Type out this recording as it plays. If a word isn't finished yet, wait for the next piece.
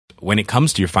when it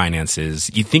comes to your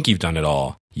finances, you think you've done it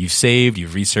all. You've saved,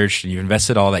 you've researched, and you've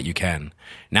invested all that you can.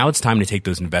 Now it's time to take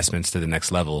those investments to the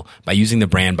next level by using the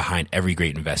brand behind every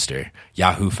great investor,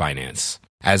 Yahoo Finance.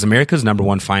 As America's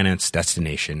 #1 finance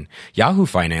destination, Yahoo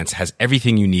Finance has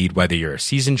everything you need, whether you're a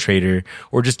seasoned trader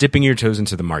or just dipping your toes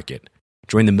into the market.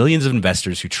 Join the millions of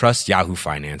investors who trust Yahoo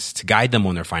Finance to guide them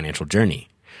on their financial journey.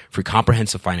 For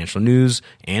comprehensive financial news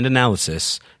and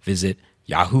analysis, visit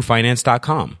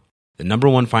yahoofinance.com, the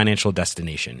 #1 financial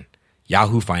destination,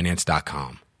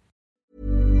 yahoofinance.com.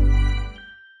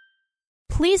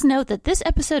 Please note that this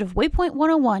episode of Waypoint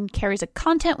 101 carries a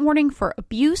content warning for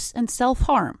abuse and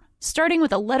self-harm, starting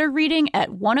with a letter reading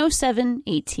at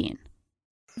 107:18.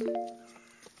 本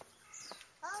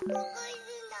当？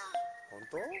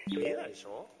見えないでし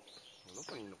ょ？ど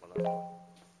こにいるのかな？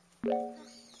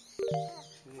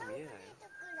見えないよ。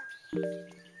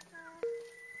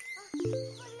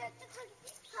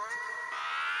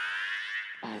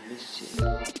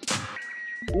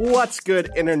What's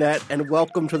good, Internet, and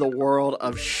welcome to the world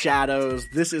of shadows.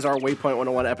 This is our Waypoint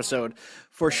 101 episode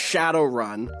for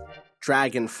Shadowrun,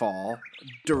 Dragonfall,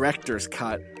 Director's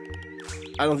Cut.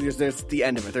 I don't think there's the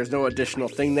end of it. There's no additional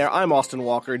thing there. I'm Austin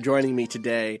Walker. Joining me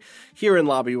today here in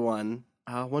Lobby 1,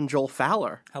 one Joel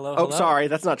Fowler. Hello, Oh, hello. sorry,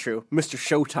 that's not true. Mr.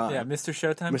 Showtime. Yeah, Mr.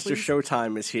 Showtime, Mr. please.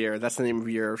 Showtime is here. That's the name of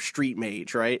your street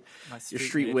mage, right? My Your street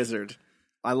street mage. wizard.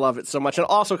 I love it so much. And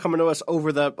also coming to us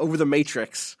over the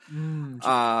Matrix.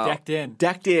 Decked in.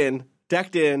 Decked in,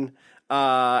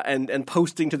 and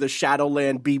posting to the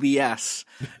Shadowland BBS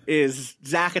is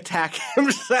Zack Attack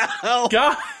himself.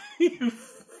 God, you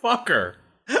fucker.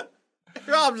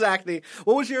 Rob Zachney.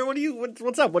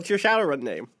 What's up? What's your Shadowrun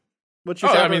name? What's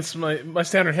your Shadowrun? It's my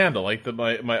standard handle, like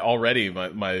my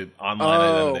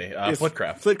online identity, it's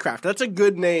Flitcraft. Flitcraft. That's a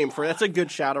good name that's a good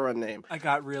Shadowrun name. I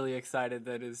got really excited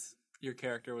that your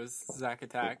character was Zack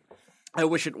Attack. I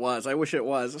wish it was.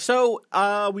 So,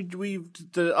 of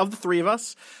the three of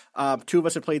us, two of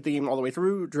us have played the game all the way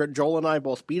through. Joel and I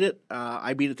both beat it.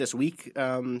 I beat it this week,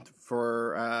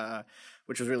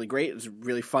 which was really great. It was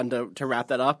really fun to wrap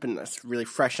that up, and it's really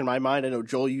fresh in my mind. I know,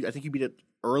 Joel, I think you beat it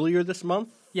earlier this month?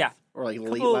 Yeah. Or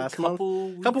late last month?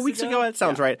 Couple weeks ago? That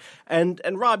sounds right. And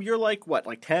Rob, you're like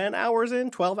 10 hours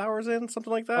in, 12 hours in,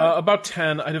 something like that? About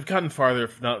 10. I'd have gotten farther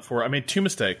if not for... I made two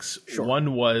mistakes. Sure.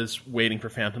 One was waiting for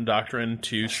Phantom Doctrine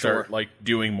to start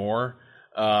doing more.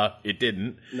 It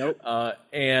didn't. Nope.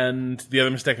 And the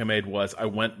other mistake I made was I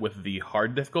went with the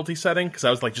hard difficulty setting because I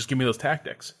was like, just give me those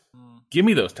tactics. Give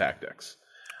me those tactics.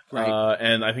 Right.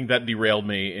 And I think that derailed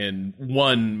me in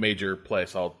one major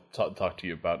place I'll talk to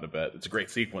you about in a bit. It's a great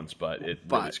sequence, but it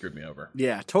really screwed me over.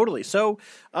 Yeah, totally. So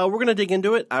we're going to dig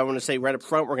into it. I want to say right up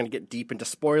front, we're going to get deep into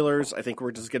spoilers. I think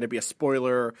we're just going to be a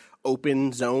spoiler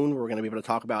open zone. We're going to be able to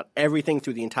talk about everything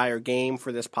through the entire game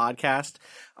for this podcast.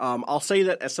 I'll say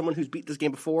that as someone who's beat this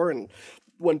game before and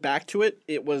went back to it,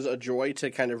 it was a joy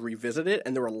to kind of revisit it.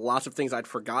 And there were lots of things I'd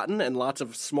forgotten and lots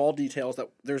of small details that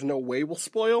there's no way we'll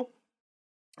spoil.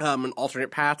 And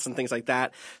alternate paths and things like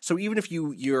that. So even if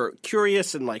you're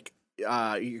curious and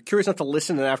you're curious enough to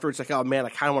listen and afterwards oh man, I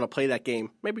kind of want to play that game,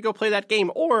 maybe go play that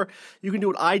game. Or you can do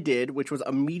what I did, which was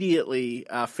immediately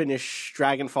finish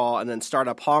Dragonfall and then start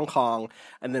up Hong Kong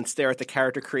and then stare at the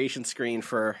character creation screen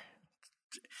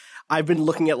I've been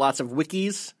looking at lots of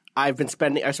wikis. I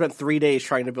spent 3 days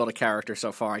trying to build a character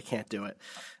so far. I can't do it.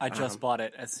 I just bought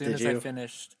it. As soon as you? I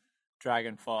finished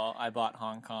Dragonfall, I bought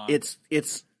Hong Kong.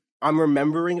 I'm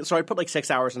remembering, so I put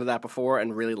 6 hours into that before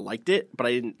and really liked it, but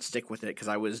I didn't stick with it because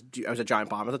I was a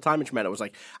Giant Bomb at the time, which meant it was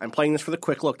I'm playing this for the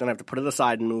quick look, then I have to put it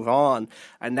aside and move on.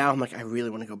 And now I'm I really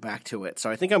want to go back to it.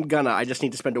 So I think I just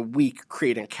need to spend a week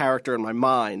creating a character in my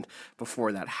mind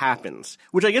before that happens.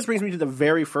 Which I guess brings me to the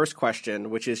very first question,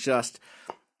 which is just,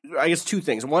 I guess, two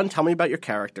things. One, tell me about your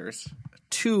characters.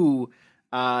 Two,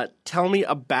 tell me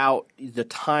about the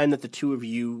time that the two of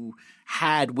you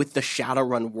had with the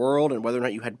Shadowrun world and whether or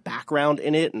not you had background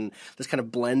in it and this kind of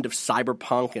blend of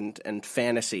cyberpunk and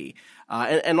fantasy.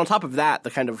 And on top of that, the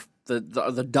kind of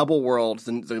the double world,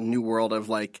 the new world of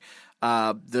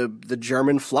the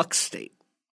German flux state.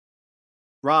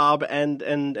 Rob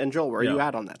and Joel, where are you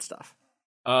at on that stuff?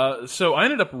 So I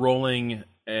ended up rolling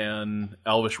an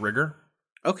Elvish Rigger.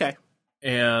 Okay.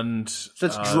 And so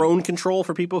it's drone control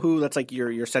for people who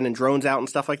you're sending drones out and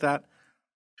stuff like that.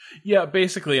 Yeah,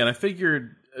 basically, and I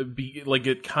figured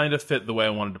it kind of fit the way I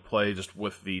wanted to play, just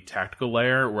with the tactical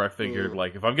layer, where I figured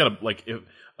if I've got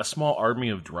a small army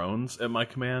of drones at my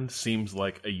command seems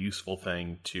like a useful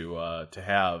thing to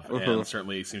have, and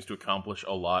certainly seems to accomplish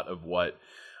a lot of what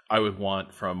I would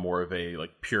want from more of a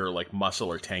pure muscle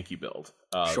or tanky build.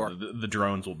 Sure, the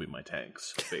drones will be my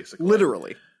tanks, basically.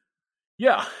 Literally.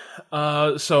 Yeah.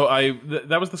 So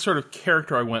that was the sort of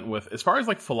character I went with. As far as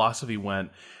like philosophy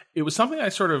went, it was something I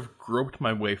sort of groped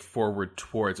my way forward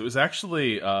towards. It was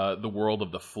actually the world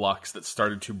of the Flux that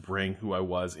started to bring who I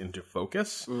was into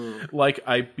focus.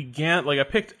 I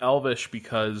picked Elvish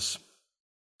because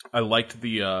I liked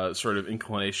the sort of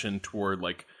inclination toward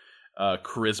like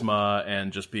charisma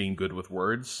and just being good with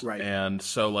words. Right. And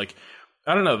so like,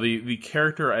 I don't know, the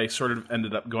character I sort of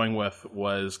ended up going with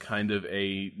was kind of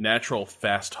a natural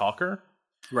fast talker.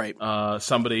 Right.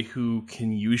 Somebody who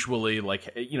can usually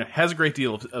has a great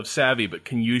deal of savvy, but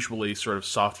can usually sort of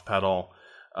soft pedal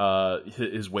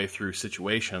his way through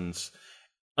situations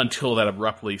until that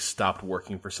abruptly stopped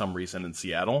working for some reason in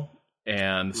Seattle.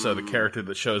 And so the character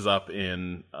that shows up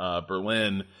in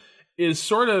Berlin is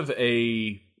sort of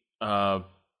a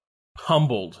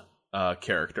humbled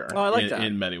character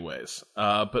in many ways,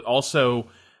 but also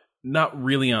not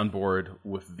really on board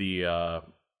with the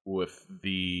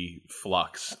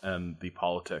Flux and the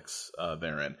politics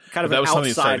therein. Kind of an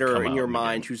outsider in your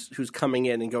mind who's coming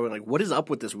in and going like, "What is up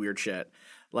with this weird shit?"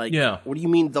 Like, what do you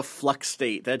mean the Flux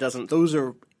state? That doesn't. Those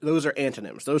are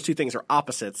antonyms. Those two things are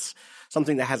opposites.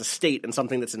 Something that has a state and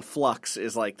something that's in flux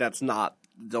is like that's not.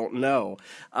 Don't know.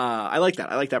 I like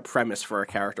that. I like that premise for a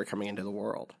character coming into the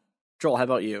world. Joel, how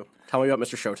about you? Tell me about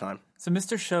Mr. Showtime. So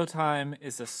Mr. Showtime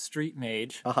is a street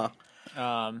mage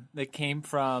that came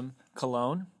from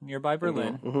Cologne, nearby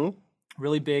Berlin.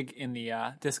 Really big in the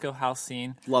disco house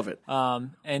scene. Love it.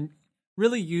 And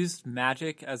really used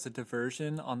magic as a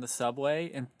diversion on the subway.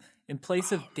 And in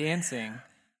place of dancing,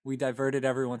 we diverted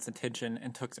everyone's attention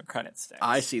and took some credit sticks.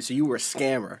 I see. So you were a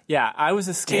scammer. Yeah, I was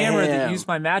a scammer that used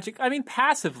my magic. I mean,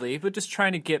 passively, but just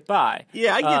trying to get by.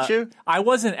 Yeah, I get you. I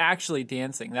wasn't actually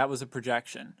dancing. That was a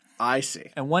projection. I see.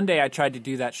 And one day I tried to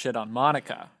do that shit on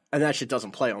Monica. And that shit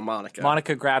doesn't play on Monica.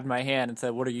 Monica grabbed my hand and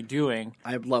said, "What are you doing?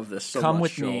 I love this so Come much,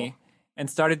 with Joel. me," and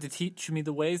started to teach me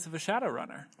the ways of a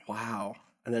Shadowrunner. Wow.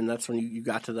 And then that's when you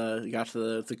got to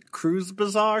the Cruise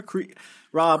Bazaar.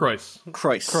 Rob Kreuz.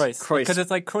 Because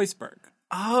it's like Kreuzberg.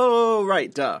 Oh,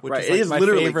 right, duh. Which right. is like it is my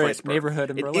literally favorite Kreuzberg.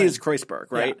 neighborhood in It Berlin. is Kreuzberg,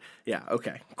 right? Yeah,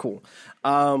 okay, cool.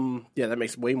 Yeah, that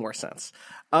makes way more sense.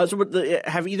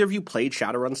 Have either of you played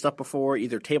Shadowrun stuff before,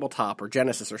 either tabletop or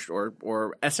Genesis or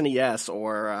SNES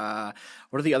or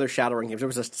what are the other Shadowrun games? There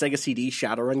was a Sega CD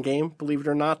Shadowrun game, believe it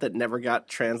or not, that never got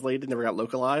translated, never got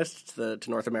localized to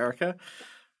North America.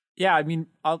 Yeah, I mean,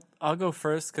 I'll go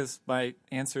first because my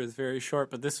answer is very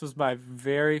short, but this was my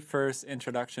very first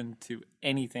introduction to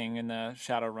anything in the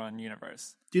Shadowrun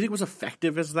universe. Do you think it was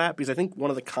effective as that? Because I think one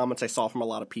of the comments I saw from a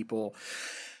lot of people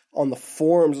on the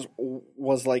forums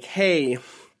was like, hey,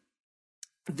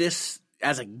 this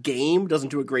as a game doesn't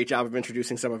do a great job of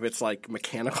introducing some of its like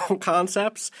mechanical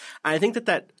concepts. And I think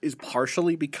that is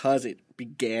partially because it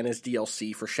began as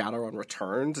DLC for Shadowrun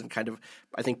Returns and kind of,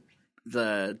 I think,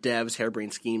 the devs'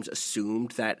 harebrained schemes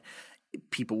assumed that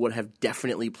people would have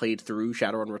definitely played through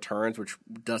Shadowrun Returns, which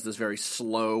does this very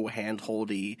slow,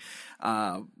 hand-holdy,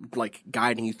 like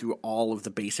guiding you through all of the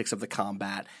basics of the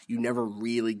combat. You never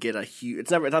really get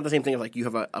it's not the same thing as like you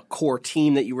have a core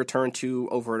team that you return to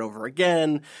over and over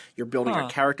again. You're building your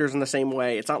characters in the same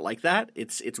way. It's not like that.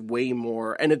 It's way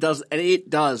more, and it does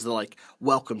the like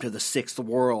welcome to the sixth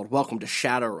world, welcome to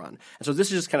Shadowrun. And so this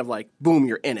is just kind of like boom,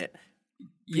 you're in it.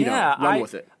 Run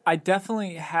with it. I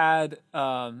definitely had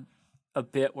a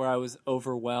bit where I was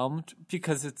overwhelmed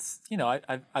because it's,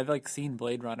 I've like seen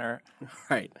Blade Runner,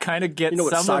 right? Kind of get some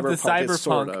of the cyberpunk,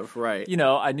 sort of, right?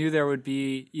 I knew there would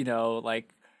be,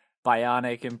 like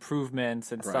bionic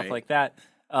improvements and stuff like that.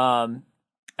 And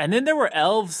then there were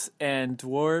elves and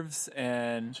dwarves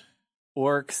and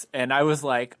orcs, and I was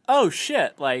like, oh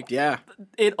shit! Like, yeah,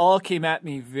 it all came at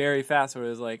me very fast. Where it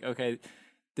was like, okay,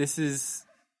 this is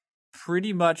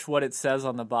pretty much what it says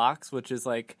on the box, which is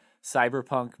like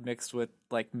cyberpunk mixed with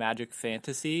like magic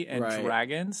fantasy and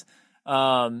dragons.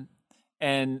 And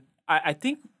I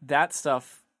think that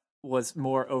stuff was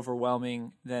more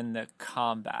overwhelming than the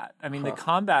combat. I mean, the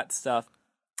combat stuff,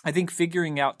 I think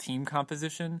figuring out team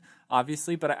composition,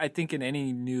 obviously, but I think in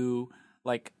any new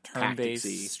like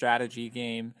turn-based strategy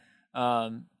game,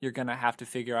 you're going to have to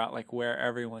figure out like where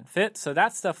everyone fits. So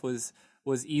that stuff was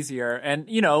easier. And,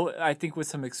 I think with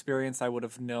some experience, I would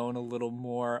have known a little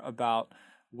more about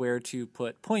where to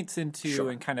put points into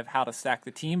and kind of how to stack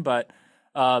the team. But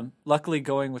luckily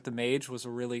going with the mage was a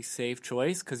really safe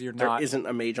choice because there isn't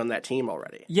a mage on that team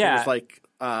already. Yeah. It was like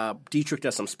Dietrich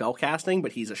does some spell casting,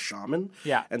 but he's a shaman.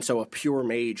 Yeah. And so a pure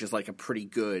mage is like a pretty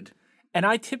good And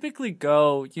I typically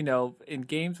go, in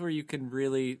games where you can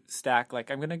really stack, like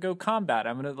I'm going to go combat.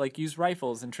 I'm going to like use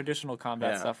rifles and traditional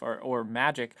combat stuff or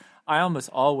magic. I almost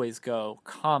always go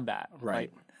combat.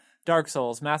 Right. Like Dark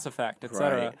Souls, Mass Effect,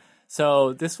 etc. Right.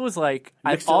 So this was like, Mixed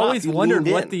I've it up. always You wondered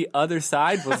leaned what in. the other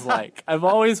side was like. I've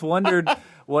always wondered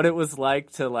what it was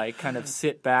like to like kind of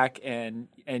sit back and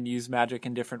use magic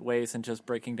in different ways and just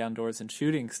breaking down doors and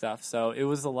shooting stuff. So it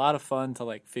was a lot of fun to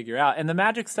like figure out. And the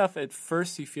magic stuff at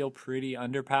first you feel pretty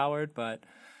underpowered, but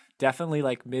definitely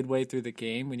like midway through the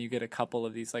game when you get a couple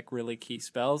of these like really key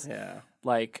spells. Yeah.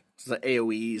 Like So the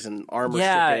AoEs and armor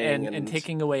and stripping.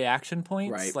 taking away action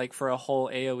points Right. like for a whole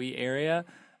AoE area.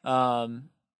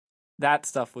 That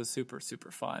stuff was super, super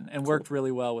fun and worked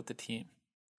really well with the team.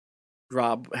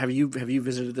 Rob, have you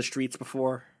visited the streets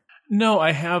before? No,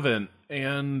 I haven't.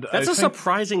 And That's I a think,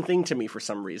 surprising thing to me for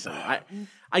some reason.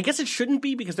 I guess it shouldn't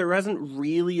be because there isn't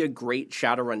really a great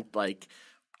Shadowrun like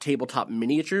tabletop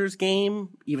miniatures game,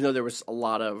 even though there was a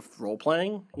lot of role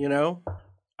playing.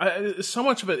 so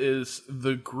much of it is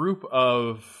the group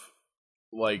of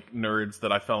like nerds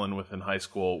that I fell in with in high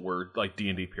school were like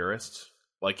D&D purists.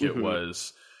 Like it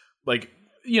was like,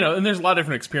 and there's a lot of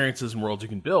different experiences and worlds you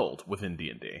can build within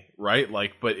D&D, right?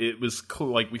 Like, but it was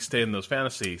cool. Like we stayed in those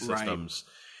fantasy systems.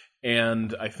 Right.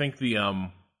 And I think the,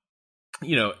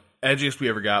 edgiest we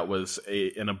ever got was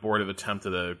an abortive attempt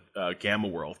at a Gamma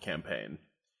World campaign.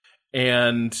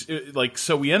 And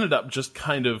so we ended up just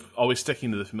kind of always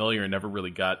sticking to the familiar and never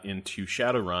really got into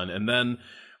Shadowrun. And then,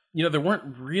 there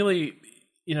weren't really,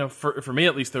 for me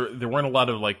at least, there weren't a lot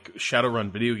of like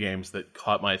Shadowrun video games that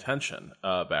caught my attention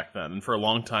back then. And for a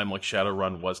long time, like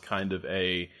Shadowrun was kind of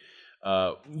a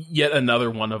yet another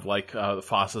one of like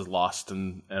Foss's lost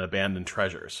and abandoned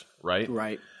treasures, right?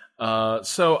 Right.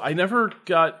 So I never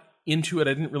got into it.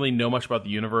 I didn't really know much about the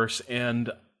universe, and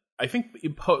I think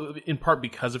in part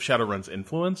because of Shadowrun's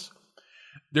influence,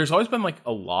 there's always been like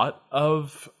a lot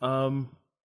of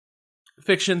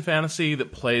fiction fantasy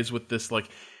that plays with this like,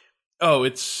 oh,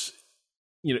 it's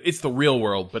it's the real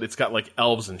world, but it's got like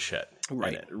elves and shit in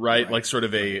it, right? Like sort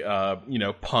of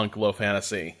a punk low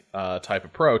fantasy type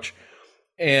approach,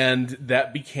 and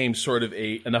that became sort of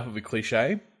enough of a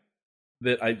cliche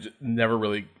that I never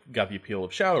really got the appeal of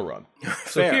Shadowrun.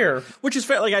 So here, which is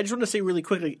fair. Like I just want to say really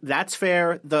quickly, that's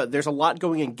fair. There's a lot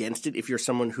going against it if you're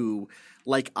someone who,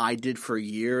 like I did for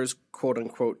years, quote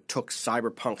unquote, took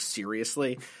cyberpunk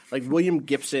seriously. Like William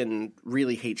Gibson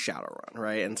really hates Shadowrun,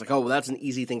 right? And it's like, oh, well, that's an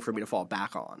easy thing for me to fall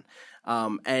back on.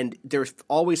 And there's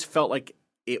always felt like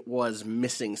it was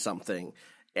missing something.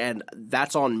 And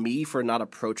that's on me for not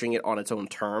approaching it on its own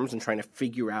terms and trying to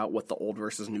figure out what the old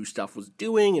versus new stuff was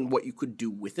doing and what you could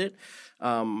do with it.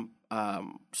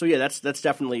 So yeah, that's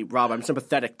definitely, Rob, I'm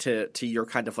sympathetic to your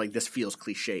kind of like, this feels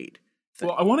cliched thing.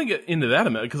 Well, I want to get into that a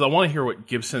minute because I want to hear what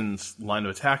Gibson's line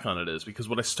of attack on it is, because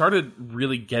what I started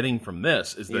really getting from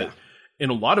this is that in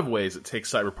a lot of ways it takes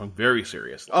cyberpunk very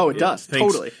seriously. Oh, it does.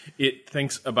 Totally. It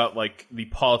thinks about like the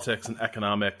politics and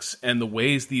economics and the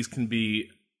ways these can be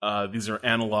these are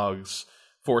analogs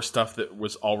for stuff that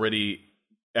was already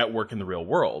at work in the real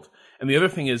world. And the other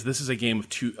thing is, this is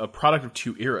a product of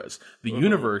two eras. The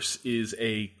universe is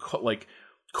a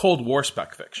Cold War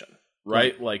spec fiction,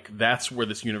 right? Like that's where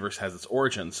this universe has its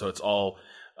origin. So it's all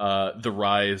the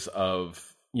rise of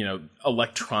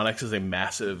electronics as a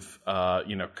massive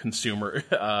consumer,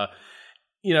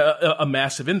 a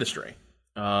massive industry.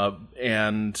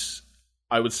 And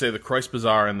I would say the Kreuz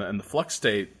Bazaar and the Flux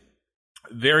State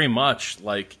very much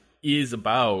like is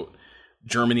about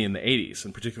Germany in the 80s,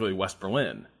 and particularly West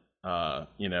Berlin,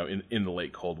 in the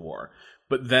late Cold War.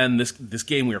 But then this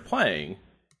game we are playing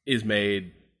is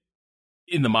made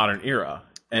in the modern era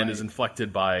and is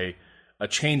inflected by a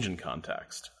change in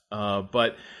context.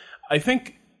 But I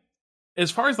think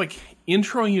as far as like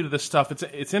introing you to this stuff,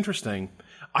 it's interesting.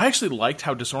 I actually liked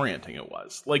how disorienting it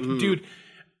was. Like, dude,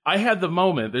 I had the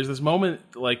moment. There's this moment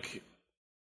like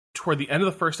toward the end of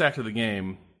the first act of the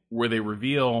game where they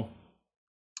reveal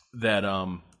that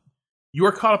you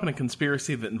are caught up in a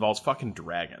conspiracy that involves fucking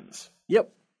dragons.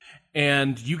 Yep.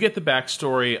 And you get the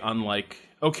backstory on like,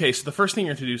 okay, so the first thing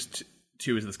you're introduced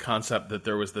to is this concept that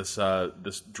there was this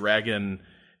this dragon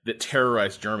that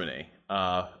terrorized Germany,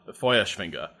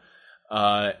 Feuerschwinge.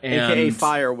 AKA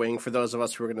Firewing, for those of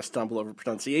us who are going to stumble over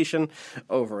pronunciation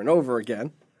over and over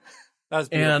again. That was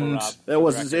beautiful,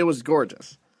 Rob. It was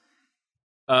gorgeous.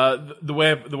 The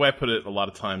way I put it a lot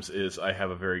of times is I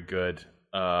have a very good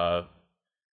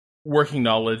working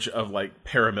knowledge of like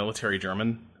paramilitary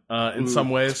German in some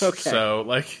ways. Okay. So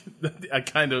like I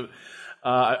kind of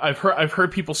I've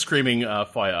heard people screaming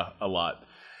Feuer a lot.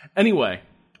 Anyway,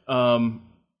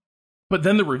 But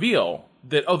then the reveal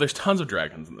that, there's tons of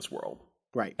dragons in this world.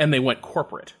 Right. And they went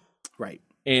corporate. Right.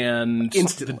 And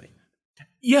instantly.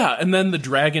 And then the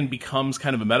dragon becomes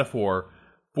kind of a metaphor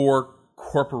for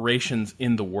corporations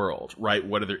in the world, right?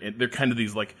 What are they're kind of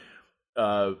these like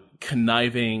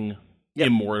conniving,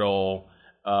 immortal,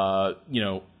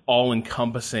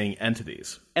 all-encompassing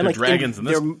entities. And the dragons in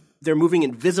this. They're moving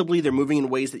invisibly. They're moving in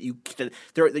ways that you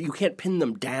can't pin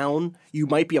them down. You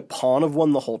might be a pawn of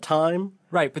one the whole time.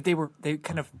 Right, but they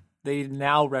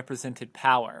now represented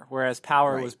power, whereas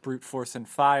power was brute force and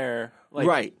fire.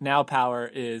 Now power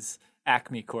is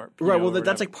Acme Corp. Right, well,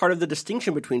 that's like part of the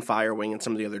distinction between Firewing and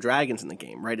some of the other dragons in the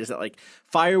game, right? Is that like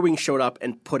Firewing showed up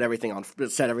and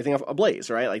set everything ablaze,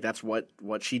 right? Like that's what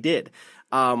she did.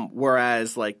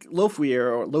 Whereas like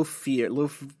Lofweir.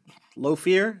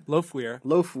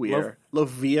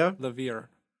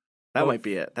 That might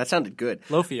be it. That sounded good.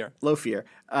 Lofweir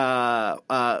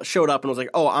showed up and was like,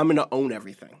 "Oh, I'm going to own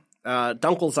everything."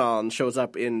 Dunkelzahn shows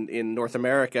up in North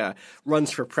America,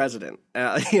 runs for president,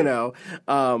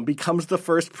 becomes the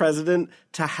first president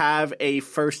to have a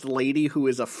first lady who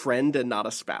is a friend and not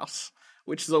a spouse,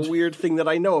 which is a weird thing that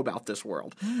I know about this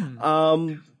world.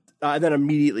 And then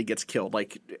immediately gets killed,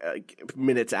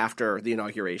 minutes after the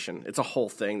inauguration. It's a whole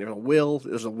thing.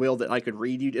 There's a will that I could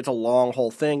read you. It's a long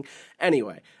whole thing.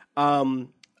 Anyway, I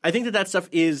think that stuff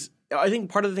is. I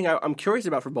think part of the thing I'm curious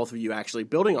about for both of you, actually,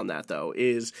 building on that, though,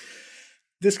 is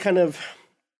this kind of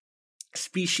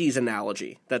species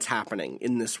analogy that's happening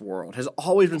in this world has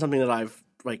always been something that I've,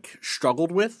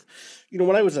 struggled with.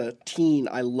 When I was a teen,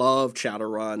 I loved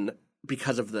Shadowrun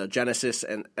because of the Genesis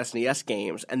and SNES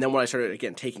games. And then when I started,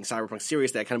 again, taking Cyberpunk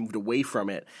seriously, I kind of moved away from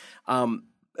it. And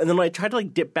then when I tried to,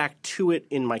 dip back to it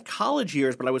in my college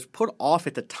years, but I was put off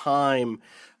at the time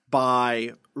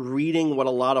by reading what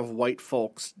a lot of white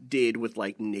folks did with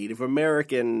Native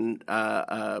American,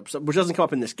 which doesn't come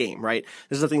up in this game, right?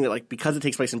 This is a thing that because it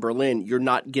takes place in Berlin, you're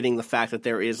not getting the fact that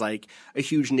there is a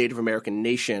huge Native American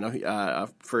nation, a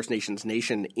First Nations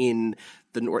nation in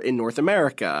North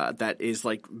America that is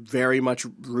very much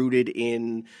rooted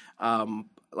in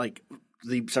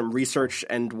some research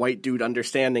and white dude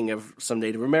understanding of some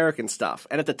Native American stuff.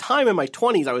 And at the time in my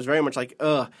 20s, I was very much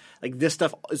this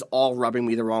stuff is all rubbing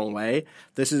me the wrong way.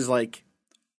 This is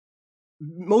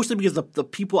mostly because the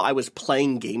people I was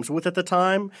playing games with at the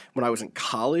time when I was in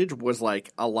college was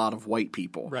a lot of white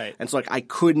people. Right. And so I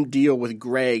couldn't deal with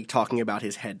Greg talking about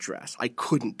his headdress. I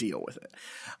couldn't deal with it.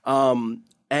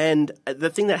 And the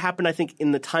thing that happened, I think,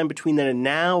 in the time between then and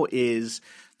now is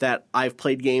that I've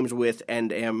played games with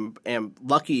and am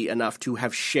lucky enough to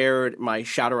have shared my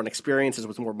Shadowrun experiences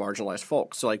with more marginalized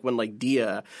folks. So when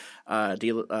Lacina,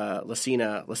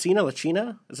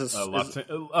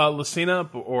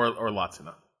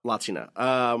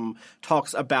 Latina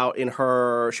talks about in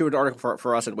her – she wrote an article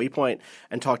for us at Waypoint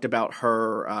and talked about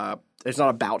her it's not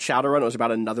about Shadowrun. It was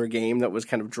about another game that was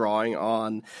kind of drawing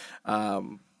on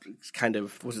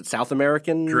was it South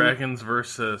American? Dragons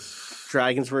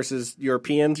versus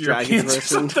Europeans. Dragons versus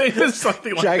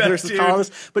something like Dragons that, versus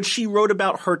colonists. But she wrote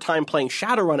about her time playing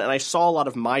Shadowrun, and I saw a lot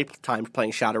of my time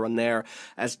playing Shadowrun there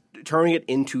as turning it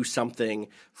into something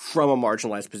from a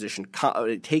marginalized position,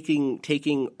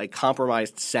 taking a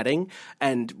compromised setting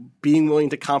and being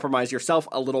willing to compromise yourself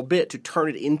a little bit to turn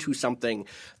it into something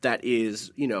that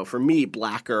is, for me,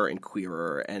 blacker and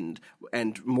queerer and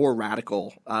more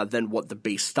radical than what the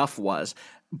base stuff was.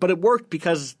 But it worked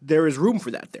because there is room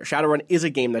for that there. Shadowrun is a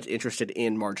game that's interested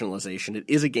in marginalization. It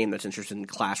is a game that's interested in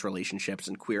class relationships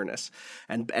and queerness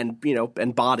and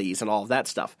bodies and all of that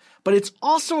stuff. But it's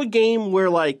also a game where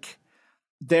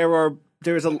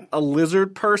there's a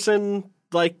lizard person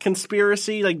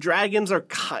conspiracy. Dragons are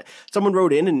someone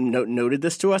wrote in and noted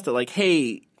this to us that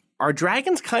hey, are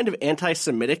dragons kind of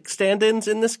anti-Semitic stand-ins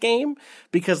in this game?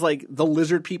 Because the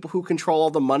lizard people who control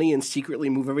all the money and secretly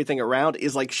move everything around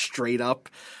is straight up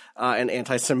an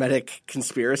anti-Semitic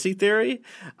conspiracy theory.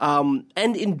 And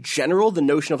in general, the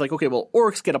notion of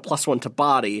orcs get a +1 to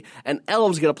body, and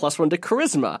elves get a +1 to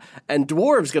charisma, and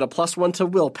dwarves get a +1 to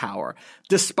willpower,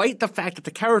 despite the fact that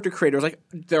the character creators,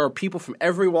 there are people from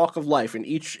every walk of life in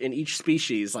each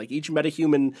species, each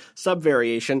metahuman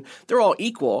subvariation, they're all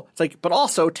equal. It's but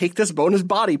also take this bonus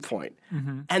body point.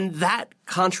 Mm-hmm. And that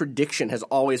contradiction has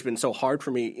always been so hard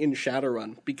for me in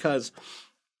Shadowrun because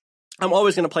I'm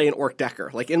always going to play an orc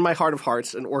decker. In my heart of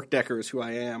hearts, an orc decker is who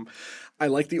I am. I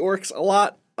like the orcs a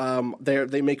lot.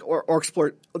 They make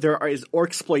there is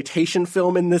orc-exploitation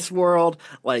film in this world.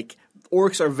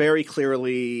 Orcs are very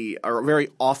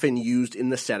often used in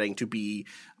the setting to be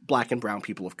black and brown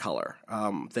people of color.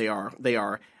 They are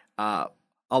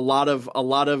a lot of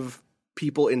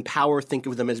people in power think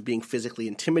of them as being physically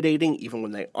intimidating, even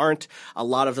when they aren't. A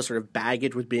lot of the sort of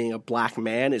baggage with being a black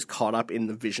man is caught up in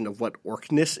the vision of what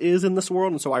orcness is in this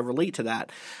world, and so I relate to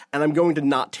that. And I'm going to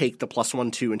not take the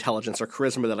 +1 to intelligence or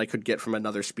charisma that I could get from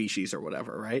another species or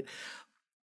whatever, right?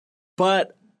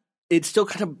 But it's still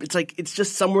kind of – it's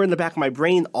just somewhere in the back of my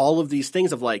brain, all of these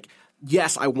things of like –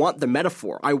 yes, I want the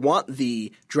metaphor. I want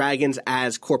the dragons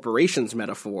as corporations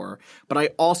metaphor, but I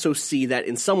also see that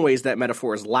in some ways that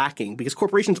metaphor is lacking because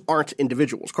corporations aren't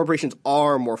individuals. Corporations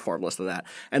are more formless than that.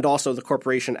 And also the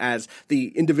corporation as the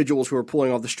individuals who are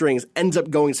pulling all the strings ends up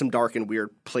going some dark and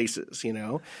weird places, you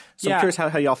know? So I'm curious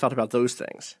how y'all felt about those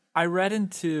things. I read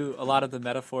into a lot of the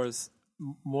metaphors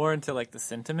more into like the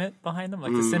sentiment behind them,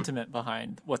 like the sentiment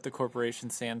behind what the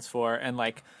corporation stands for and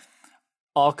like –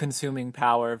 all-consuming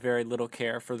power, very little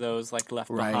care for those like left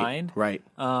behind. Right.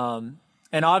 And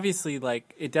obviously,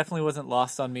 like it definitely wasn't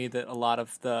lost on me that a lot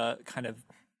of the kind of,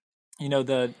 you know,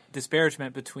 the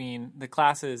disparagement between the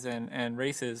classes and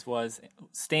races was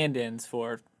stand-ins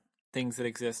for things that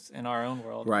exist in our own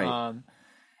world. Right.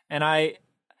 And I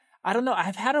don't know.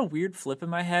 I've had a weird flip in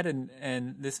my head,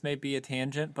 and this may be a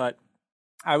tangent, but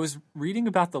I was reading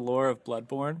about the lore of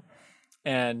Bloodborne.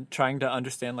 And trying to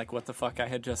understand like what the fuck I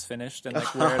had just finished and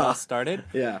like where it all started.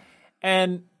 Yeah.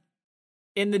 And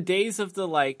in the days of the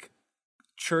like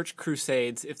church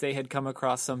crusades, if they had come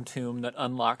across some tomb that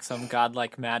unlocked some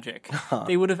godlike magic,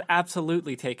 they would have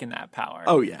absolutely taken that power.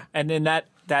 Oh yeah. And then that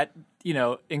you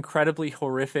know, incredibly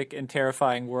horrific and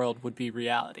terrifying world would be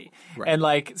reality. Right. And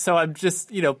like, so I'm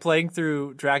just, you know, playing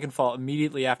through Dragonfall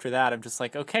immediately after that. I'm just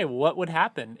like, okay, well, what would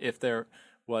happen if there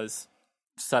was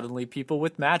suddenly people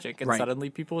with magic and suddenly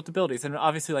people with abilities? And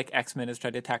obviously like X-Men has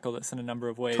tried to tackle this in a number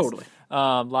of ways. Totally.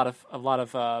 A lot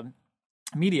of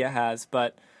media has,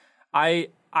 but I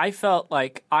felt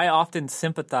like I often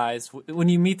sympathized when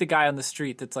you meet the guy on the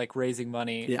street that's like raising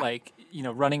money, like, you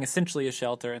know, running essentially a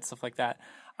shelter and stuff like that.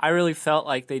 I really felt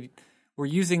like they were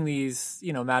using these,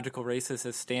 you know, magical races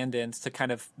as stand-ins to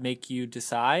kind of make you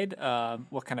decide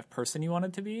what kind of person you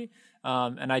wanted to be.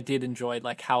 And I did enjoy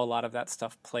like how a lot of that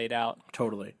stuff played out.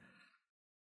 Totally.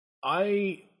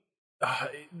 I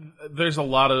have a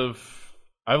lot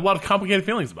of complicated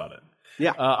feelings about it.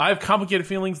 Yeah. I have complicated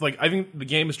feelings. Like, I think the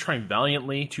game is trying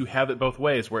valiantly to have it both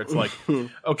ways, where it's like,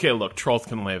 okay, look, trolls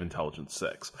can only have intelligence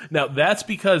 6. Now, that's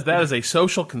because that is a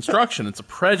social construction. It's a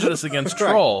prejudice against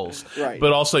trolls. Right.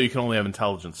 But also, you can only have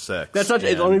intelligence 6. That's not,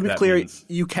 let me be clear,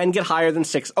 you can get higher than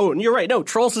 6. Oh, and you're right. No,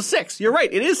 trolls is 6. You're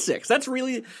right. It is 6. That's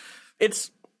really, that's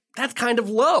kind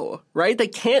of low, right? They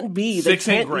can't be. 6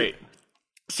 ain't great.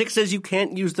 6 says you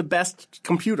can't use the best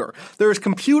computer. There's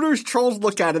computers trolls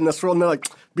look at in this world, and they're like,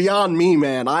 beyond me,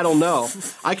 man. I don't know.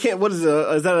 I can't. What is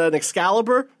is that an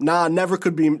Excalibur? Nah, never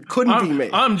couldn't be me.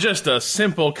 I'm just a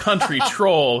simple country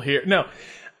troll here. No,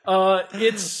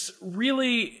 it's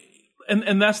really,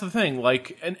 and that's the thing.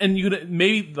 Like, and you could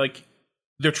maybe like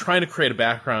they're trying to create a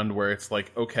background where it's like,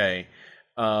 okay,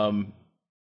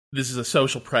 this is a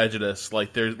social prejudice.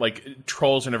 Like, there's like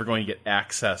trolls are never going to get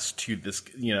access to this,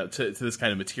 you know, to this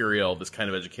kind of material, this kind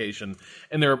of education.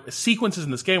 And there are sequences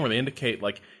in this game where they indicate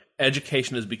like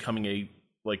education is becoming a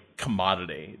like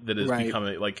commodity that is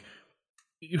becoming like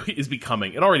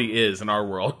it already is in our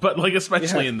world, but like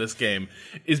especially in this game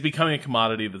is becoming a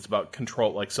commodity that's about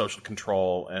control, like social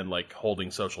control and like holding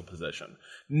social position.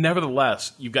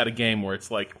 Nevertheless, you've got a game where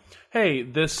it's like, hey,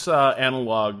 this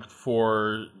analog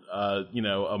for you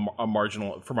know, a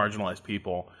marginalized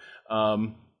people. I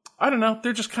don't know.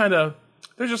 They're just kind of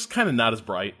not as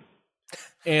bright,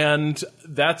 and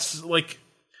that's like,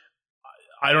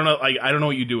 I don't know. I don't know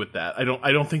what you do with that. I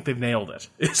don't think they've nailed it.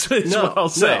 It's what I'll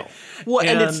say. No. Well,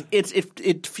 and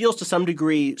it feels to some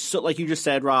degree, so like you just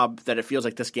said, Rob, that it feels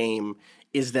like this game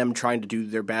is them trying to do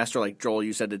their best, or like Joel,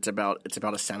 you said it's about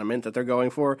a sentiment that they're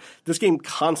going for. This game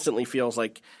constantly feels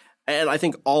like. And I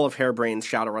think all of Hairbrain's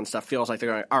Shadowrun stuff feels like they're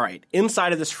going, all right,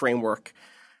 inside of this framework,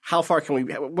 how can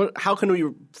we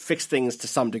fix things to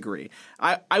some degree?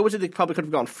 I would say they probably could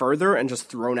have gone further and just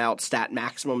thrown out stat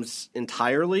maximums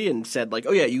entirely and said like,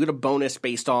 oh yeah, you get a bonus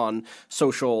based on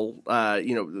social,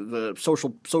 you know, the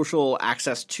social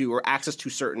access to or access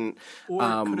to certain or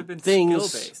it could have been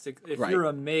things. Skill based. If you're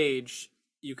a mage,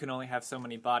 you can only have so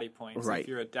many body points. Right. If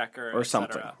you're a decker or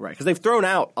something, right? Because they've thrown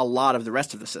out a lot of the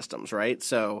rest of the systems, right?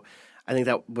 So I think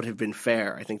that would have been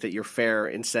fair. I think that you're fair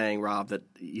in saying, Rob, that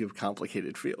you have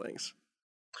complicated feelings.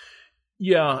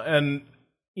 Yeah, and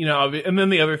you know, and then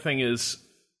the other thing is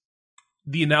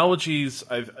the analogies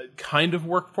I've kind of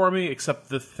work for me, except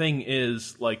the thing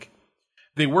is like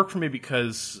they work for me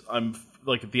because I'm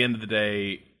like at the end of the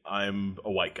day I'm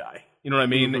a white guy. You know what I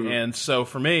mean? Mm-hmm. And so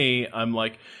for me, I'm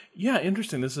like, yeah,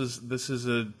 interesting. This is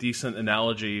a decent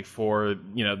analogy for,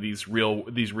 you know, these real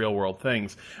world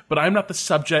things. But I'm not the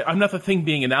subject. I'm not the thing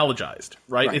being analogized,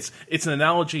 right? It's an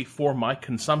analogy for my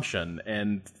consumption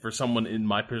and for someone in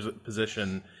my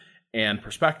position and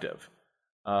perspective.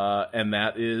 And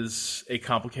that is a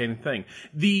complicating thing.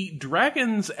 The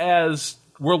dragons as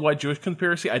worldwide Jewish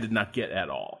conspiracy, I did not get at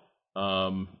all.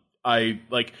 I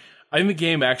think the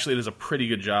game actually does a pretty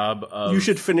good job of... You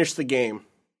should finish the game.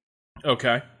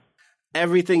 Okay.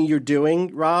 Everything you're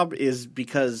doing, Rob, is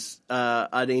because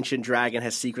an ancient dragon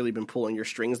has secretly been pulling your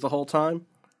strings the whole time.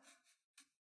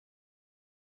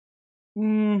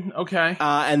 Okay.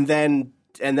 And then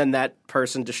that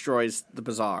person destroys the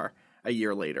bazaar a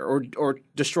year later, or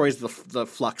destroys the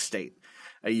flux state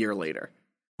a year later.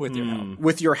 With your help.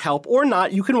 With your help or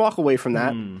not, you can walk away from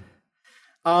that.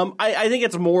 I think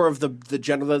it's more of the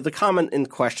general. The comment in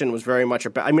question was very much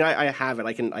about. I mean, I have it.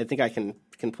 I think I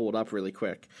can pull it up really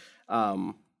quick.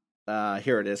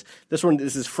 Here it is. This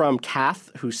is from Kath,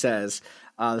 who says,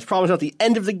 "This problem is at the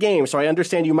end of the game, so I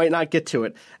understand you might not get to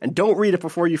it, and don't read it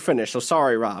before you finish. So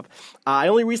sorry, Rob. I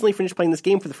only recently finished playing this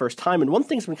game for the first time, and one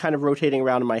thing's been kind of rotating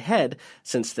around in my head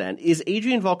since then is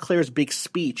Adrian Vauclair's big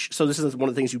speech. So this is one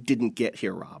of the things you didn't get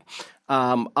here, Rob,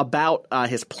 about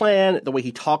his plan, the way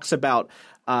he talks about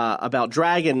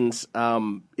dragons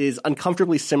is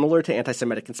uncomfortably similar to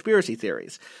anti-Semitic conspiracy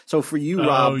theories. So for you,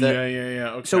 Rob,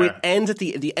 Okay. So it ends at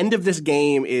the end of this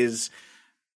game is,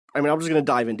 I mean, I'm just going to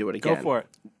dive into it again. Go for it.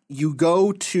 You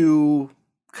go to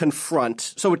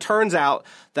confront. So it turns out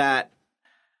that,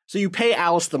 so you pay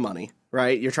Alice the money,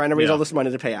 right? You're trying to raise all this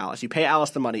money to pay Alice. You pay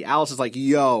Alice the money. Alice is like,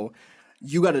 yo,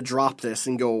 you got to drop this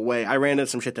and go away. I ran into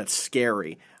some shit that's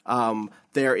scary.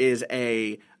 There is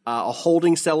a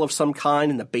holding cell of some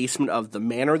kind in the basement of the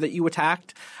manor that you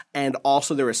attacked, and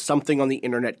also there is something on the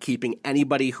internet keeping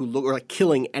anybody or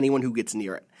killing anyone who gets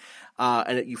near it.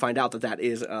 And you find out that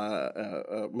is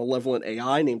a malevolent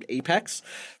AI named Apex.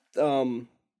 You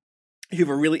have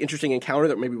a really interesting encounter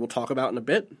that maybe we'll talk about in a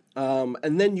bit,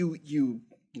 and then you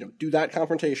do that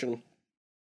confrontation,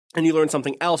 and you learn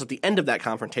something else at the end of that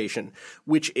confrontation,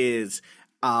 which is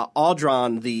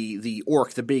Audron, the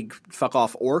orc, the big fuck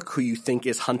off orc who you think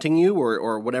is hunting you,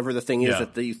 or whatever the thing is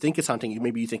that you think is hunting you.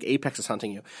 Maybe you think Apex is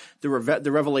hunting you. The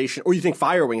revelation, or you think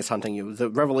Firewing is hunting you. The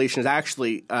revelation is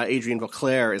actually Adrian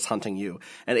Vauclair is hunting you,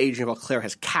 and Adrian Vauclair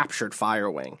has captured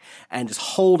Firewing and is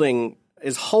holding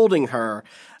her.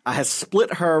 Has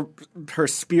split her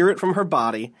spirit from her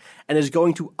body and is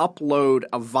going to upload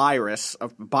a virus, a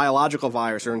biological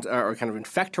virus, or kind of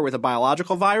infect her with a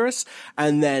biological virus,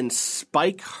 and then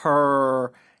spike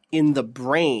her in the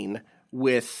brain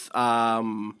with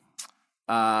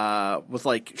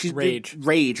like she's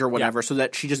rage or whatever, so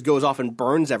that she just goes off and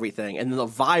burns everything, and then the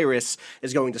virus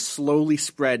is going to slowly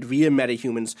spread via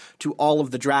metahumans to all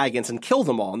of the dragons and kill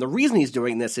them all. And the reason he's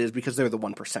doing this is because they're the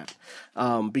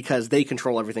 1%, because they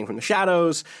control everything from the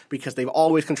shadows, because they've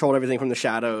always controlled everything from the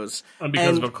shadows, and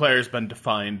because Vauclair's been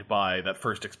defined by that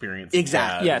first experience,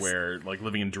 exactly, where like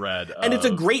living in dread. And it's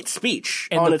a great speech.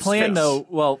 And on the its plan, face. though,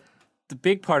 well, the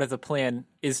big part of the plan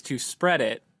is to spread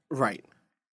it. Right.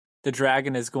 The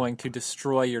dragon is going to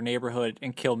destroy your neighborhood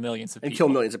and kill millions of people.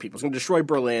 It's going to destroy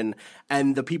Berlin,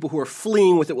 and the people who are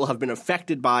fleeing with it will have been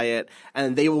affected by it,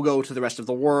 and they will go to the rest of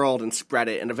the world and spread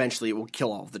it, and eventually it will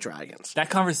kill all of the dragons. That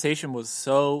conversation was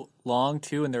so long,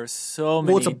 too, and there were so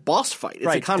many... Well, it's a boss fight.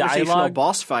 It's a conversational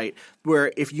boss fight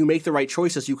where if you make the right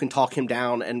choices, you can talk him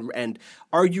down and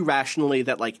argue rationally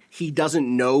that, like, he doesn't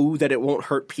know that it won't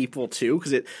hurt people, too,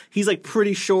 because he's, like,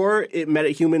 pretty sure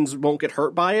metahumans won't get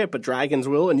hurt by it, but dragons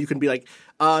will, and you can be like,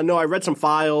 no, I read some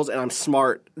files and I'm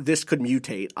smart. This could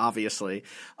mutate, obviously.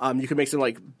 You can make some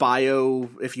like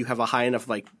if you have a high enough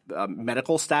like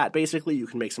medical stat, basically, you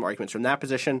can make some arguments from that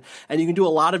position. And you can do a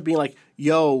lot of being like,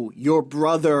 yo, your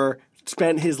brother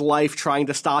spent his life trying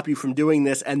to stop you from doing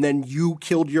this, and then you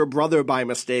killed your brother by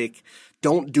mistake.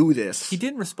 Don't do this. He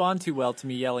didn't respond too well to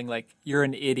me yelling like, you're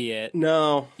an idiot.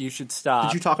 No. You should stop.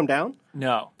 Did you talk him down?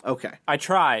 No. Okay. I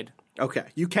tried. Okay.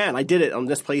 You can. I did it on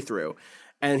this playthrough.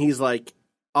 And he's like,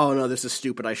 oh no, this is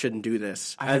stupid. I shouldn't do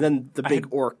this. And then the big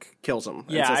orc kills him.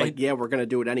 Yeah, and says we're going to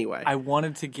do it anyway. I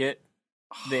wanted to get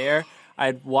there. I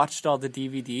had watched all the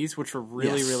DVDs, which were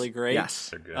really, really great. Yes.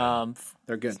 They're good.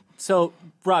 They're good. So,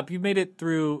 Rob, you made it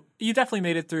through. You definitely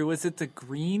made it through. Was it the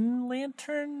Green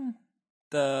Lantern?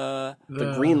 The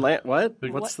Green Lantern? What?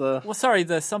 What's the... Well, sorry,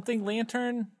 the something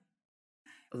lantern?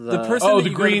 The person. Oh, the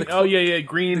green.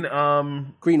 Green.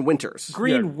 Green Winters.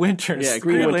 Green Winters. Yeah,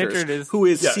 Green Winters. Lantern who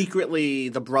is secretly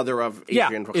the brother of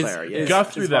Adrian Vauclair.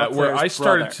 Got through that where I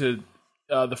started to.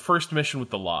 the first mission with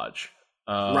the lodge.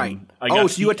 Right. So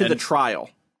you went to the trial.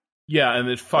 Yeah, and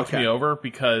it fucked me over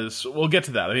because we'll get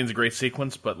to that. I think it's a great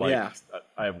sequence, but I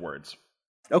have words.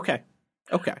 Okay.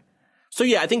 So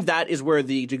yeah, I think that is where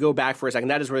to go back for a second,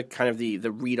 that is where kind of the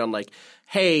read on like,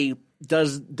 hey,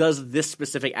 does this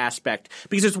specific aspect,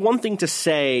 because there's one thing to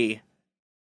say,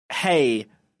 hey,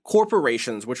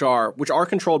 corporations which are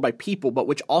controlled by people, but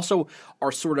which also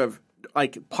are sort of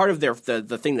like part of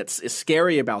the thing that is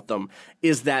scary about them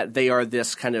is that they are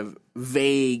this kind of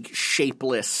vague,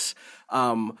 shapeless,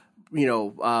 they're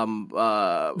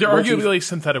arguably a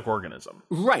synthetic organism,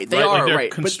 right? They are, like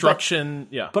right? Construction,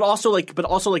 but also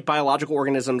like biological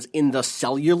organisms in the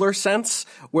cellular sense,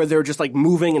 where they're just like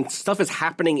moving and stuff is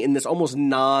happening in this almost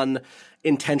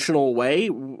non-intentional way,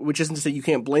 which isn't to say you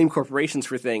can't blame corporations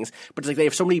for things, but it's like they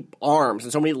have so many arms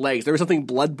and so many legs. There was something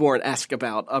Bloodborne-esque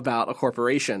about a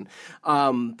corporation,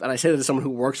 and I say that as someone who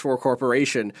works for a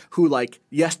corporation who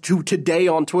who today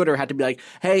on Twitter had to be like,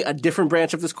 hey, a different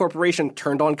branch of this corporation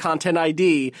turned on Content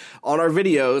ID on our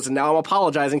videos, and now I'm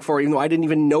apologizing for it, even though I didn't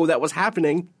even know that was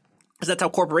happening, because that's how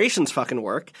corporations fucking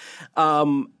work.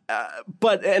 So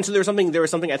there was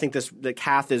something I think that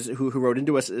Kath is who wrote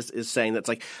into us is saying that's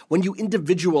like, when you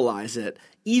individualize it,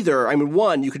 either, I mean,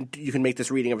 one, you can make this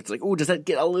reading of it's like, oh, does that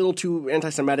get a little too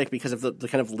anti-Semitic because of the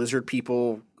kind of lizard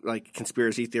people like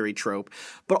conspiracy theory trope?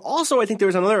 But also I think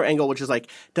there's another angle, which is like,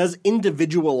 does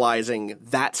individualizing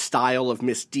that style of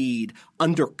misdeed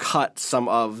undercut some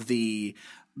of the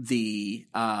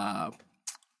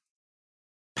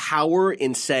power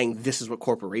in saying this is what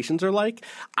corporations are like?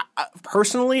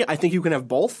 Personally, I think you can have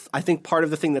both. I think part of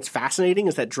the thing that's fascinating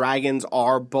is that dragons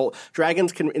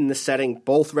can, in this setting,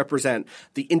 both represent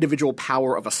the individual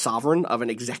power of a sovereign, of an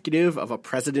executive, of a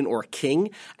president or a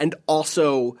king, and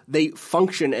also they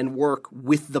function and work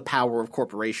with the power of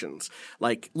corporations.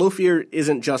 Like, Lothier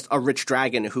isn't just a rich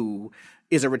dragon who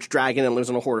is a rich dragon and lives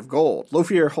on a hoard of gold.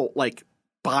 Lothier,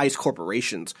 buys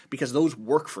corporations because those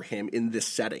work for him in this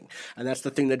setting. And that's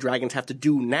the thing that dragons have to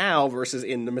do now versus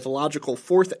in the mythological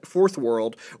fourth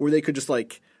world, where they could just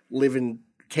like live in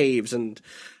caves and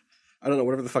I don't know,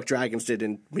 whatever the fuck dragons did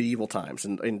in medieval times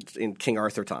and in King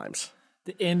Arthur times.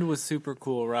 The end was super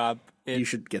cool, Rob. You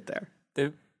should get there.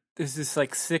 There's this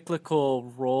like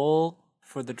cyclical role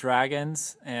for the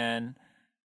dragons and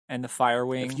the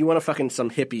Firewing. If you want to fucking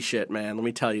some hippie shit, man, let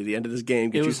me tell you, the end of this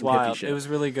game gets you some wild. Hippie shit. It was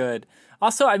really good.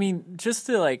 Also, I mean, just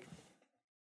to like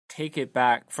take it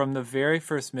back from the very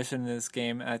first mission in this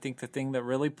game, and I think the thing that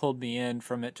really pulled me in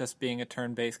from it just being a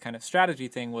turn-based kind of strategy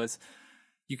thing was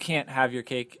you can't have your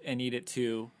cake and eat it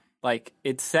too. Like,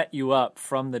 it set you up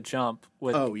from the jump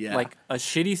with like a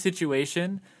shitty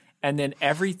situation, and then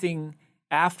everything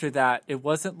after that, it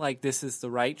wasn't like this is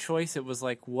the right choice. It was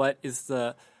like, what is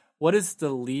the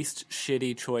least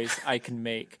shitty choice I can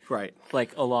make? Right.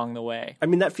 Like, along the way. I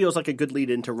mean, that feels like a good lead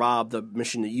into, Rob, the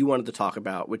mission that you wanted to talk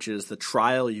about, which is the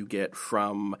trial you get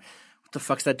from, what the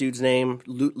fuck's that dude's name?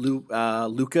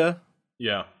 Luca?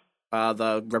 Yeah.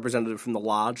 The representative from the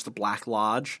Lodge, the Black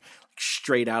Lodge.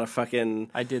 Straight out of fucking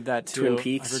I did that too. Twin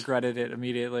Peaks. I regretted it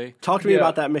immediately. Talk to me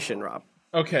about that mission, Rob.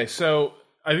 Okay, so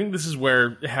I think this is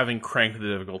where having cranked the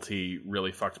difficulty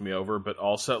really fucked me over, but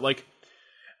also, like,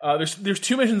 there's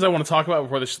two missions I want to talk about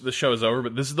before the show is over,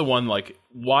 but this is the one,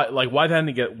 why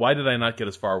did I not get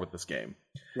as far with this game?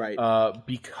 Right.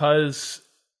 Because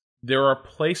there are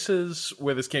places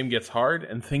where this game gets hard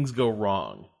and things go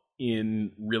wrong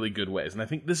in really good ways. And I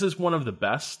think this is one of the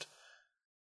best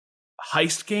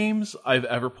heist games I've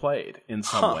ever played in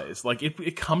some ways. Like,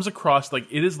 it comes across like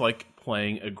it is like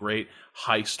playing a great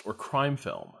heist or crime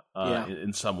film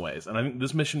in some ways. And I think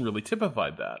this mission really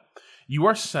typified that. You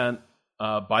are sent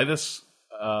by this,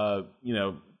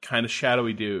 kind of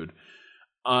shadowy dude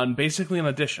on basically an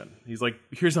audition. He's like,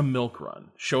 here's a milk run.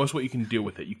 Show us what you can do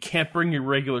with it. You can't bring your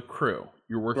regular crew.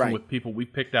 You're working with people we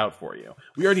picked out for you.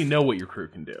 We already know what your crew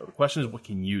can do. The question is, what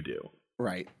can you do?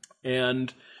 Right.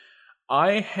 And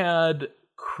I had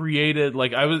created,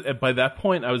 by that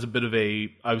point, I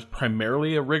was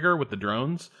primarily a rigger with the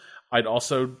drones. I'd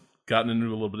also gotten into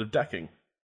a little bit of decking.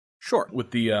 Sure. With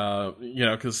the,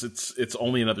 because it's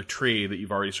only another tree that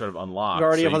you've already sort of unlocked. You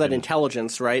already have all that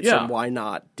intelligence, right? Yeah. So why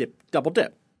not double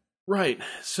dip? Right.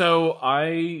 So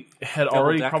I had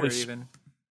already probably... even.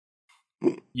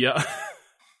 Yeah.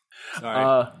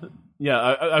 Sorry.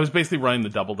 I was basically running the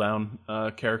double down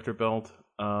character build.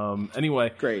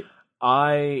 Anyway. Great.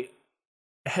 I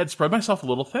had spread myself a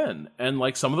little thin, and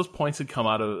some of those points had come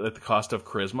out at the cost of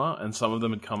charisma, and some of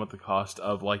them had come at the cost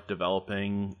of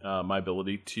developing my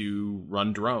ability to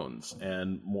run drones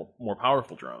and more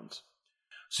powerful drones.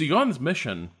 So you go on this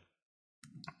mission,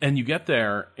 And you get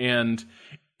there, and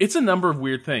it's a number of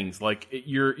weird things. Like,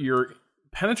 you're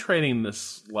penetrating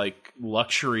this, like,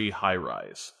 luxury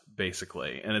high-rise,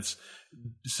 basically. And it's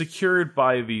secured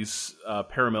by these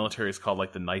paramilitaries called,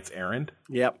 like, the Knights Errant.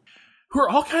 Yep. Who are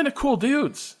all kind of cool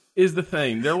dudes, is the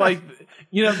thing. They're like,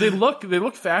 you know, they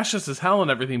look fascist as hell and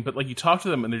everything, but, like, you talk to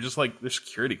them, and they're just, like, they're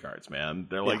security guards, man.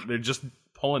 They're, like, they're just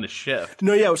pulling a shift.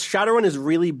 No, yeah, Shadowrun is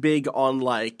really big on,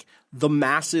 like, the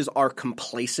masses are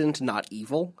complacent, not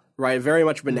evil, right? Very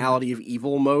much banality of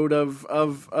evil mode of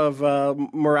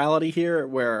morality here,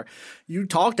 where you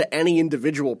talk to any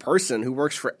individual person who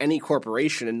works for any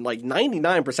corporation, and like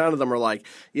 99% of them are like,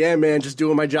 "Yeah, man, just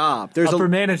doing my job." There's upper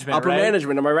management,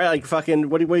 am I right? Like fucking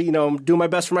what? You know, doing my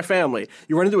best for my family.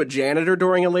 You run into a janitor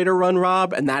during a later run,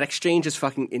 Rob, and that exchange is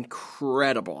fucking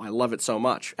incredible. I love it so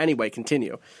much. Anyway,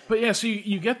 continue. But yeah, so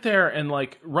you get there, and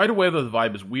like right away the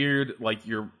vibe is weird. Like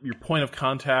your point of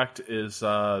contact is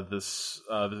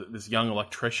this young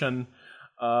electrician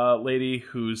lady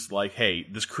who's like, hey,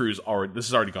 this has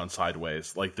already gone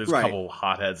sideways. Like there's a couple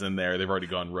hotheads in there. They've already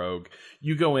gone rogue.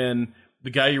 You go in,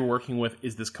 the guy you're working with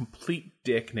is this complete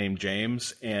dick named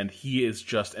James, and he is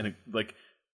just an like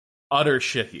utter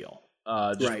shitheel.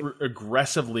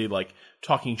 Aggressively like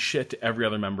talking shit to every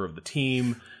other member of the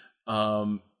team.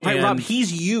 Right, Rob,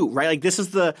 he's you, right? Like this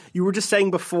is you were just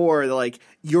saying before, like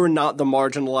you're not the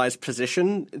marginalized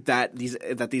position that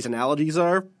these analogies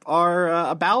are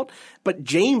about, but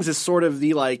James is sort of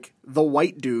the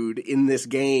white dude in this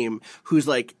game who's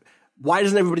like, why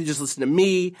doesn't everybody just listen to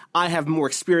me? I have more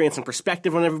experience and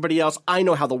perspective on everybody else. I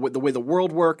know how the way the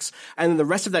world works. And then the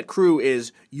rest of that crew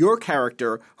is your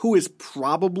character, who is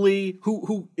probably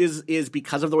who is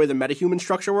because of the way the metahuman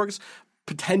structure works,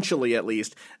 potentially at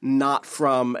least not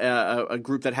from a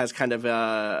group that has kind of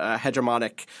a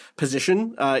hegemonic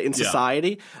position in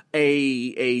society,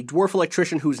 a dwarf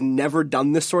electrician who's never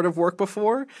done this sort of work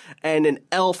before, and an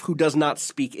elf who does not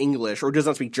speak English or does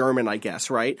not speak German, I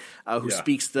guess, right? Who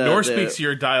speaks speaks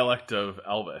your dialect of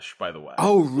Elvish, by the way.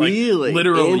 Oh, really? Like,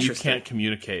 literally, you can't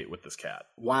communicate with this cat.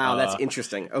 Wow, that's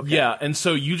interesting. Okay. Yeah, and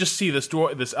so you just see this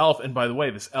elf, and by the way,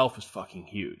 this elf is fucking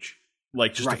huge.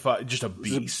 Like just a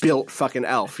beast, built fucking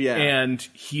elf, yeah. And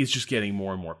he's just getting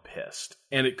more and more pissed,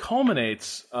 and it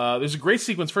culminates. There's a great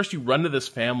sequence. First, you run to this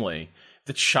family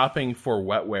that's shopping for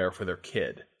wetware for their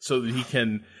kid, so that he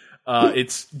can.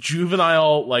 It's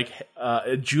juvenile,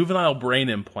 a juvenile brain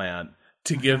implant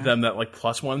to give them that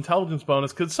 +1 intelligence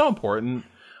bonus because it's so important.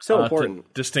 To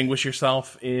distinguish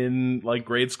yourself in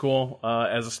grade school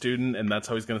as a student, and that's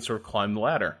how he's going to sort of climb the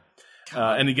ladder.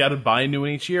 And you got to buy a new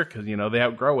one each year because they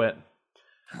outgrow it.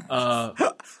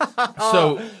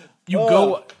 So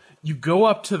you go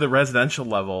up to the residential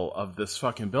level of this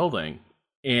fucking building,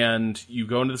 and you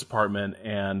go into this apartment,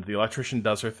 and the electrician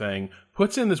does her thing,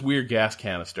 puts in this weird gas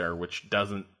canister, which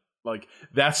doesn't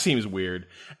that seems weird,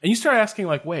 and you start asking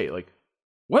what the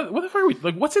fuck are we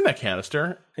what's in that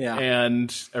canister? Yeah,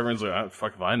 and everyone's like,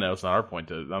 fuck if I know. It's not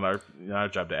our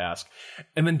job to ask.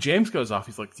 And then James goes off.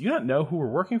 He's like, do you not know who we're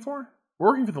working for? We're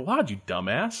working for the lodge, you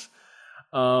dumbass.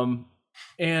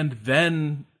 And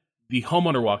then the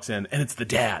homeowner walks in, and it's the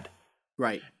dad.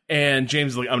 Right. And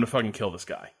James is like, I'm going to fucking kill this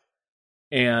guy.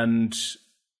 And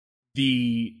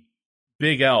the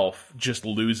big elf just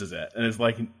loses it and is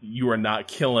like, you are not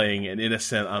killing an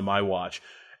innocent on my watch.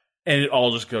 And it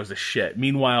all just goes to shit.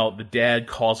 Meanwhile, the dad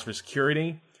calls for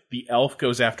security. The elf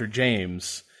goes after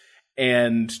James.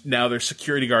 And now there's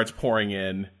security guards pouring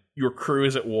in. Your crew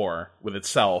is at war with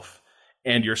itself.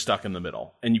 And you're stuck in the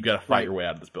middle. And you've got to fight your way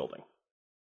out of this building.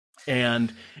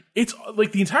 And it's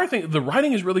the entire thing, the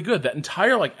writing is really good. That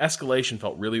entire escalation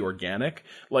felt really organic.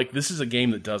 This is a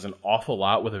game that does an awful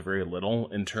lot with a very little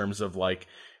in terms of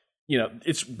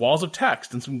it's walls of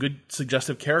text and some good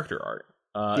suggestive character art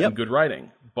and good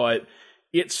writing. But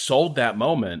it sold that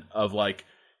moment of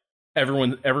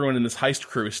everyone in this heist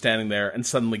crew is standing there and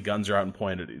suddenly guns are out and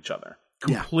pointed at each other.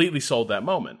 Completely sold that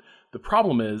moment. The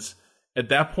problem is at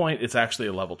that point it's actually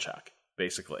a level check.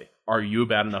 Basically, are you a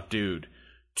bad enough dude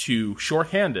to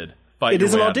shorthanded fight your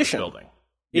way out of this building?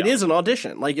 It is an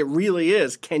audition. It really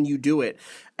is. Can you do it?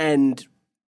 And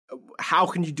how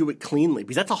can you do it cleanly?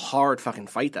 Because that's a hard fucking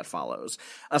fight that follows.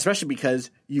 Especially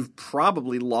because you've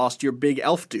probably lost your big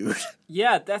elf dude.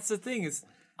 Yeah, that's the thing is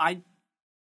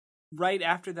right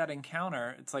after that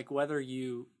encounter, it's whether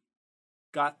you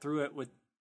got through it with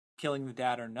killing the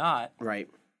dad or not. Right.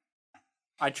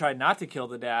 I tried not to kill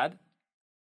the dad.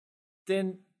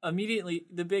 Then immediately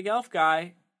the big elf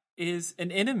guy is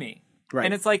an enemy. Right.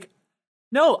 And it's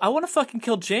no, I want to fucking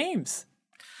kill James.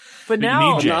 But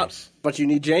now... But you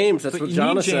need James. That's what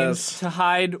Jana says. To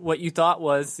hide what you thought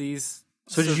was these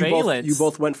So did surveillance. you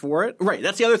both went for it? Right.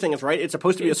 That's the other thing. Is right. It's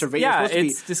supposed to be a surveillance. Yeah,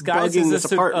 it's it's disguised bugging as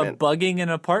this apartment. bugging an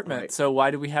apartment. Right. So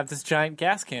why do we have this giant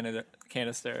gas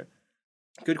canister?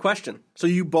 Good question. So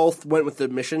you both went with the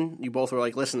mission. You both were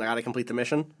like, "Listen, I got to complete the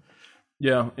mission."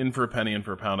 Yeah, in for a penny, in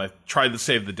for a pound. I tried to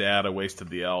save the dad. I wasted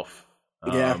the elf.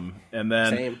 Yeah. And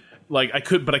then Same. like I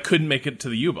couldn't make it to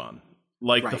the U-Bahn.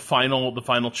 Like Right. the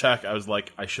final check, I was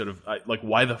like, I should have. Like,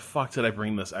 why the fuck did I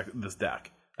bring this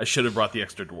deck? I should have brought the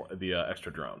extra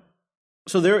drone.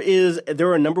 So there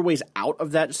are a number of ways out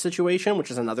of that situation,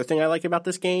 which is another thing I like about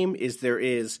this game. Is there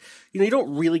is, you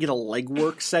don't really get a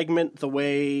legwork segment the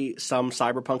way some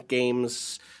Cyberpunk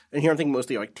games. And here I'm thinking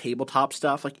mostly like tabletop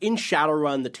stuff, like in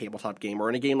Shadowrun, the tabletop game, or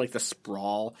in a game like the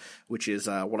Sprawl, which is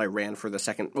what I ran for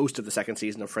most of the second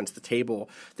season of Friends at the Table.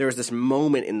 There's this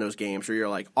moment in those games where you're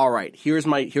like, all right, here's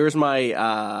my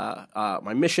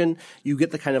my mission. You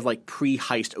get the kind of like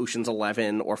pre-heist Ocean's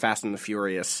 11 or Fast and the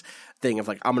Furious thing of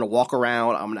like, I'm going to walk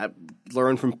around, I'm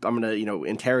going to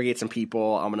interrogate some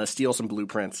people, I'm going to steal some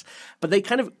blueprints. But they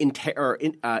kind of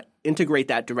integrate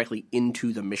that directly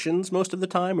into the missions most of the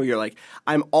time, where you're like,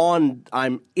 I'm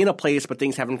in a place, but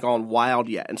things haven't gone wild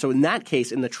yet. And so in that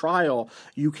case, in the trial,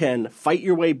 you can fight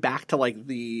your way back to like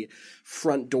the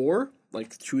front door,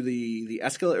 like through the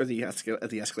escalator,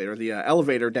 the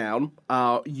elevator down.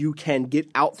 You can get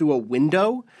out through a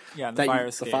window. Yeah, the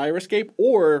fire escape.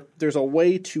 Or there's a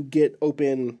way to get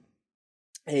open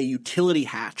a utility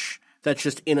hatch that's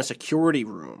just in a security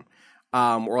room.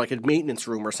 Or like a maintenance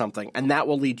room or something, and that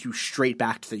will lead you straight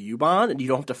back to the U-Bahn, and you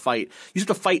don't have to fight. You just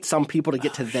have to fight some people to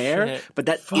get to there, shit. but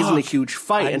that isn't a huge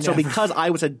fight. So because I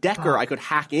was a decker, I could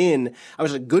hack in. I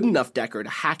was a good enough decker to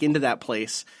hack into that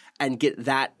place and get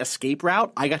that escape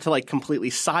route. I got to like completely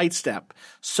sidestep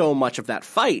so much of that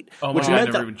fight. Oh which my God, meant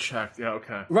I never even checked. Yeah,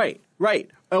 okay. Right.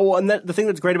 Oh, well, and the thing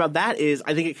that's great about that is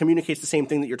I think it communicates the same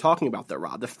thing that you're talking about there,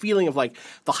 Rob. The feeling of like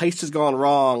the heist has gone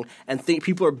wrong and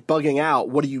people are bugging out.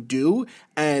 What do you do?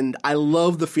 And I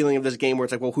love the feeling of this game where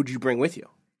it's like, well, who did you bring with you?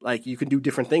 Like you can do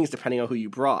different things depending on who you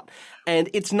brought. And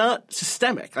it's not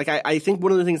systemic. Like I think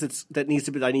one of the things that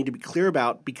I need to be clear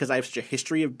about, because I have such a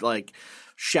history of like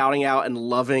shouting out and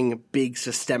loving big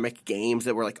systemic games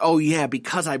that were like, oh yeah,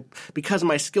 because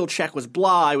my skill check was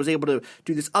blah, I was able to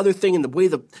do this other thing in the way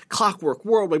the Clockwork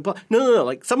World, like blah. No.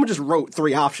 Like someone just wrote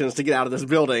 3 options to get out of this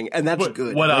building, and that's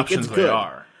good. What like, options it's good. they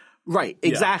are. Right,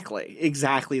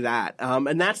 exactly that.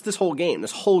 And that's this whole game.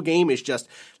 This whole game is just,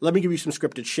 let me give you some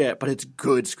scripted shit, but it's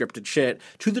good scripted shit,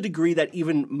 to the degree that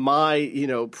even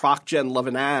my, proc gen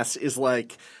loving ass is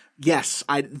like, yes,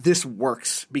 this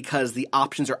works because the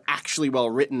options are actually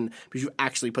well written, because you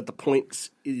actually put the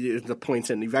points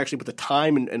in. You've actually put the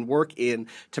time and work in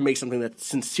to make something that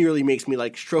sincerely makes me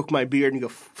like stroke my beard and go,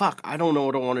 fuck, I don't know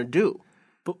what I want to do.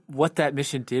 But what that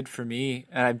mission did for me,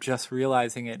 and I'm just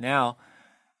realizing it now,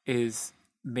 is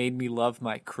made me love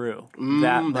my crew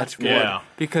that much more. Yeah.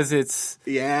 Because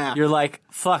you're like,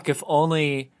 fuck, if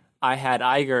only I had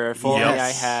Iger, if only I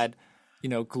had,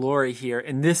 Glory here.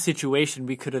 In this situation,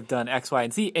 we could have done X, Y,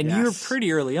 and Z. And you're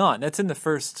pretty early on. That's in the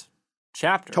first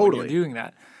chapter. Totally. When you're doing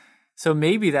that. So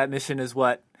maybe that mission is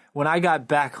when I got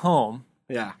back home,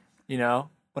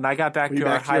 when I got back to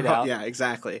our hideout. Yeah,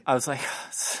 exactly. I was like,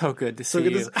 so good to see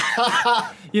you.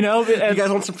 You guys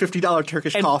want some $50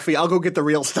 Turkish coffee? I'll go get the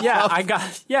real stuff. Yeah,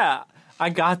 I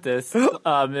got this.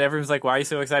 And everyone's like, why are you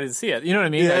so excited to see it? You know what I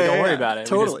mean? Don't worry about it.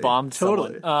 Totally. We just bombed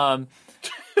someone.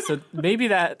 So maybe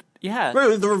that,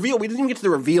 Right, the reveal, we didn't even get to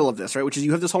the reveal of this, right? Which is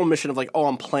you have this whole mission of like, oh,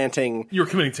 I'm planting... You were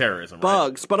committing terrorism,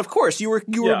 bugs. Right? But of course, you were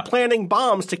planting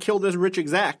bombs to kill this rich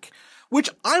exec,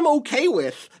 which I'm okay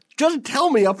with. Just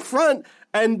tell me up front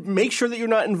and make sure that you're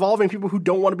not involving people who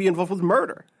don't want to be involved with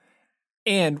murder.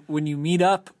 And when you meet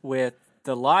up with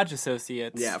the Lodge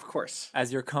associates... Yeah, of course.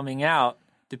 As you're coming out,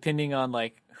 depending on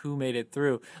like who made it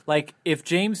through. Like if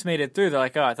James made it through, they're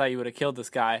like, oh, I thought you would have killed this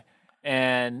guy.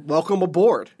 And welcome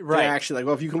aboard. Right. They're actually like,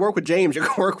 well, if you can work with James, you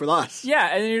can work with us.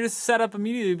 Yeah, and then you're just set up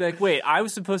immediately. Be like, wait, I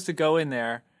was supposed to go in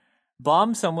there,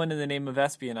 bomb someone in the name of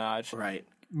espionage, right?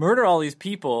 Murder all these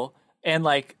people, and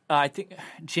like I think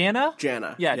Jana,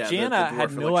 Jana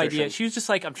had no idea. She was just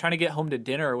like, I'm trying to get home to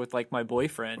dinner with like my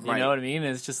boyfriend. You know what I mean?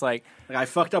 And it's just like I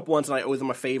fucked up once and I owe them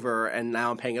a favor, and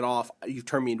now I'm paying it off. You've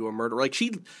turned me into a murderer. Like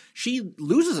she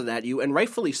loses it at you, and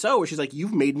rightfully so. Where she's like,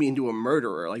 you've made me into a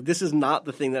murderer. Like this is not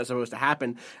the thing that's supposed to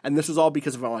happen, and this is all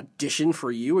because of an audition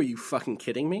for you. Are you fucking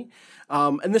kidding me?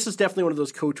 And this is definitely one of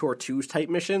those KOTOR 2s type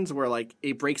missions where like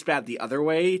it breaks bad the other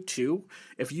way too.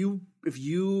 If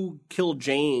you kill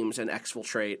James and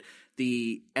exfiltrate,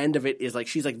 the end of it is like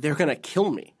she's like, they're gonna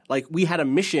kill me. Like, we had a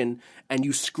mission and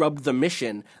you scrubbed the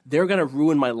mission. They're gonna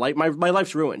ruin my life. My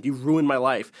life's ruined. You've ruined my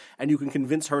life. And you can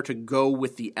convince her to go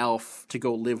with the elf, to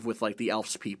go live with like the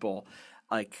elf's people,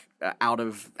 like out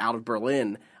of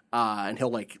Berlin, and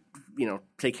he'll like, you know,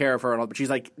 take care of her and all. But she's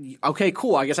like, okay,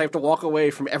 cool. I guess I have to walk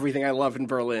away from everything I love in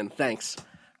Berlin. Thanks.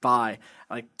 Bye.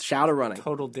 Like, Shadowrunning.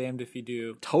 Total damned if you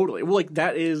do. Totally. Well, like,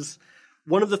 that is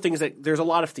one of the things that there's a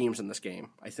lot of themes in this game,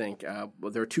 I think.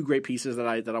 There are two great pieces that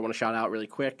I want to shout out really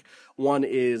quick. One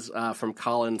is from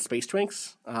Colin Space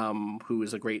Twinks, who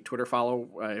is a great Twitter follow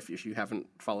if you haven't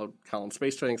followed Colin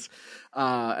Space Twinks.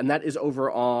 And that is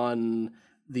over on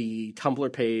the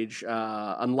Tumblr page,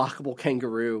 Unlockable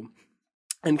Kangaroo.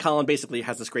 And Colin basically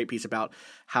has this great piece about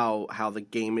how the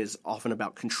game is often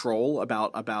about control,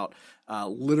 about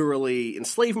literally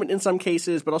enslavement in some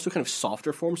cases, but also kind of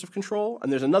softer forms of control.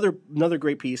 And there's another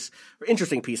great piece, or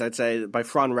interesting piece, I'd say, by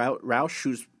Fran Rausch,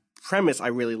 whose premise I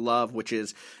really love, which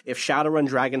is, if Shadowrun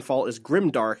Dragonfall is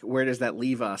grimdark, where does that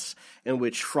leave us? In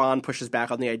which Fran pushes back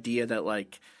on the idea that,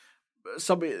 like,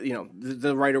 somebody, you know,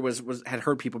 the writer had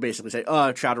heard people basically say,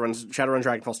 Shadowrun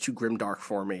Dragonfall's too grimdark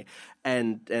for me,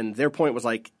 and their point was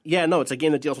like, yeah, no, it's a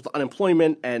game that deals with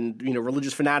unemployment and, you know,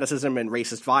 religious fanaticism and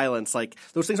racist violence. Like,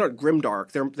 those things aren't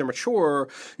grimdark. They're mature.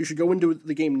 You should go into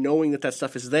the game knowing that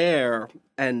stuff is there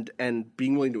and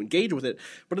being willing to engage with it.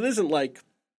 But it isn't like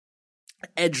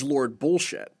edgelord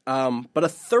bullshit. But a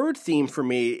third theme for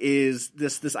me is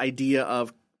this idea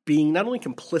of being not only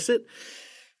complicit,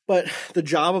 but the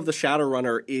job of the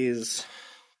Shadowrunner is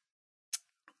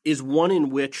one in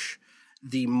which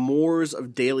the mores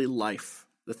of daily life,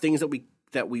 the things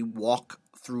that we walk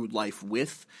through life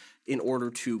with in order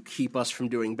to keep us from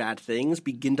doing bad things,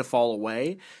 begin to fall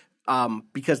away,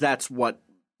 because that's what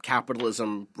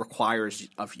capitalism requires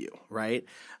of you, right?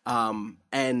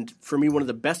 And for me, one of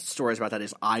the best stories about that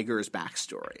is Iger's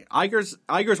backstory. Iger's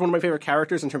one of my favorite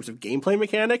characters in terms of gameplay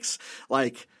mechanics.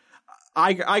 Like,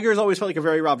 Iger's always felt like a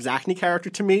very Rob Zacny character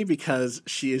to me, because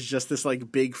she is just this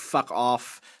like big fuck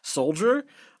off soldier.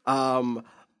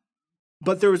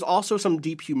 But there was also some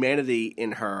deep humanity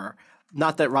in her.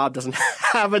 Not that Rob doesn't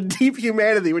have a deep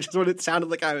humanity, which is what it sounded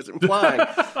like I was implying.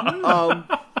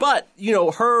 But you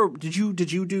know, her. Did you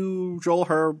do, Joel,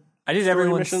 her? I did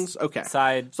everyone's missions. Okay.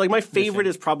 Side. So like, my favorite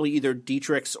is probably either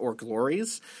Dietrich's or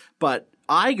Glory's, but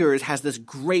Iger's has this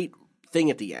great thing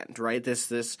at the end, right?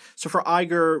 So for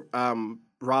Iger,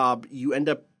 Rob, you end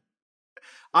up,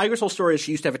 Iger's whole story is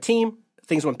she used to have a team.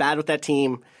 Things went bad with that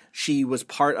team. She was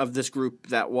part of this group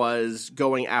that was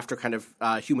going after kind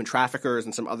of human traffickers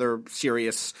and some other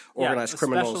serious organized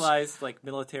criminals. Specialized, like,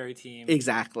 military team.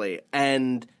 Exactly.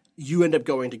 And you end up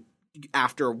going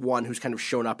after one who's kind of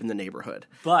shown up in the neighborhood.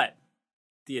 But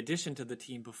the addition to the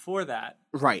team before that,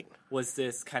 right, was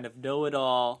this kind of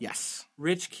know-it-all, yes,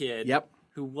 rich kid, yep,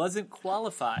 who wasn't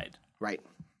qualified, right,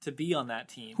 to be on that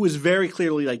team. Who is very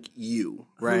clearly like you,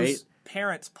 right? Whose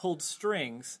parents pulled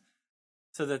strings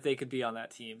so that they could be on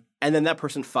that team. And then that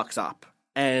person fucks up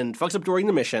during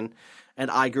the mission, and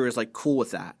Iger is like cool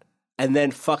with that. And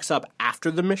then fucks up after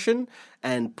the mission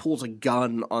and pulls a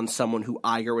gun on someone who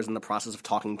Iger was in the process of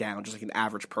talking down, just like an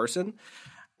average person.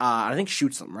 I think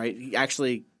shoots them, right? He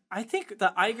actually, I think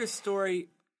the Iger story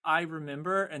I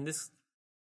remember, and this,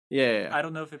 yeah, I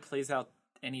don't know if it plays out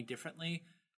any differently,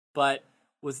 but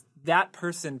was that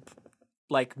person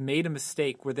like made a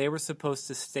mistake where they were supposed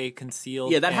to stay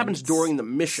concealed? Yeah, that happens during the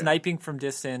mission. Sniping from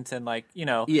distance and like, you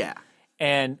know. Yeah.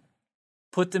 And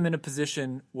put them in a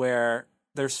position where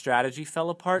their strategy fell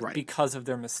apart right. because of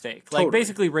their mistake. Totally. Like,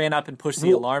 basically ran up and pushed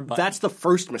the alarm button. That's the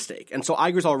first mistake. And so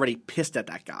Iger's already pissed at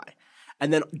that guy.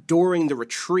 And then during the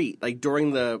retreat, like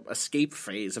during the escape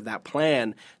phase of that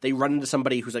plan, they run into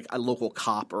somebody who's like a local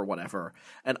cop or whatever.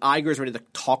 And Iger's ready to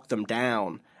talk them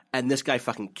down. And this guy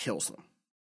fucking kills them.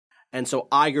 And so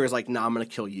Iger is like, nah, I'm going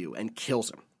to kill you, and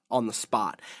kills him on the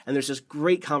spot. And there's this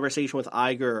great conversation with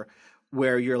Iger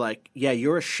where you're like, yeah,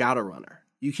 you're a Shadowrunner.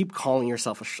 You keep calling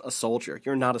yourself a soldier.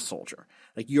 You're not a soldier.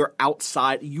 Like, you're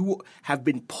outside. You have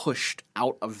been pushed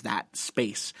out of that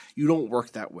space. You don't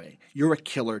work that way. You're a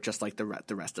killer just like the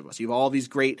rest of us. You have all these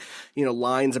great, you know,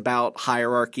 lines about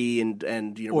hierarchy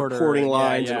and you know, reporting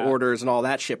lines and orders and all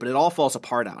that shit, but it all falls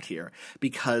apart out here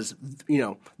because, you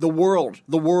know, the world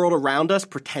around us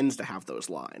pretends to have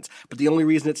those lines. But the only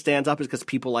reason it stands up is because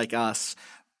people like us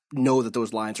know that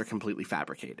those lines are completely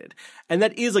fabricated. And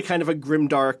that is a kind of a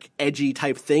grimdark, edgy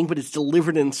type thing, but it's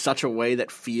delivered in such a way that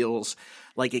feels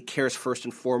like it cares first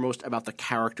and foremost about the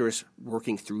characters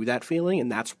working through that feeling,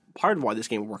 and that's part of why this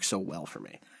game works so well for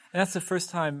me. And that's the first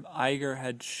time Iger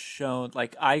had shown,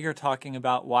 like Iger talking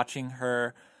about watching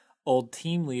her old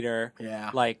team leader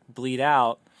like bleed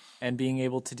out and being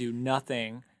able to do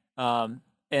nothing,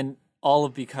 and all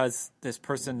of because this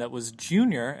person that was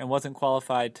junior and wasn't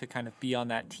qualified to kind of be on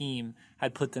that team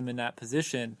had put them in that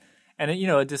position. And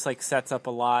it just like sets up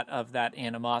a lot of that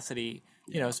animosity,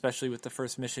 especially with the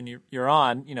first mission you're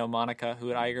on. Monica, who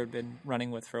Iger had been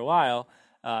running with for a while,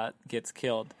 gets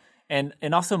killed. And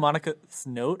also Monica's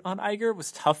note on Iger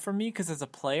was tough for me because as a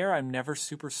player, I'm never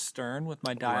super stern with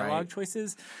my dialogue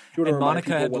choices. And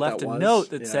Monica had left a note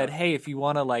that said, "Hey, if you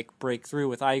want to like break through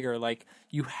with Iger, like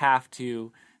you have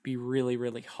to be really,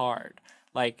 really hard."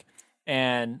 Like,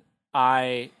 and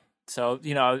I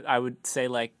would say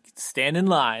like stand in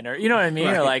line, or you know what I mean,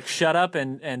 or like shut up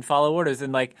and follow orders,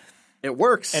 and like it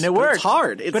works, and it works. It's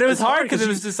hard, but it was hard because it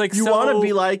was just like you want to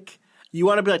be like. You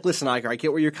want to be like, listen, Iger, I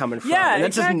get where you're coming from. Yeah, and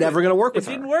that's just never going to work with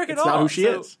her. It didn't work at all. It's not who she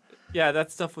is. Yeah,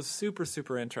 that stuff was super,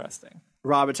 super interesting.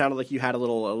 Rob, it sounded like you had a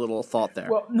little thought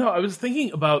there. Well, no, I was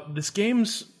thinking about this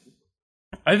game's...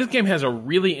 I think this game has a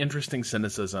really interesting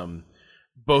cynicism,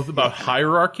 both about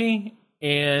hierarchy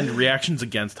and reactions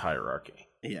against hierarchy.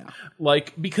 Yeah.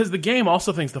 Like, because the game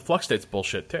also thinks the flux state's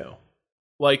bullshit, too.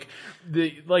 Like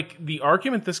the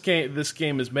argument this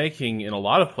game is making in a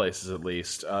lot of places, at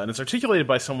least, and it's articulated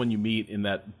by someone you meet in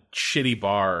that shitty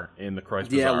bar in the Kreuz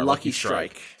Bazaar. Yeah, Lucky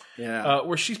Strike. Yeah,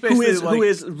 where she's basically who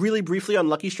is really briefly on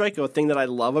Lucky Strike. A thing that I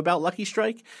love about Lucky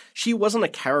Strike, she wasn't a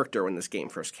character when this game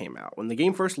first came out. When the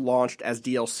game first launched as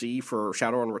DLC for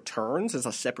Shadowrun Returns as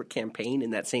a separate campaign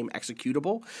in that same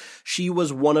executable, she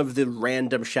was one of the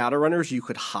random Shadowrunners you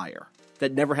could hire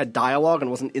that never had dialogue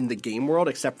and wasn't in the game world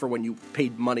except for when you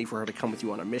paid money for her to come with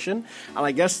you on a mission. And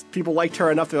I guess people liked her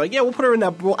enough. They're like, yeah,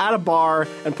 we'll add a bar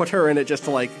and put her in it just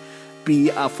to like be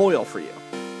a foil for you.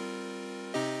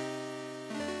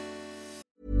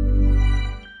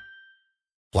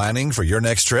 Planning for your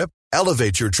next trip?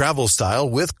 Elevate your travel style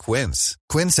with Quince.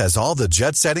 Quince has all the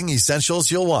jet-setting essentials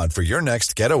you'll want for your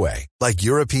next getaway, like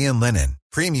European linen,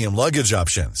 premium luggage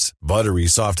options, buttery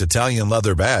soft Italian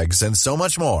leather bags, and so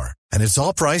much more. And it's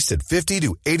all priced at 50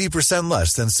 to 80%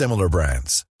 less than similar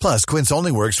brands. Plus, Quince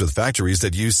only works with factories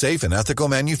that use safe and ethical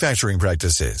manufacturing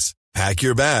practices. Pack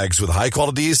your bags with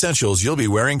high-quality essentials you'll be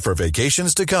wearing for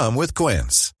vacations to come with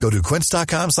Quince. Go to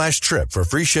quince.com/trip for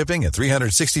free shipping and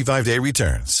 365-day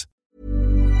returns.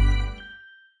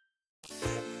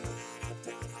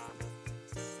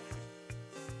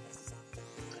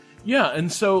 Yeah,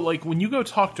 and so, like, when you go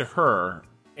talk to her,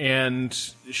 and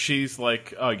she's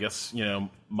like, oh, I guess,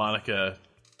 Monica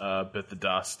bit the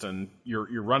dust, and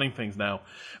you're running things now.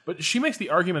 But she makes the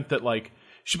argument that, like,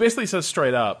 she basically says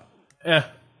straight up,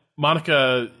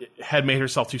 Monica had made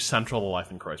herself too central to life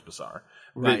in Kreuz Bazaar.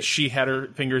 Right. That she had her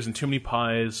fingers in too many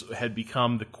pies, had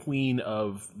become the queen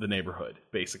of the neighborhood,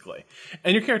 basically.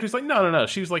 And your character's like, no.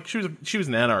 She was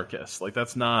an anarchist. Like,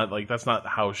 that's not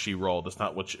how she rolled. That's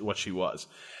not what she was.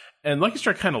 And Lucky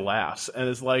Strike kind of laughs and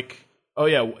is like, oh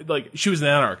yeah, like she was an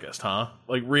anarchist, huh?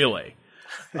 Like, really?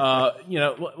 Let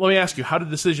me ask you, how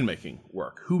did decision making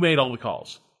work? Who made all the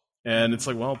calls? And it's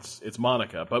like, well, it's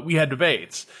Monica, but we had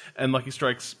debates. And Lucky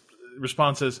Strike's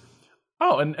response is,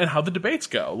 oh, and how'd the debates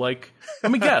go? Like,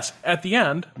 let me guess. At the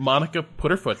end, Monica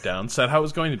put her foot down, said how it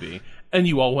was going to be, and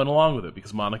you all went along with it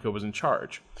because Monica was in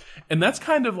charge. And that's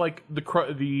kind of like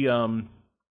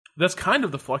that's kind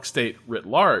of the flux state writ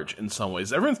large in some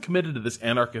ways. Everyone's committed to this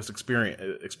anarchist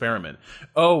experiment.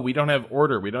 Oh, we don't have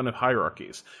order. We don't have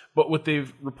hierarchies. But what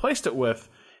they've replaced it with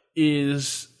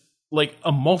is like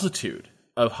a multitude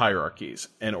of hierarchies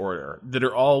and order that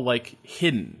are all like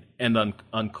hidden and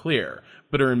unclear,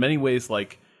 but are in many ways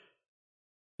like,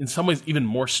 in some ways, even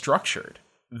more structured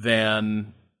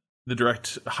than the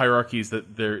direct hierarchies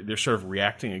that they're sort of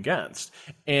reacting against.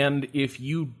 And if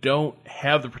you don't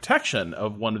have the protection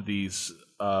of one of these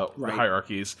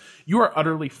hierarchies, you are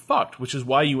utterly fucked, which is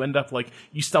why you end up like,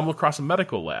 you stumble across a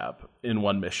medical lab in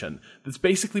one mission that's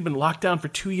basically been locked down for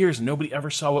 2 years and nobody ever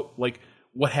saw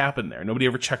what happened there. Nobody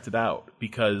ever checked it out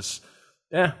because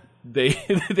they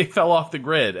fell off the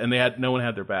grid and no one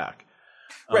had their back.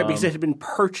 Right, because it had been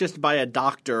purchased by a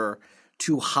doctor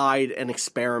to hide an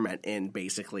experiment in,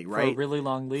 basically, right? For a really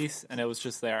long lease, and it was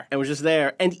just there. It was just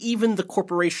there. And even the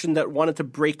corporation that wanted to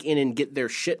break in and get their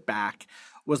shit back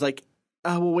was like,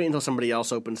 oh, we'll wait until somebody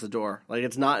else opens the door. Like,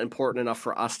 it's not important enough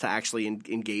for us to actually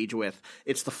engage with.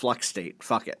 It's the flux state.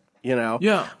 Fuck it.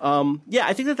 Yeah.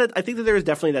 I think that there is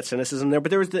definitely that cynicism there,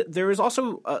 but there is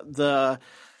also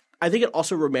I think it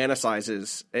also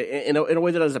romanticizes in a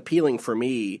way that is appealing for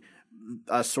me,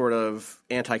 a sort of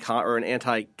an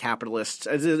anti-capitalist.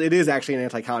 It is actually an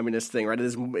anti-communist thing, right?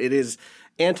 It is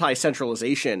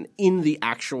anti-centralization in the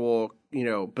actual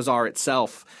bazaar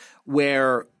itself,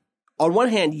 where on one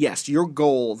hand, yes, your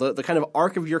goal, the kind of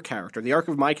arc of your character, the arc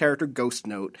of my character, Ghost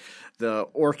Note, the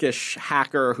orcish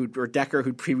hacker or Decker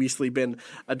who'd previously been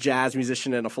a jazz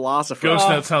musician and a philosopher. Ghost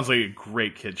Note sounds like a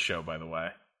great kid's show, by the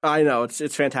way. I know,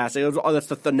 it's fantastic. That's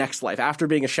the next life. After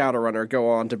being a Shadowrunner, go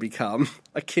on to become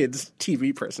a kid's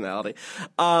TV personality.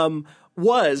 How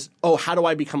do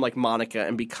I become like Monica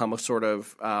and become a sort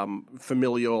of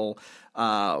familial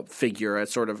figure, a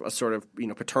sort of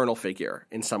paternal figure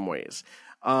in some ways.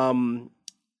 And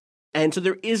so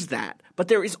there is that, but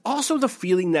there is also the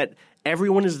feeling that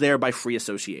everyone is there by free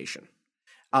association.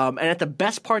 And at the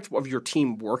best parts of your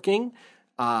team working,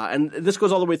 and this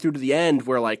goes all the way through to the end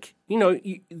where, like,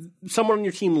 someone on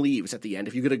your team leaves at the end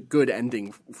if you get a good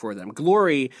ending for them.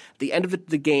 Glory, the end of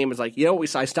the game is like,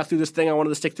 I stuck through this thing. I wanted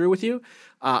to stick through with you.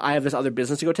 I have this other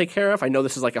business to go take care of. I know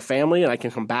this is like a family and I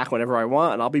can come back whenever I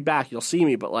want and I'll be back. You'll see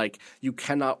me, but like, you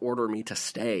cannot order me to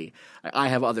stay. I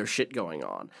have other shit going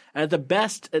on. And at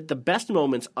the best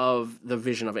moments of the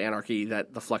vision of anarchy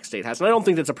that the Flux State has, and I don't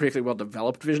think that's a particularly well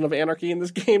developed vision of anarchy in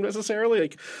this game necessarily,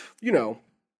 like, you're not.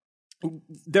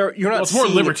 It's more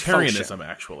seeing it libertarianism, function.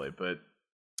 actually, but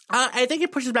I think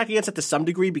it pushes back against it to some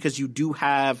degree because you do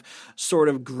have sort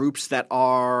of groups that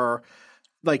are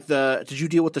like did you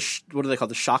deal with what do they call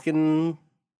the Shocken?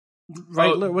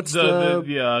 Right? What's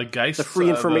the Geist, the free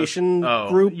information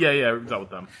group? Yeah, we dealt with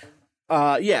them.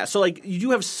 So like you do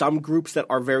have some groups that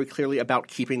are very clearly about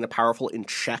keeping the powerful in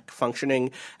check, functioning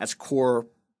as core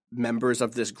members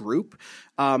of this group,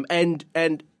 and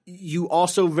you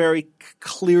also very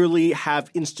clearly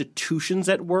have institutions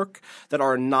at work that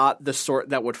are not the sort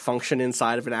that would function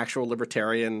inside of an actual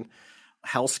libertarian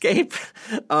hellscape.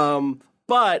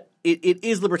 But it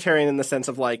is libertarian in the sense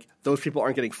of like those people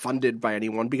aren't getting funded by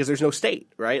anyone because there's no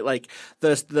state, right? Like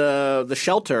the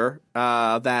shelter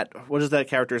what is that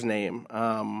character's name?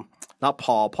 Not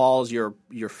Paul. Paul's your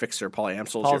fixer. Paul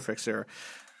Amsel's your fixer.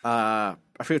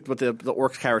 I forget what the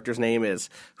orc character's name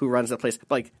is who runs that place.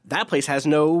 Like that place has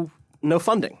no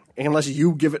funding unless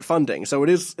you give it funding. So it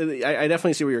is. I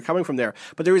definitely see where you're coming from there.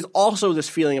 But there is also this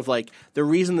feeling of like the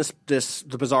reason the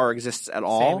bazaar exists at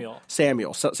all.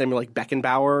 Samuel like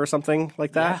Beckenbauer or something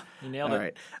like that. Yeah, you nailed all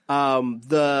it. Right.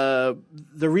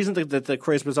 The reason that the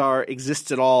Crazed Bazaar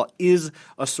exists at all is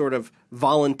a sort of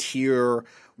volunteer.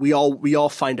 We all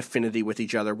find affinity with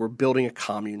each other. We're building a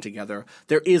commune together.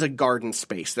 There is a garden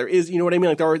space. There is, you know what I mean?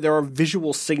 Like there are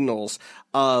visual signals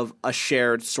of a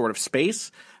shared sort of space,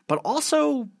 but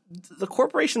also the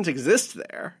corporations exist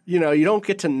there. You don't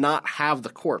get to not have the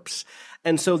corpse.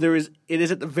 And so it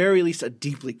is at the very least a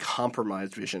deeply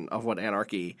compromised vision of what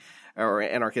anarchy or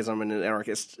anarchism and an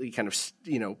anarchist kind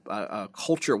of,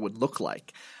 culture would look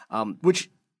like, which,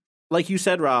 like you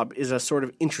said, Rob, is a sort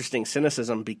of interesting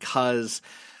cynicism because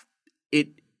it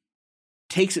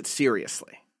takes it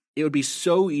seriously. It would be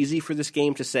so easy for this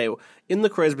game to say, in the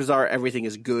Crazed Bazaar, everything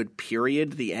is good,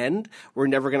 period, the end. We're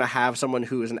never going to have someone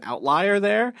who is an outlier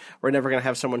there. We're never going to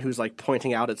have someone who's like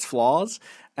pointing out its flaws.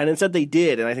 And instead they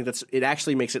did, and I think it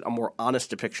actually makes it a more honest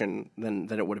depiction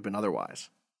than it would have been otherwise.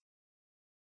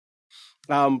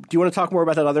 Do you want to talk more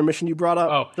about that other mission you brought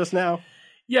up just now?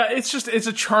 Yeah, it's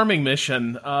a charming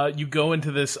mission. You go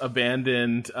into this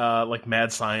abandoned, like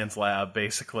mad science lab,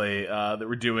 basically, that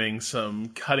we're doing some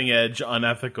cutting edge,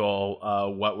 unethical,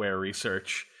 wetware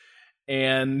research.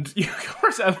 And you come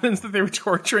across evidence that they were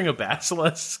torturing a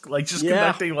basilisk, like just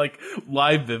conducting like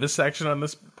live vivisection on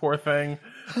this poor thing,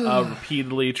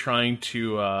 repeatedly trying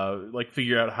to like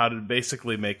figure out how to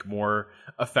basically make more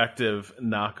effective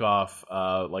knockoff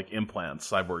like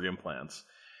implants, cyborg implants.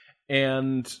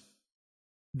 And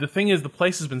the thing is, the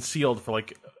place has been sealed for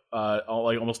like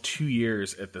almost 2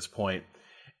 years at this point,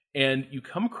 and you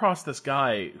come across this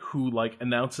guy who like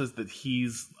announces that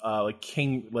he's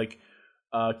King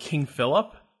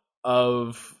Philip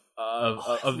of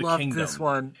the kingdom. This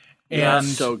one, and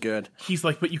so good. He's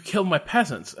like, "But you killed my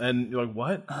peasants," and you're like,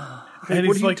 "What?" what And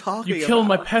he's are you like, talking "You killed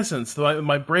about?" my peasants,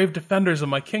 my brave defenders of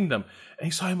my kingdom." And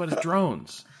he's talking about his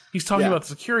drones. He's talking about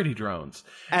security drones.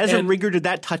 As a rigger, did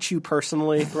that touch you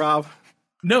personally, Rob?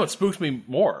 No, it spooked me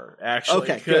more,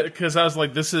 actually. Okay, because I was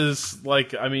like, this is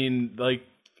like, I mean, like,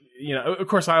 of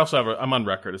course, I also I'm on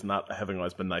record as not having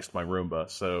always been nice to my Roomba,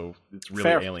 so it's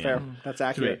really alien. Fair. That's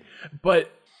accurate.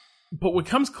 But what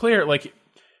comes clear, like,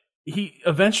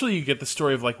 eventually you get the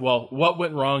story of like, well, what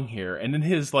went wrong here? And in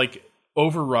his like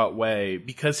overwrought way,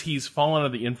 because he's fallen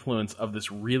under the influence of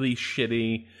this really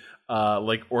shitty,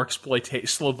 like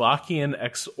Slovakian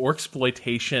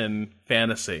orcsploitation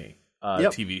fantasy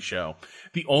TV show.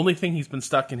 The only thing he's been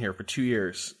stuck in here for 2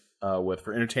 years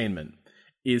for entertainment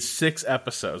is 6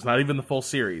 episodes, not even the full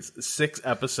series, 6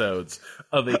 episodes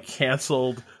of a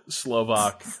canceled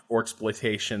Slovak or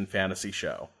exploitation fantasy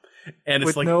show. And it's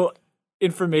with like no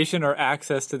information or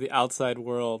access to the outside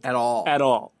world At all. At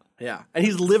all. Yeah. And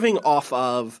he's living off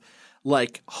of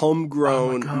like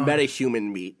homegrown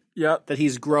metahuman meat. Yep. That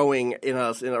he's growing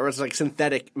or it's like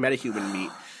synthetic metahuman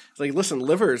meat. It's like, listen,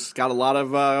 liver's got a lot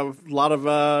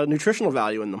of nutritional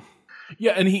value in them.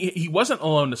 Yeah, and he wasn't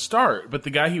alone to start, but the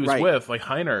guy he was Right. with, like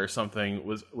Heiner or something,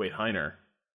 Heiner.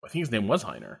 I think his name was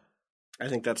Heiner. I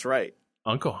think that's right.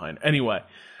 Uncle Heiner. Anyway,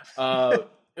 but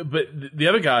the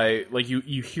other guy, like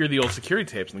you hear the old security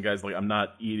tapes, and the guy's like, "I'm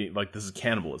not eating. Like this is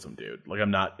cannibalism, dude. Like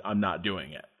I'm not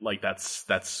doing it. Like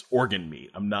that's organ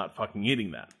meat. I'm not fucking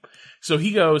eating that." So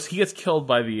he gets killed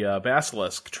by the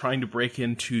basilisk trying to break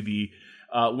into the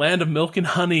land of milk and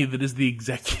honey that is the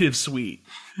executive suite.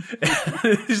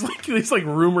 There's like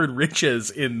rumored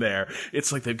riches in there.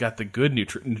 It's like they've got the good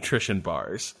nutrition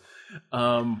bars.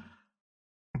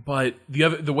 But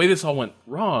the way this all went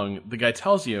wrong, the guy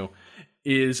tells you,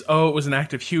 is, it was an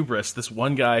act of hubris. This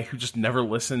one guy who just never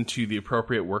listened to the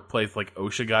appropriate workplace, like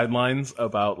OSHA guidelines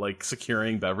about like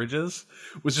securing beverages,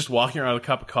 was just walking around with a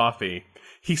cup of coffee.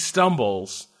 He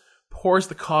stumbles, pours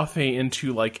the coffee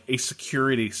into like a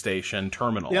security station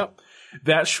terminal. Yep.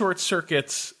 That short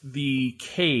circuits the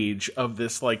cage of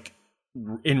this like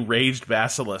enraged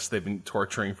basilisk they've been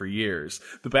torturing for years.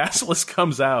 The basilisk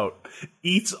comes out,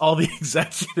 eats all the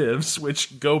executives,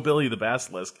 which go Billy the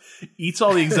basilisk, eats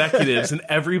all the executives and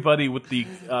everybody with the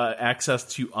access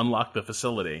to unlock the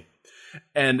facility,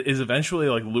 and is eventually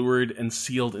like lured and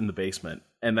sealed in the basement.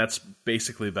 And that's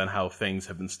basically been how things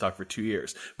have been stuck for 2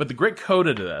 years. But the great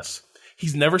coda to this,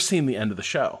 he's never seen the end of the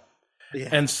show. Yeah.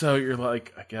 And so you're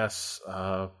like, I guess,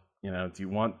 do you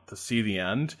want to see the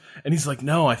end? And he's like,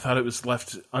 no, I thought it was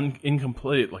left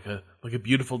incomplete, like a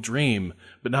beautiful dream.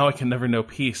 But now I can never know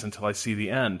peace until I see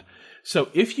the end. So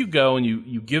if you go and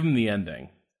you give him the ending,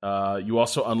 you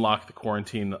also unlock the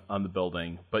quarantine on the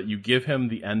building, but you give him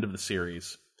the end of the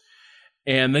series,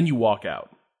 and then you walk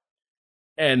out.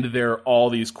 And there are all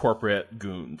these corporate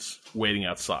goons waiting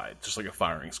outside, just like a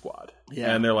firing squad.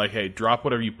 Yeah. And they're like, hey, drop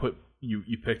whatever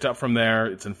you picked up from there.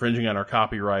 It's infringing on our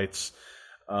copyrights.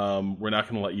 We're not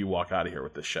going to let you walk out of here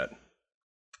with this shit.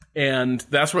 And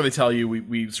that's where they tell you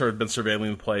we sort of been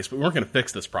surveilling the place, but we weren't going to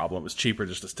fix this problem. It was cheaper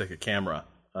just to stick a camera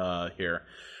here.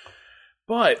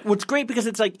 But what's great, because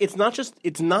it's like, it's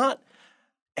not,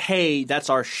 hey, that's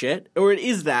our shit, or it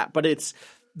is that, but it's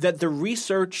that the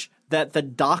research that the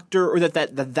doctor or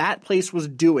that place was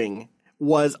doing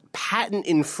was patent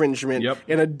infringement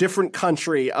in a different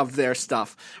country of their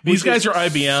stuff. These guys are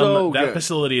IBM. So that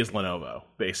facility is Lenovo,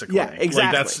 basically. Yeah,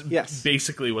 exactly. Like that's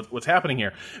basically what's happening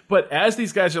here. But as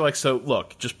these guys are like, so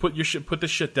look, just put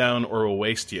this shit down or we'll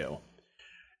waste you.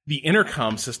 The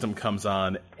intercom system comes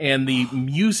on, and the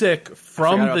music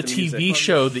from the TV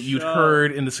show that you'd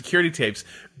heard in the security tapes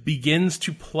begins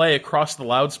to play across the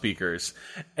loudspeakers.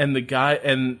 And the guy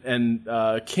and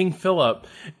King Philip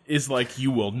is like, "You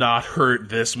will not hurt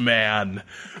this man.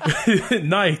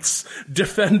 Knights,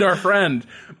 defend our friend."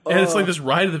 And it's like this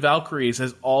Ride of the Valkyries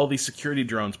as all these security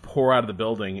drones pour out of the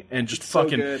building and just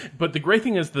fucking. So but the great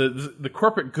thing is the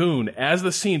corporate goon, as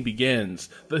the scene begins,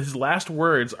 his last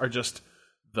words are just,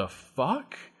 "The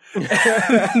fuck?"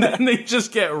 And then they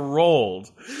just get rolled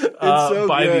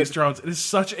by these drones. It is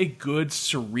such a good,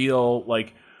 surreal,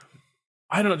 like,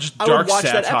 I don't know, just dark satire. I would watch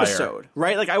that episode,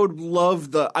 right? Like, I would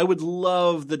love the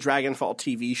Dragonfall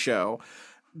TV show,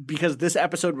 because this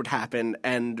episode would happen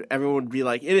and everyone would be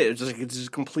like, it's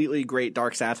just completely great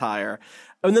dark satire.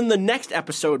 And then the next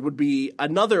episode would be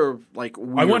another, like,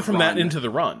 weird I went from run. that into the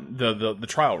run, the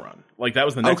trial run. Like, that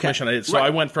was the next mission I did. So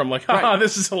I went from, like,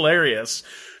 this is hilarious,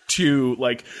 to,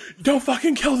 like, don't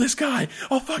fucking kill this guy.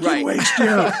 I'll fucking waste you.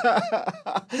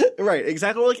 Right,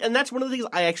 exactly. Like, and that's one of the things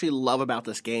I actually love about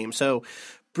this game. So,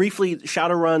 briefly,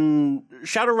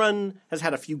 Shadowrun has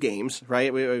had a few games,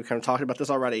 right? We kind of talked about this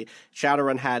already.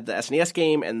 Shadowrun had the SNES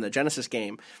game and the Genesis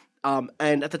game. And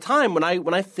at the time, when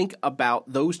I think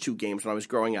about those two games when I was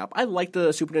growing up, I liked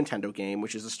the Super Nintendo game,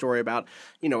 which is a story about,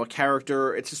 a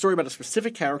character. It's a story about a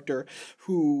specific character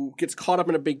who gets caught up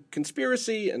in a big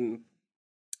conspiracy, and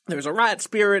there's a rat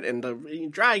spirit and the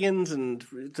dragons and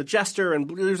the jester, and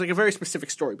there's like a very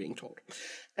specific story being told.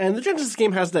 And the Genesis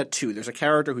game has that too. There's a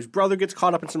character whose brother gets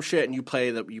caught up in some shit, and you play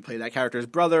that character's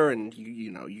brother, and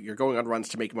you're going on runs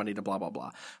to make money to blah blah blah.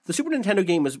 The Super Nintendo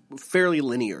game is fairly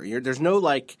linear. There's no,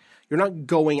 like, you're not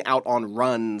going out on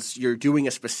runs. You're doing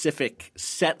a specific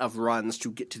set of runs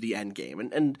to get to the end game,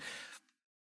 and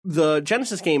the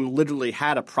Genesis game literally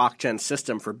had a proc gen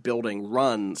system for building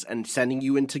runs and sending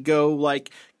you in to go like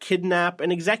kidnap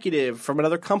an executive from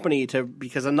another company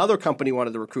because another company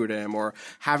wanted to recruit him, or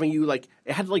having you like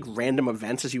it had like random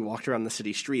events as you walked around the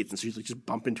city streets, and so you'd like just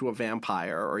bump into a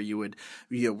vampire, or you would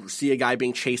see a guy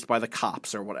being chased by the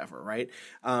cops or whatever, right?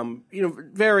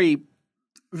 Very,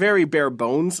 very bare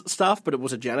bones stuff, but it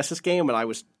was a Genesis game and I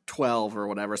was 12 or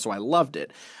whatever, so I loved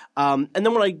it. And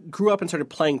then when I grew up and started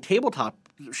playing tabletop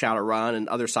Shadowrun and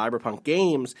other Cyberpunk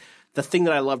games, the thing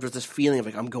that I loved was this feeling of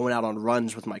like I'm going out on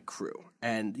runs with my crew.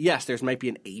 And yes, there's might be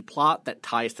an A plot that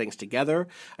ties things together.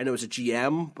 I know as a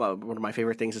GM, one of my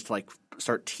favorite things is to like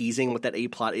start teasing what that A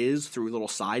plot is through little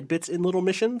side bits in little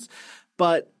missions.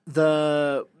 But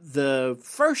the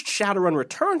first Shadowrun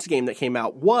Returns game that came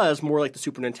out was more like the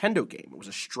Super Nintendo game. It was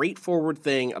a straightforward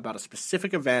thing about a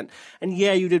specific event. And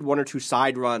yeah, you did one or two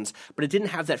side runs, but it didn't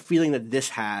have that feeling that this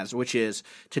has, which is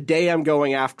today I'm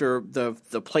going after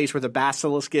the place where the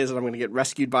basilisk is, and I'm going to get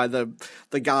rescued by the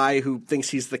guy who thinks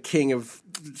he's the king of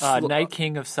Night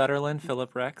King of Sutherland,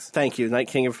 Philip Rex. Thank you, Night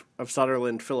King of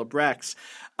Sutherland, Philip Rex.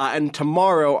 And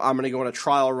tomorrow I'm going to go on a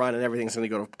trial run and everything's going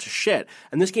to go to shit.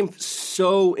 And this game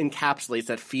so encapsulates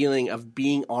that feeling of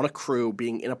being on a crew,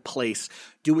 being in a place,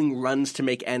 doing runs to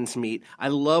make ends meet. I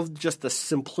love just the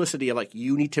simplicity of like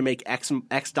you need to make X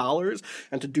dollars,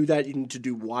 and to do that you need to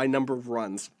do Y number of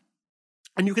runs.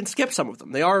 And you can skip some of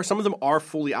them. Some of them are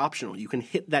fully optional. You can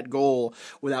hit that goal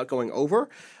without going over.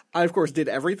 I, of course, did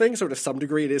everything, so to some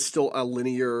degree it is still a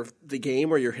linear game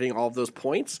where you're hitting all of those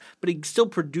points, but it still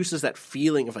produces that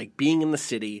feeling of like being in the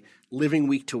city, living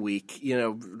week to week,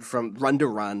 from run to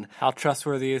run. How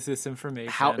trustworthy is this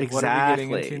information? How exactly? What are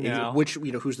we getting into now? Which,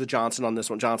 who's the Johnson on this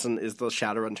one? Johnson is the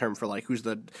Shadowrun term for like who's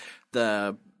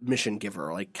the mission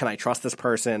giver. Like, can I trust this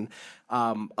person?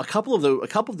 A couple of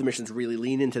the missions really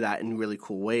lean into that in really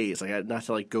cool ways. Like, not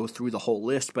to like go through the whole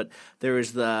list, but there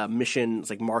is the mission,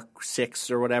 like Mark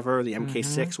 6 or whatever, the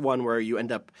MK6 one, where you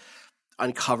end up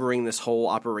uncovering this whole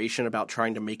operation about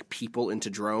trying to make people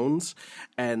into drones.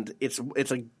 And it's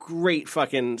a great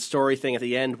fucking story thing at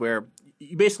the end where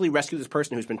you basically rescue this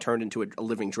person who's been turned into a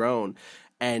living drone,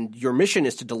 and your mission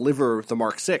is to deliver the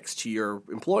Mark 6 to your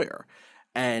employer.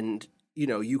 And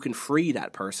you can free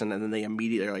that person, and then they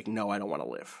immediately are like, no, I don't want to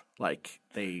live. Like,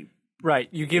 right.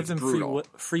 You give them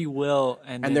free will,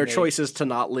 and their choice is to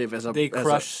not live as a. They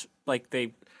crush,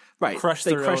 crush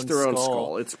their own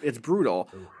skull. It's brutal.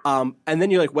 And then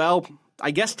you're like, well,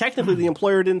 I guess technically the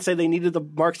employer didn't say they needed the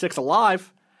Mark 6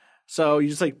 alive, so you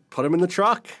just like put them in the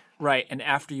truck. Right, and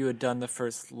after you had done the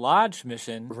first lodge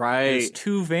mission, right, there's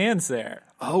 2 vans there.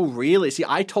 Oh, really? See,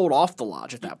 I told off the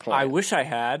lodge at that point. I wish I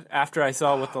had, after I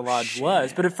saw what the lodge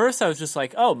was. But at first I was just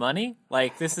like, oh, money?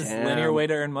 Like, this is a linear way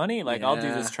to earn money? Like, I'll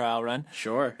do this trial run.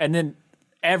 Sure. And then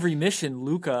every mission,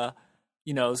 Luca,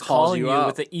 is calling you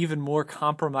with an even more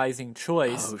compromising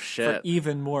choice for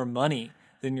even more money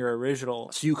than your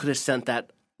original. So you could have sent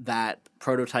that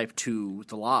prototype to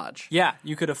the lodge. Yeah,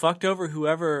 you could have fucked over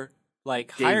whoever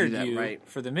hired you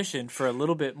for the mission for a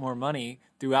little bit more money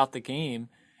throughout the game,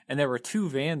 and there were 2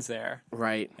 vans there.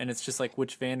 Right. And it's just like,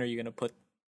 which van are you going to put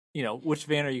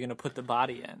the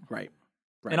body in? Right.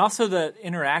 And also the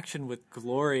interaction with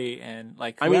Glory and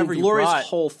whoever Glory's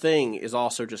whole thing is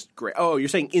also just great. Oh, you're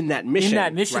saying in that mission. In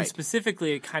that mission right.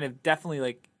 Specifically, it kind of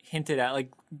definitely hinted at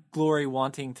Glory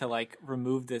wanting to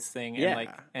remove this thing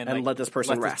and let this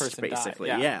person rest, basically.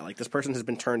 Yeah, like this person has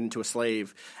been turned into a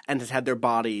slave and has had their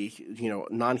body,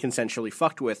 non-consensually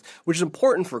fucked with, which is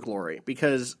important for Glory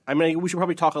because we should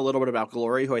probably talk a little bit about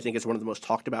Glory, who I think is one of the most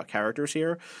talked about characters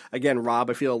here. Again, Rob,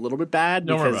 I feel a little bit bad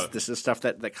because this is stuff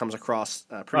that comes across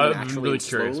pretty naturally. I'm really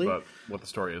curious slowly. about what the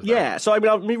story is. Yeah, so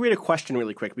let me read a question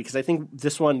really quick because I think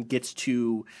this one gets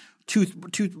to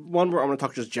one where I'm going to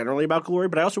talk just generally about Glory,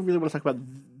 but I also really want to talk about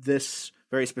this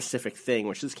very specific thing,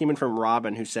 which this came in from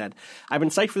Robin, who said, I've been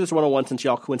psyched for this 101 since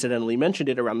y'all coincidentally mentioned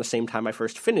it around the same time I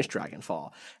first finished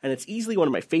Dragonfall, and it's easily one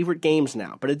of my favorite games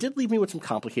now, but it did leave me with some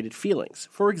complicated feelings.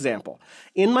 For example,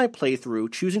 in my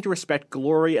playthrough, choosing to respect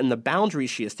Glory and the boundaries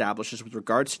she establishes with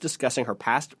regards to discussing her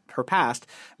past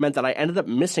meant that I ended up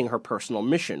missing her personal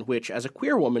mission, which, as a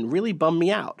queer woman, really bummed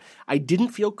me out. I didn't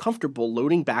feel comfortable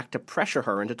loading back to pressure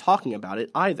her into talking about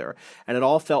it either, and it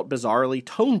all felt bizarrely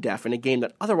tone-deaf in a game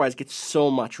that otherwise gets so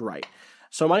much right.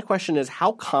 So my question is,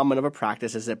 how common of a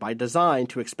practice is it by design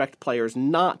to expect players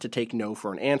not to take no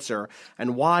for an answer,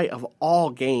 and why, of all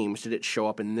games, did it show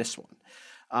up in this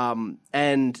one?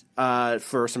 And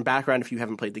for some background, if you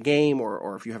haven't played the game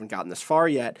or if you haven't gotten this far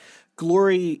yet,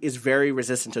 Glory is very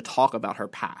resistant to talk about her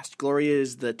past. Glory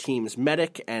is the team's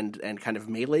medic and kind of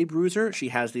melee bruiser. She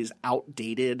has these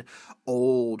outdated,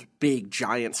 old, big,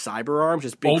 giant cyber arms.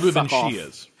 Just big older than fuck-off. she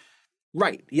is.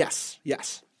 Right. Yes.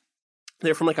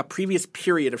 They're from like a previous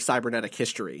period of cybernetic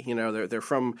history. You know, they're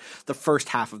from the first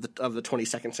half of the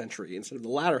 22nd century instead of the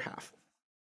latter half.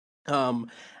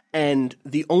 And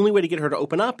the only way to get her to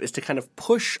open up is to kind of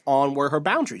push on where her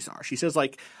boundaries are. She says,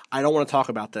 like, I don't want to talk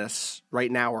about this right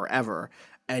now or ever.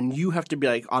 And you have to be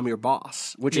like, I'm your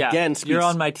boss, which again speaks. You're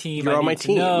on my team. You're on my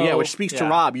team. Yeah, which speaks to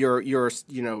Rob. Your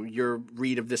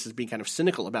read of this as being kind of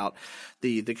cynical about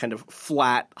the kind of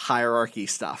flat hierarchy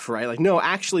stuff, right? Like, no,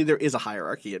 actually, there is a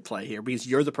hierarchy at play here because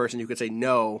you're the person who could say,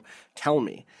 no, tell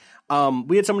me.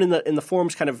 We had someone in the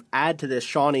forums kind of add to this.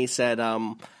 Shawnee said,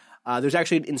 there's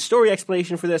actually an in-story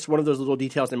explanation for this, one of those little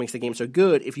details that makes the game so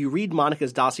good. If you read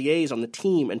Monica's dossiers on the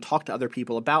team and talk to other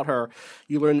people about her,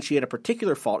 you learn that she had a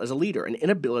particular fault as a leader, an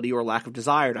inability or lack of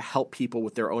desire to help people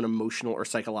with their own emotional or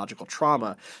psychological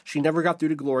trauma. She never got through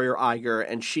to Glory or Iger,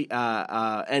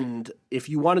 and if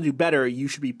you want to do better, you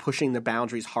should be pushing the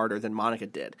boundaries harder than Monica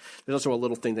did. There's also a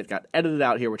little thing that got edited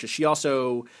out here, which is she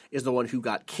also is the one who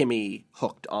got Kimmy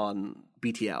hooked on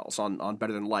BTLs, on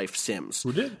Better Than Life Sims.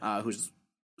 Who did? Who's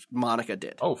Monica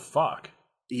did. Oh, fuck.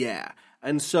 Yeah.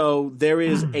 And so there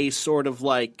is a sort of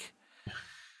like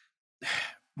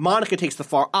Monica takes the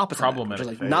far opposite.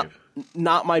 Problematic. Like,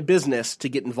 not my business to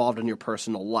get involved in your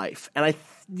personal life. And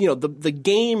the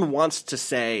game wants to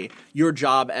say your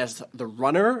job as the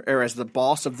runner or as the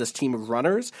boss of this team of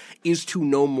runners is to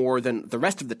know more than the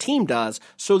rest of the team does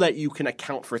so that you can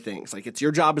account for things. Like, it's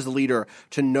your job as the leader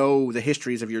to know the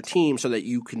histories of your team so that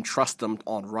you can trust them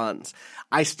on runs.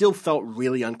 I still felt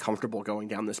really uncomfortable going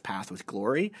down this path with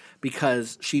Glory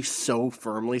because she so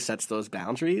firmly sets those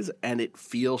boundaries and it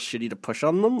feels shitty to push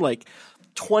on them. Like,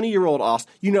 20-year-old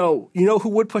Austin, you know who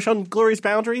would push on Glory's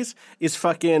boundaries is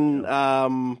fucking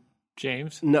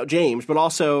James. No, James, but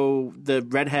also the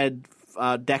redhead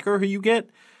Decker who you get.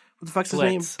 What the fuck's his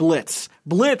name? Blitz.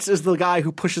 Blitz is the guy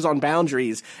who pushes on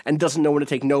boundaries and doesn't know when to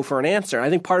take no for an answer. And I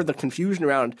think part of the confusion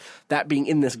around that being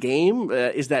in this game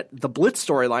is that the Blitz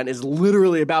storyline is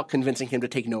literally about convincing him to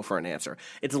take no for an answer.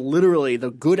 It's literally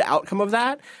the good outcome of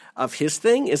that, of his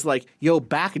thing, is like, yo,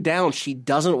 back down. She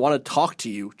doesn't want to talk to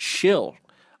you. Chill.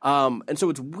 And so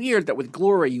it's weird that with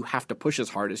Glory you have to push as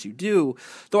hard as you do,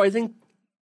 though I think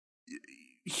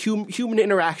human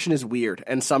interaction is weird,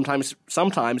 and sometimes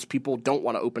people don't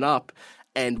want to open up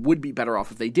and would be better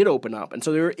off if they did open up. And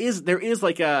so there is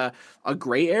like a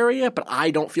gray area, but I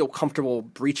don't feel comfortable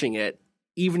breaching it,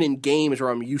 even in games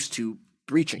where I'm used to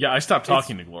breaching. Yeah, I stopped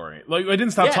talking to Glory. Like, I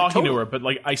didn't stop talking to her, but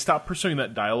like I stopped pursuing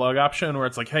that dialogue option where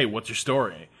it's like, hey, what's your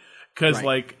story? Because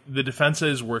like the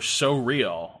defenses were so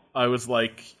real. I was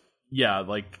like, yeah,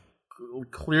 like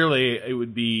clearly it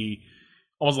would be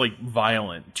almost like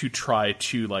violent to try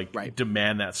to like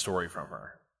demand that story from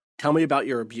her. Tell me about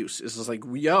your abuse. It's just like,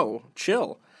 yo,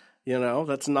 chill. You know,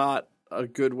 that's not a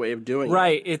good way of doing it.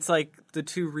 Right. It's like the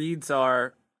two reads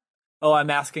are, oh, I'm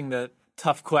asking the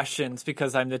tough questions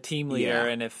because I'm the team leader. Yeah.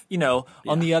 And if,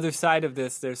 on the other side of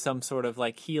this, there's some sort of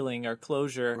like healing or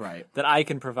closure that I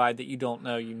can provide that you don't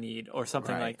know you need or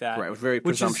something like that. Right. Very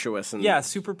presumptuous.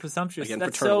 Super presumptuous. Again,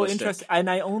 that's so interesting.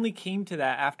 And I only came to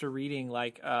that after reading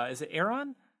like, is it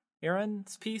Aaron?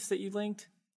 Aaron's piece that you linked?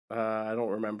 I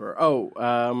don't remember.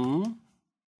 Oh,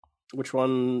 which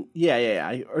one? Yeah.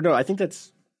 I think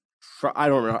that's. I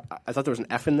don't remember. I thought there was an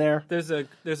F in there. There's a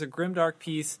grimdark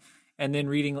piece, and then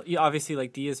reading obviously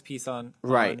like Dia's piece on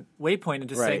Waypoint, and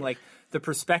just saying like the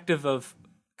perspective of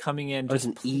coming in. There's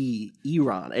an E.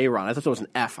 Aaron. I thought there was an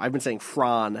F. I've been saying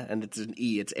Fran, and it's an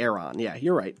E. It's Aaron. Yeah,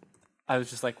 you're right. I was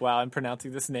just like, wow, I'm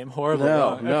pronouncing this name horribly.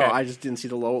 No, okay. I just didn't see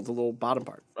the little bottom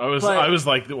part. I was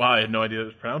like, wow, I had no idea it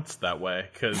was pronounced that way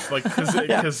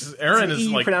because Aaron is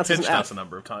like pitched us a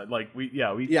number of times. Like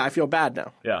I feel bad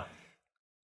now. Yeah,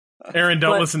 Aaron,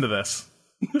 don't listen to this.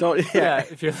 Don't. Yeah,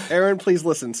 Aaron, please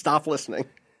listen. Stop listening.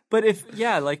 But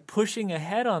like pushing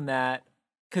ahead on that,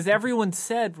 because everyone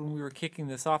said when we were kicking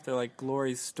this off, they're like,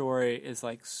 Glory's story is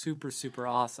like super, super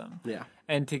awesome. Yeah,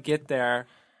 and to get there,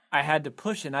 I had to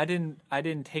push, and I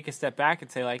didn't take a step back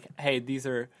and say like, hey, these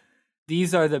are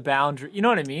the boundaries. You know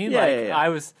what I mean?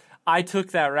 Yeah. I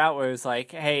took that route where it was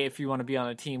like, hey, if you want to be on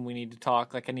a team, we need to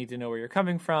talk. Like, I need to know where you're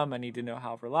coming from. I need to know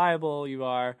how reliable you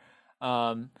are.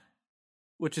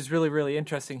 Which is really, really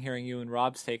interesting hearing you and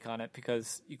Rob's take on it,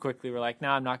 because you quickly were like, no,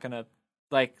 I'm not going to,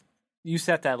 like, you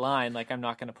set that line, like, I'm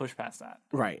not going to push past that.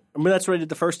 Right. I mean, that's what I did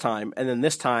the first time, and then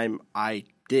this time I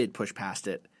did push past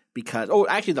it. because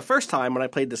actually the first time when I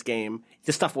played this game,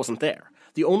 this stuff wasn't there.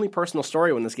 The only personal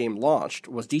story when this game launched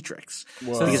was Dietrich's.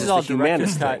 So this is all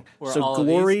director's cut. So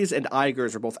Glory's and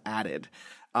Iger's are both added.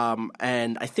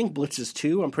 And I think Blitz's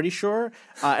too, I'm pretty sure.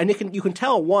 And you can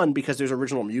tell one because there's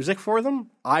original music for them.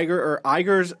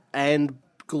 Iger's and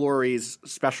Glory's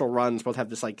special runs both have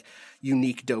this like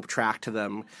unique dope track to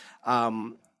them.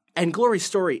 And Glory's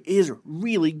story is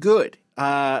really good.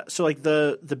 So like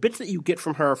the bits that you get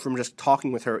from her from just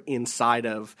talking with her inside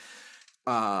of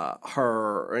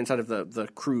the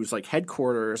crew's like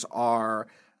headquarters are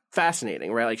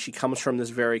fascinating, right? Like she comes from this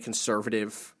very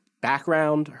conservative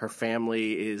background. Her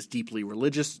family is deeply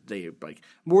religious. They like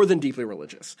more than deeply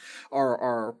religious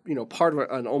are part of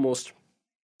an almost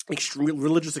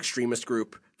religious extremist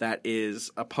group that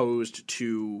is opposed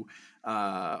to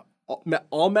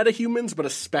all metahumans, but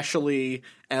especially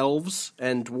elves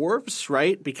and dwarves,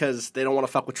 right? Because they don't want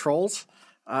to fuck with trolls.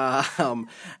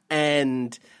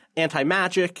 And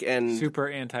anti-magic and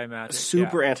super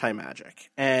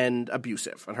anti-magic and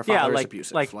abusive, and her father is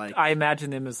abusive. Like I imagine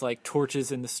them as like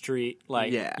torches in the street,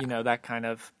 like that kind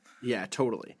of. Yeah,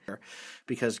 totally.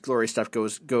 Because Glory stuff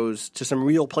goes to some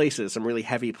real places, some really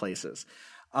heavy places.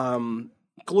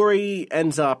 Glory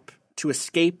ends up to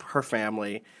escape her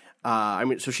family.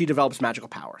 So she develops magical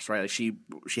powers, right? Like she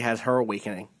has her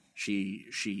awakening.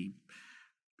 She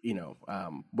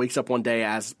wakes up one day,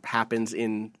 as happens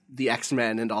in the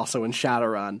X-Men and also in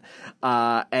Shadowrun,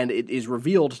 and it is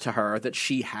revealed to her that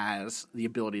she has the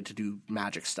ability to do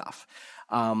magic stuff.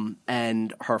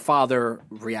 And her father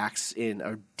reacts in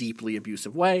a deeply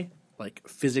abusive way, like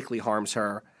physically harms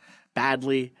her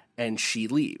badly, and she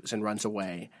leaves and runs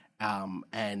away.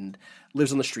 And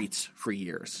lives on the streets for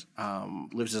years.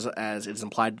 Lives as it is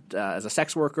implied as a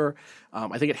sex worker.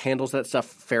 I think it handles that stuff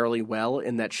fairly well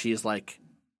in that she's like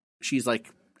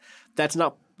that's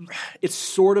not. It's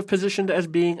sort of positioned as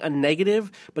being a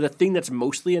negative, but the thing that's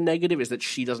mostly a negative is that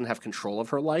she doesn't have control of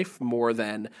her life more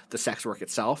than the sex work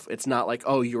itself. It's not like,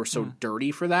 oh, you're so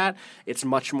dirty for that. It's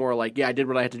much more like, yeah, I did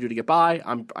what I had to do to get by.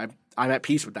 I'm at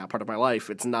peace with that part of my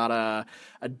life. It's not a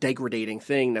degrading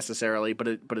thing necessarily, but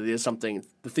it is something.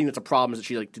 The thing that's a problem is that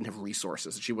she like didn't have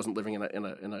resources. She wasn't living in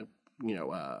a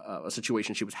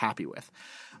situation she was happy with,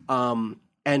 and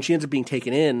she ends up being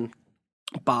taken in.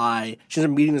 She ends up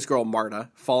meeting this girl, Marta,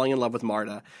 falling in love with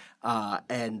Marta,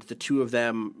 and the two of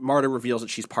them, Marta reveals that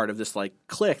she's part of this like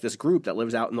clique, this group that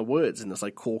lives out in the woods in this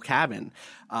like cool cabin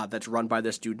that's run by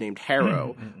this dude named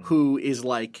Harrow, who is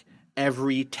like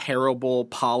every terrible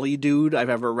poly dude I've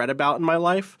ever read about in my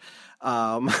life.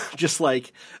 Just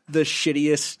like the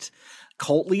shittiest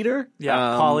cult leader.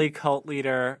 Yeah, poly cult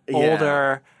leader,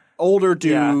 older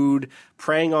dude,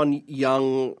 preying on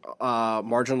young,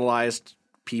 marginalized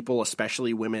people,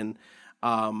 especially women,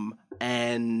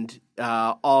 and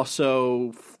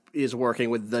also is working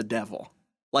with the devil,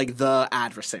 like the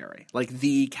adversary, like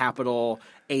the capital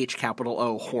H, capital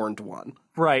O, horned one.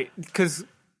 Right, because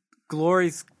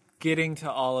Glory's getting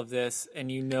to all of this, and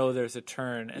there's a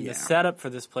turn, and the setup for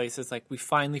this place is like we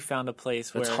finally found a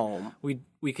place where home.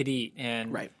 we could eat,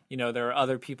 and right. There are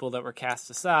other people that were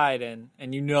cast aside, and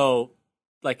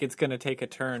like it's going to take a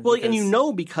turn. Well,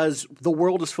 because the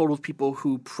world is filled with people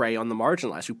who prey on the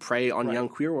marginalized, who prey on young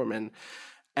queer women,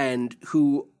 and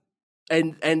who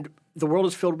the world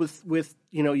is filled with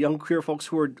young queer folks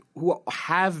who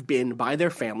have been by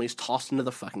their families tossed into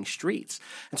the fucking streets.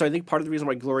 And so I think part of the reason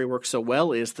why Glory works so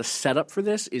well is the setup for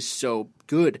this is so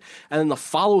good, and then the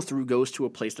follow through goes to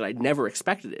a place that I never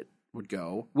expected it would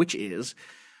go, which is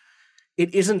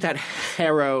it isn't that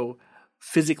Harrow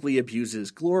physically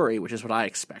abuses Glory, which is what I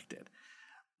expected.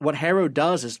 What Harrow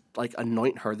does is like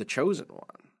anoint her the chosen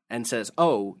one and says,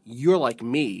 oh, you're like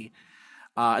me.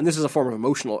 And this is a form of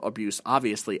emotional abuse,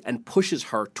 obviously, and pushes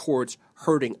her towards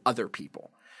hurting other people.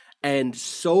 And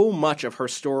so much of her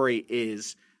story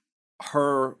is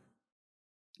her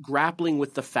grappling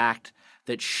with the fact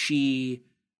that she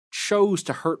chose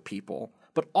to hurt people,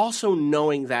 but also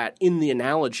knowing that in the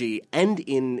analogy and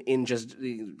in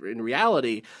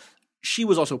reality, she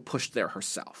was also pushed there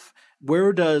herself.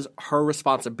 Where does her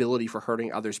responsibility for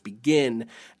hurting others begin,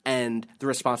 and the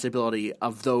responsibility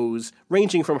of those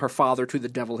ranging from her father to the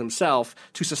devil himself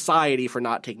to society for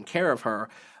not taking care of her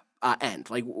end?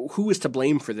 Like, who is to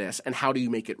blame for this, and how do you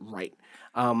make it right?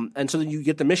 And so then you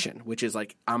get the mission, which is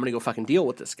like, I'm going to go fucking deal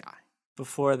with this guy.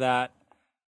 Before that,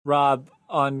 Rob,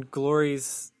 on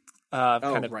Glory's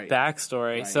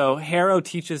backstory, right. So Harrow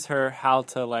teaches her how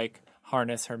to like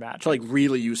harness her magic. To like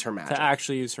really use her magic. To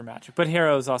actually use her magic. But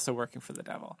Harrow is also working for the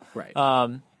devil. Right.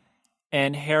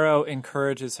 And Harrow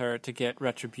encourages her to get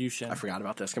retribution. I forgot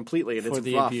about this completely. And for it's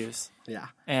the rough. abuse. Yeah.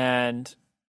 And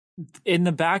In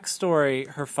the backstory,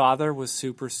 her father was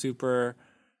super, super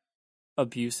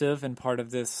abusive and part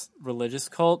of this religious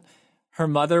cult. Her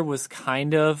mother was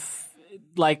kind of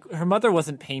like, her mother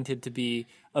wasn't painted to be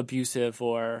abusive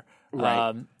or,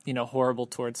 horrible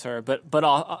towards her, but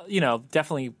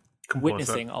definitely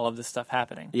witnessing all of this stuff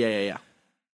happening. Yeah.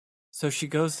 So she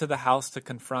goes to the house to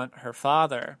confront her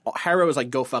father. Harrow is like,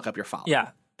 go fuck up your father. Yeah.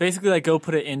 Basically, like, go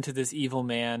put it into this evil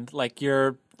man. Like,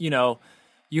 you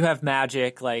have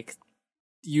magic. Like,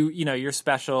 you're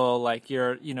special. Like,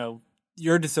 you're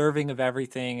deserving of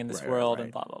everything in this world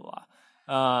and blah, blah,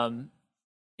 blah.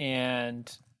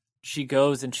 And she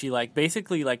goes and she, like,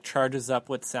 basically, like, charges up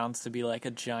what sounds to be like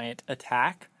a giant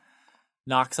attack,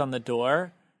 knocks on the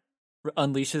door,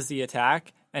 unleashes the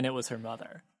attack, and it was her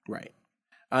mother. Right.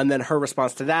 And then her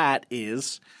response to that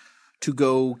is to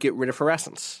go get rid of her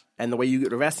essence. And the way you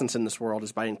get rid of essence in this world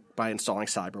is by installing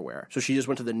cyberware. So she just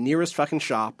went to the nearest fucking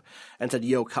shop and said,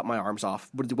 yo, cut my arms off.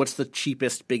 What's the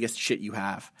cheapest, biggest shit you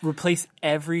have? Replace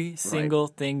every single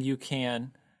thing you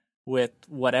can with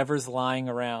whatever's lying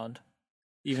around,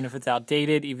 even if it's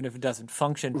outdated, even if it doesn't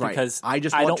function, because I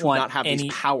just don't want not have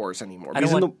these powers anymore. I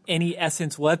don't want any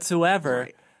essence whatsoever,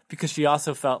 because she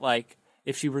also felt like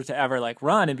if she were to ever, like,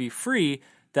 run and be free,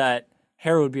 that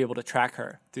Harrow would be able to track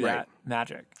her through that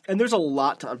magic. And there's a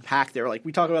lot to unpack there. Like,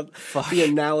 we talk about the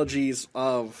analogies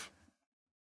of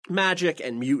magic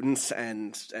and mutants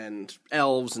and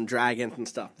elves and dragons and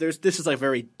stuff. This is a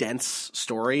very dense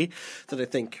story that I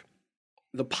think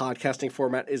the podcasting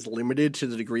format is limited to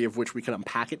the degree of which we can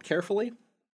unpack it carefully.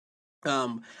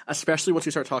 Especially once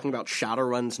we start talking about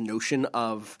Shadowrun's notion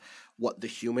of what the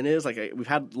human is. Like, we've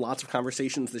had lots of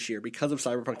conversations this year because of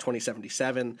Cyberpunk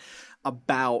 2077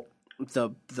 about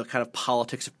the kind of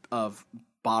politics of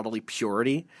bodily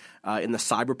purity. In the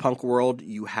cyberpunk world,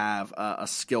 you have a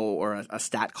skill or a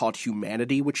stat called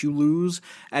humanity, which you lose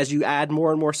as you add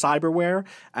more and more cyberware,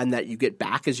 and that you get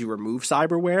back as you remove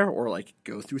cyberware or, like,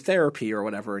 go through therapy or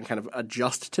whatever and kind of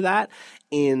adjust to that.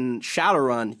 In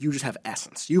Shadowrun, you just have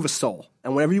essence. You have a soul.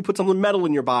 And whenever you put something metal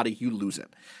in your body, you lose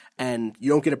it. And you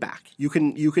don't get it back. You get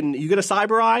a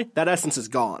cyber eye, that essence is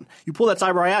gone. You pull that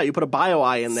cyber eye out, you put a bio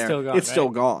eye in there, it's still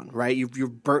gone, right?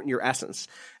 You've burnt your essence.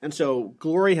 And so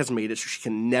Glory has made it so she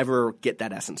can never get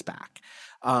that essence back.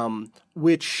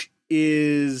 Which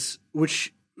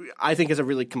I think is a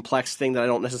really complex thing that I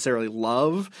don't necessarily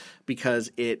love,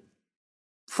 because it,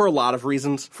 for a lot of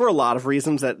reasons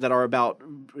that are about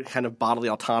kind of bodily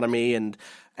autonomy and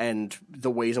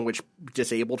the ways in which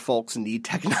disabled folks need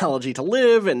technology to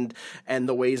live, and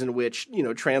the ways in which,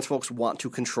 trans folks want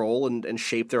to control and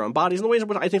shape their own bodies, and the ways in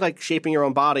which I think, like, shaping your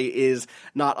own body is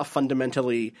not a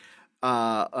fundamentally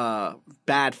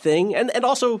bad thing. And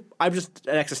also, I'm just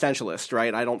an existentialist,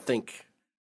 right? I don't think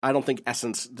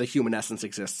essence, the human essence,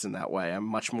 exists in that way. I'm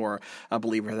much more a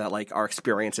believer that, like, our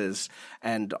experiences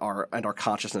and our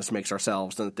consciousness makes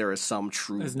ourselves, and that there is some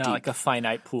true. There's not like a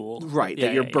finite pool, right?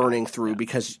 That you're burning through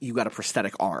because you got a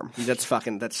prosthetic arm.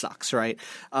 That sucks, right?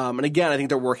 And again, I think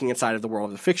they're working inside of the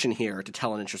world of the fiction here to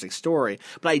tell an interesting story.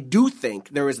 But I do think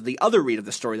there is the other read of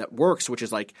the story that works, which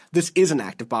is, like, this is an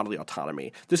act of bodily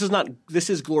autonomy. This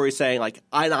is Glory saying, like,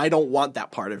 I don't want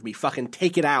that part of me. Fucking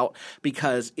take it out,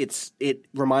 because it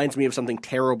reminds me of something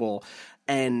terrible,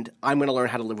 and I'm going to learn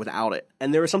how to live without it.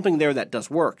 And there is something there that does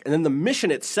work. And then the mission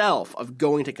itself of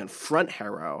going to confront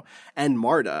Harrow and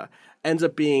Marta ends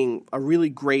up being a really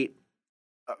great,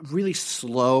 really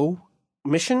slow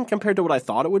mission compared to what I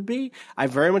thought it would be. I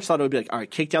very much thought it would be like, all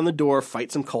right, kick down the door,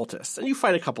 fight some cultists. And you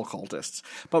fight a couple cultists.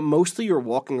 But mostly you're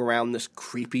walking around this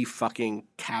creepy fucking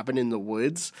cabin in the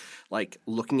woods, like,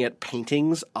 looking at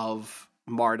paintings of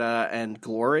Marta and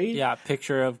Glory. Yeah,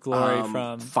 picture of Glory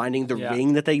from finding the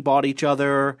ring that they bought each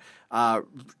other,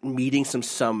 meeting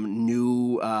some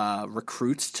new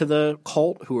recruits to the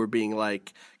cult who are being,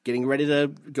 like, getting ready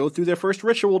to go through their first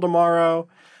ritual tomorrow.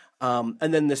 And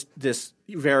then this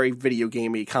very video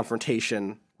gamey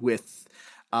confrontation with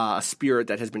a spirit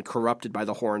that has been corrupted by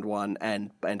the Horned One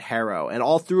and Harrow. And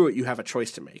all through it, you have a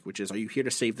choice to make, which is, are you here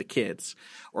to save the kids,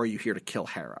 or are you here to kill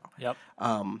Harrow? Yep.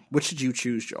 Which did you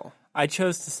choose, Joel? I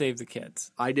chose to save the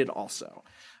kids. I did also.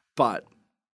 But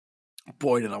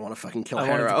boy, did I want to fucking kill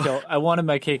Harrow. I wanted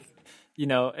my cake,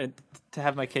 and to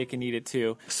have my cake and eat it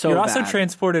too. So You're bad. also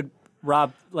transported,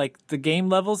 Rob, like, the game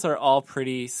levels are all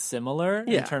pretty similar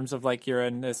in terms of, like, you're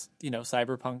in this,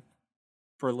 cyberpunk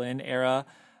Berlin era.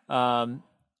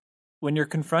 When you're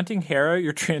confronting Harrow,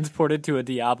 you're transported to a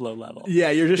Diablo level. Yeah,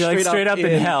 you're straight up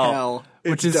in hell,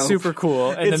 which is super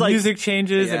cool. And the music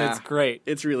changes, and it's great.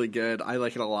 It's really good. I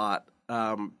like it a lot.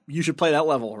 You should play that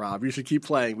level, Rob. You should keep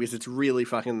playing, because it's really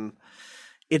fucking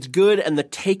 – it's good, and the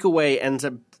takeaway ends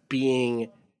up being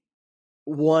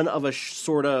one of a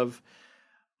sort of,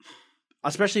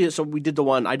 especially, so I did the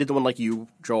one like you,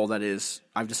 Joel, that is,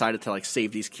 I've decided to like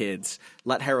save these kids,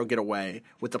 let Harrow get away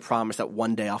with the promise that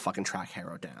one day I'll fucking track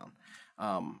Harrow down.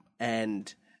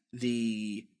 And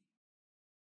the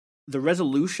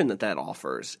resolution that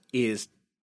offers is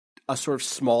a sort of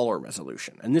smaller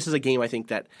resolution. And this is a game I think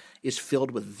that is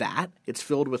filled with that. It's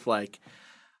filled with like,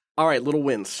 all right, little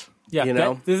wins. Yeah, you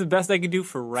know? This is the best I can do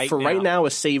for right now. For right now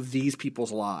is save these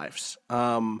people's lives.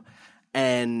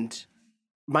 And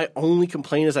my only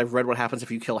complaint is I've read what happens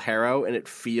if you kill Harrow, and it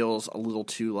feels a little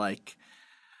too like...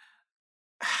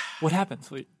 What happens?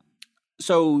 Wait.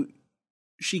 So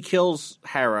she kills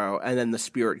Harrow, and then the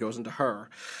spirit goes into her.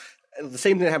 And the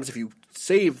same thing that happens if you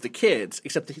save the kids,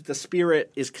 except the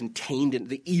spirit is contained in...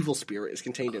 The evil spirit is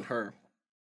contained in her.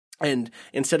 And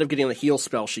instead of getting the heal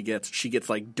spell she gets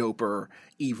like doper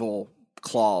evil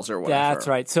claws or whatever. That's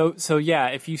right. So yeah,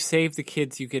 if you save the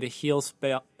kids, you get a heal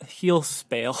spell. If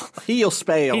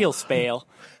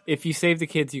you save the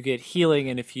kids, you get healing,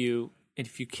 and if you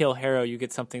kill Harrow, you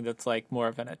get something that's like more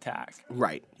of an attack.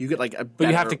 Right. You get like a But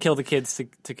you have to kill the kids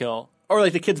to kill. Or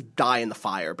like the kids die in the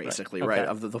fire, basically, right? Okay.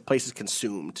 Of the place is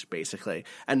consumed, basically.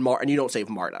 And you don't save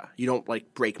Marta. You don't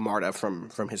like break Marta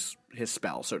from his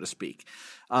spell, so to speak.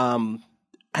 And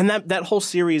that whole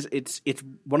series, it's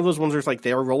one of those ones where it's like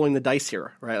they're rolling the dice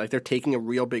here, right? Like they're taking a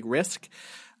real big risk.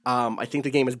 I think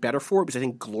the game is better for it because I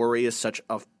think Glory is such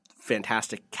a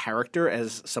fantastic character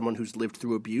as someone who's lived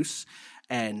through abuse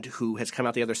and who has come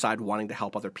out the other side wanting to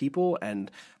help other people, and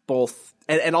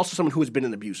also someone who has been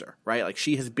an abuser, right? Like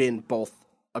she has been both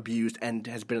abused and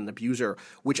has been an abuser,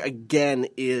 which again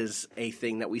is a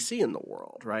thing that we see in the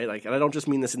world, right? Like, and I don't just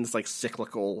mean this in this like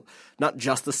cyclical, not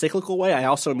just the cyclical way. I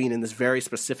also mean in this very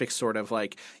specific sort of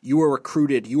like you were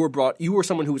recruited, you were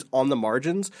someone who was on the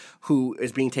margins, who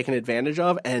is being taken advantage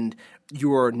of, and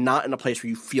you are not in a place where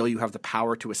you feel you have the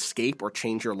power to escape or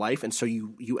change your life, and so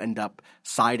you end up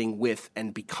siding with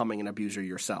and becoming an abuser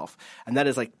yourself. And that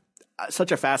is like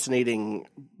such a fascinating,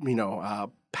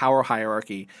 power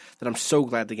hierarchy that I'm so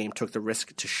glad the game took the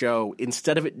risk to show,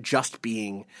 instead of it just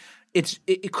being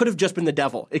it could have just been the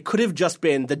devil. It could have just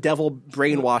been the devil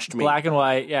brainwashed me. Black and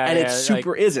white, yeah. And it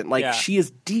super isn't. Like, yeah. She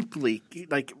is deeply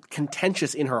like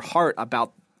contentious in her heart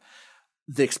about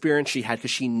the experience she had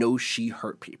because she knows she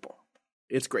hurt people.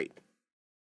 It's great.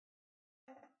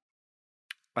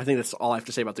 I think that's all I have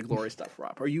to say about the Glory stuff,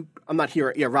 Rob. I'm not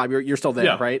here. Yeah, Rob, you're still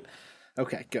there, right?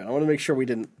 Okay, good. I want to make sure we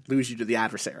didn't lose you to the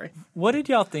adversary. What did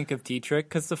y'all think of Dietrich?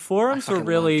 Because the forums were love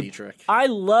really... Dietrich. I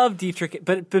love Dietrich,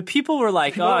 but people were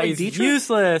like, he's Dietrich?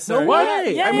 useless. No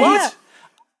way. Yeah. What?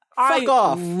 I Fuck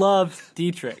off. love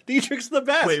Dietrich. Dietrich's the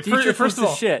best. Wait, Dietrich first of was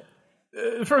all, the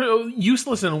shit.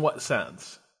 Useless in what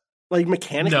sense? Like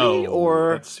mechanically,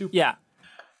 or that's super. Yeah.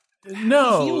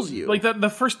 No, He heals you. like the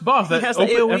first buff that has the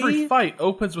AoE? every fight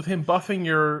opens with him buffing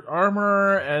your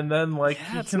armor, and then he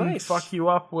that's can nice. fuck you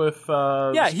up with He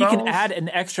can spells. add an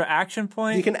extra action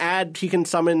point. he can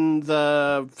summon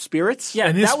the spirits. Yeah,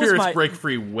 and his that was spirits my... break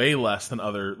free way less than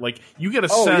other. Like you get a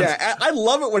Oh sense. yeah, I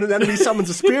love it when an enemy summons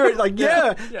a spirit. Like,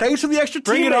 thanks for the extra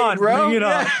Bring it teammate, on, bro. bring it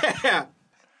on. Yeah.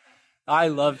 I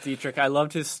love Dietrich. I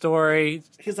loved his story.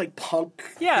 His like punk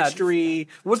Yeah. history.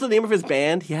 What's the name of his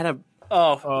band? He had a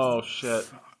Oh shit!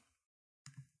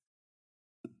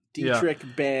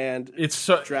 Dietrich band. It's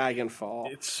so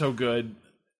Dragonfall. it's so good.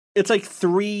 It's like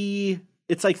three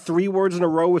words in a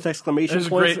row with exclamation It's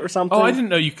points great. or something. Oh, I didn't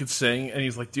know you could sing. And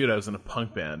he's like, dude, I was in a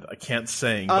punk band. I can't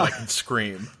sing, but I can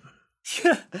scream.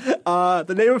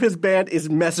 The name of his band is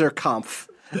Messerkampf,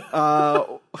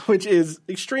 which is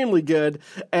extremely good.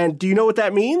 And do you know what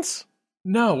that means?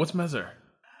 No, what's Mezzer?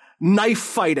 Knife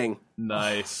fighting.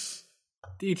 Nice.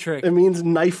 Dietrich. It means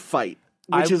knife fight,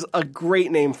 which is a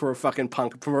great name for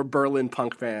a Berlin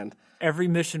punk band. Every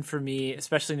mission for me,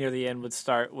 especially near the end, would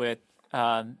start with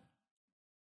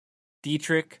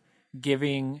Dietrich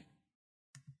giving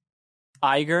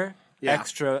Iger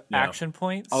extra action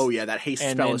points. Oh yeah, that haste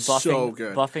and spell then is so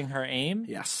good. buffing her aim.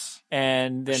 Yes,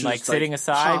 And then She's like just sitting like,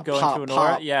 aside, pop, going pop, to an pop.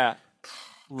 aura. Yeah.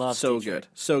 Love so Dietrich. good,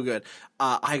 so good.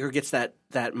 Iger gets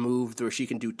that move where she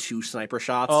can do 2 sniper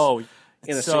shots. Oh,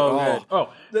 in a so single.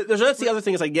 good. That's the other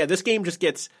thing is like, yeah, this game just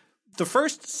gets the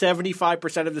first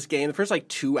 75% of this game, the first like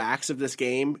 2 acts of this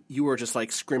game, you were just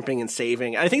like scrimping and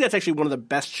saving. And I think that's actually one of the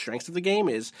best strengths of the game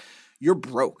is you're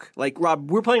broke. Like,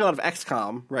 Rob, we're playing a lot of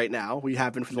XCOM right now. We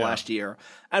have been for the last year.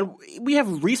 And we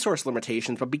have resource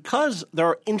limitations, but because there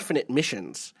are infinite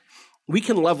missions, we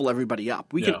can level everybody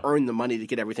up. We can earn the money to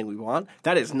get everything we want.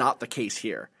 That is not the case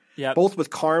here. Yep. both with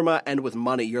karma and with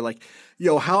money. You're like,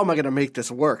 yo, how am I going to make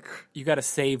this work? You got to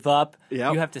save up.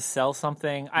 Yep. You have to sell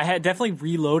something. I had definitely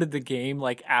reloaded the game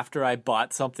like after I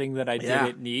bought something that I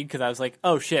didn't need because I was like,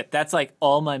 oh shit, that's like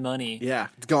all my money. Yeah,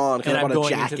 it's gone because And I I'm bought a going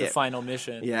jacket. into the final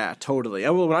mission. Yeah, totally.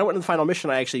 And when I went to the final mission,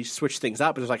 I actually switched things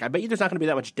up. It was like, I bet you there's not going to be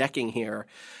that much decking here,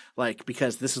 like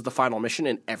because this is the final mission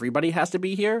and everybody has to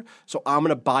be here. So I'm going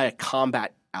to buy a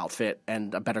combat outfit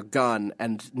and a better gun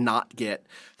and not get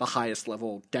the highest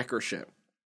level decker shit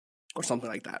or something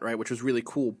like that, right? Which was really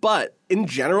cool. But in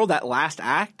general, that last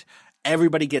act,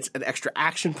 everybody gets an extra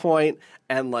action point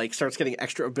and like starts getting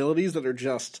extra abilities that are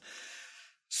just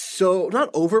so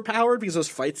not overpowered because those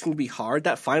fights can be hard.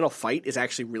 That final fight is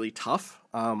actually really tough.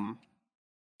 Along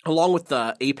with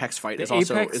the Apex fight is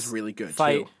really good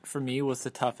fight too. For me was the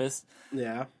toughest.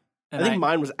 Yeah. And I think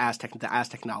mine was the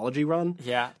Aztechnology run.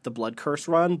 Yeah. The Blood Curse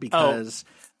run because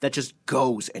that just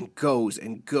goes and goes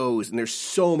and goes and there's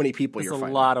so many people you're There's a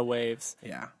fighting. lot of waves.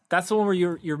 Yeah. That's the one where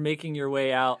you're making your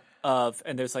way out of,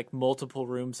 and there's like multiple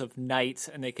rooms of knights,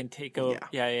 and they can take over.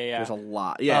 Yeah. There's a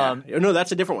lot. Yeah. No,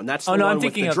 that's a different one. That's the one I'm with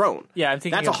thinking the of drone. Yeah, I'm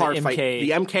thinking that's of a hard the fight. MK. The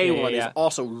MK one Yeah. is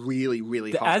also really,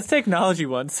 really hard. As technology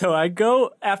one. So I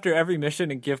go after every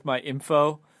mission and give my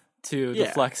info to the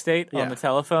Flex State on the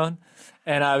telephone.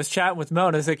 And I was chatting with Mo,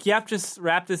 and I was like, yep, just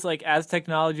wrap this like as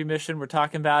technology mission. We're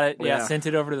talking about it. Yeah, sent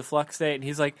it over to the Flux State. And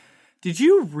he's like, did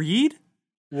you read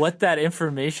what that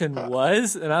information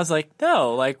was? And I was like,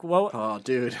 no, like, what? Oh,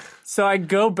 dude. So I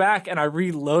go back and I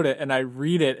reload it and I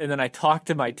read it, and then I talk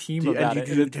to my team about it.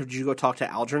 Did you go talk to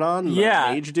Algernon? Yeah.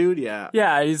 The mage dude? Yeah.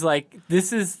 Yeah, he's like,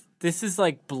 this is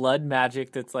like blood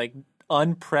magic that's like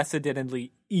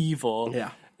unprecedentedly evil. Yeah.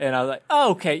 And I was like,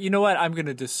 oh, okay, you know what? I'm going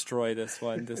to destroy this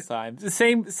one this time. The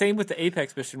same with the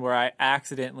Apex mission where I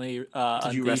accidentally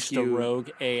unleashed the rogue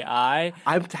AI.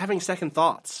 I'm having second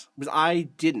thoughts because I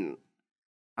didn't.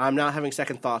 I'm not having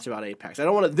second thoughts about Apex. I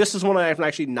don't want to. This is one I'm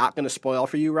actually not going to spoil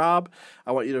for you, Rob.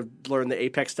 I want you to learn the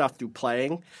Apex stuff through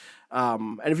playing.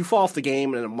 And if you fall off the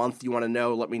game in a month, you want to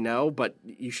know, let me know. But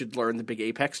you should learn the big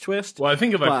Apex twist. Well, I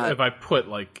think if I put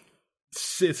like,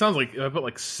 it sounds like if I put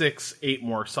like 6-8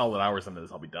 more solid hours into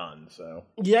this, I'll be done. So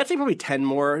yeah, I'd say probably 10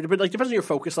 more. But like depends on your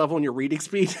focus level and your reading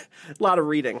speed. A lot of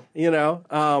reading, you know.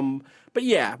 But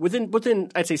yeah,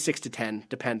 within I'd say 6 to 10,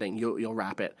 depending, you'll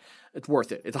wrap it. It's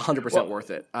worth it. It's 100%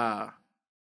 worth it.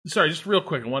 Sorry, just real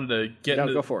quick, I wanted to get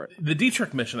into go for it. The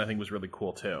Dietrich mission, I think, was really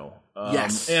cool too.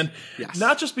 Yes. And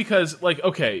not just because, like,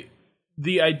 okay,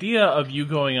 the idea of you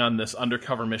going on this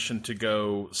undercover mission to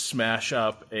go smash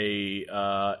up a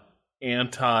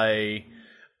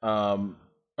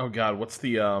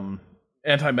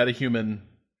anti-metahuman,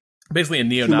 basically a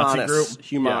neo-Nazi group.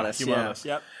 Humanist.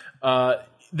 Yep.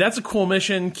 That's a cool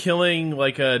mission. Killing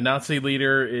like a Nazi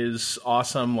leader is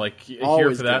awesome. Like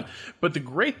here for that. But the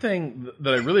great thing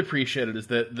that I really appreciated is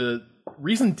that the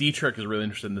reason Dietrich is really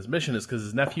interested in this mission is because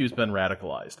his nephew has been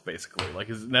radicalized. Basically, like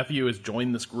his nephew has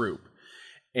joined this group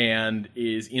and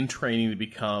is in training to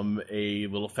become a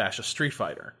little fascist street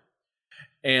fighter.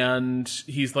 And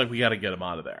he's like, we got to get him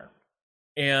out of there.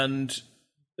 And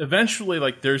eventually,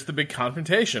 like, there's the big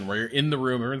confrontation where you're in the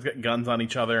room, everyone's got guns on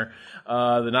each other.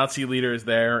 The Nazi leader is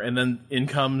there, and then in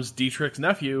comes Dietrich's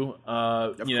nephew.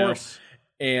 Of course.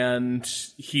 And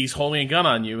he's holding a gun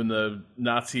on you, and the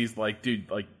Nazi's like,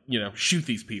 dude, like, shoot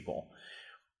these people.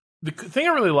 The thing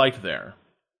I really liked there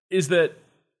is that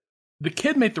the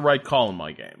kid made the right call in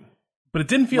my game, but it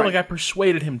didn't feel like I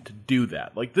persuaded him to do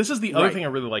that. Like, this is the other thing I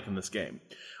really like in this game.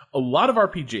 A lot of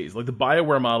RPGs, like the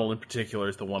BioWare model in particular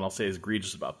is the one I'll say is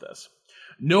egregious about this.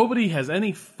 Nobody has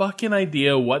any fucking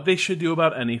idea what they should do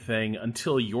about anything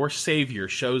until your savior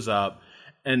shows up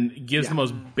and gives the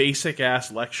most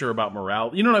basic-ass lecture about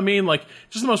morality. You know what I mean? Like,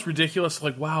 just the most ridiculous,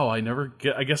 like, wow, I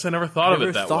guess I never thought of it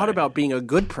that way. I never thought about being a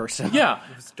good person. Yeah.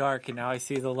 It was dark, and now I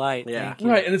see the light. Yeah. Thank you.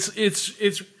 Right, and it's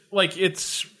like,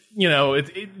 it's...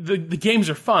 the games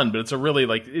are fun, but it's a really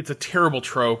it's a terrible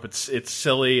trope. It's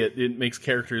silly. It makes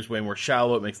characters way more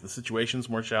shallow. It makes the situations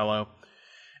more shallow.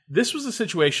 This was a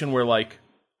situation where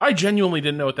I genuinely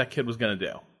didn't know what that kid was going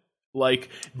to do. Like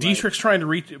Dietrich's trying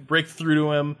to break through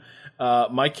to him.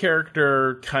 My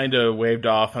character kind of waved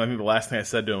off, and I think the last thing I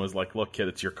said to him was like, "Look, kid,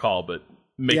 it's your call, but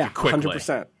make it quickly."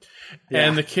 100%.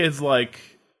 And the kid's like,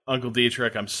 "Uncle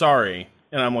Dietrich, I'm sorry."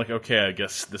 And I'm like, okay, I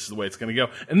guess this is the way it's going to go.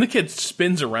 And the kid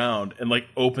spins around and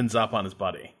opens up on his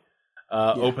buddy,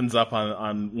 opens up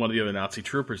on one of the other Nazi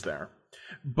troopers there.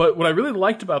 But what I really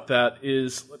liked about that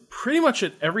is pretty much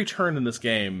at every turn in this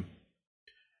game,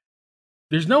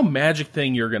 there's no magic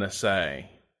thing you're going to say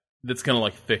that's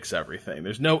going to fix everything.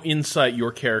 There's no insight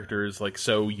your character is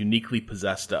so uniquely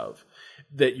possessed of.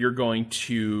 that you're going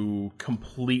to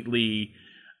completely,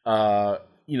 course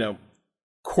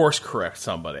correct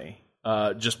somebody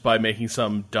just by making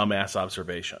some dumbass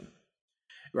observation.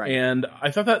 Right. And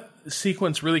I thought that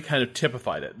sequence really kind of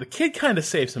typified it. The kid kind of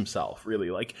saves himself,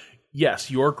 really. Like, yes,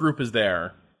 your group is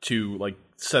there to like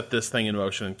set this thing in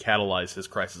motion and catalyze his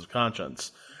crisis of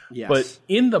conscience. Yes. But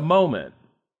in the moment,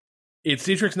 it's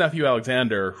Dietrich's nephew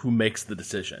Alexander who makes the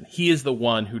decision. He is the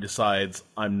one who decides,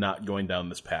 I'm not going down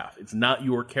this path. It's not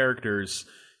your characters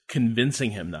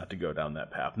convincing him not to go down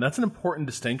that path. And that's an important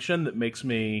distinction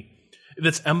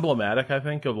that's emblematic, I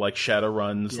think, of like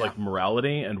Shadowrun's like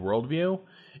morality and worldview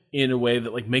in a way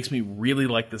that like makes me really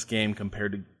like this game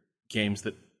compared to games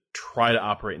that try to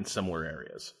operate in similar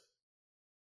areas.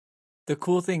 The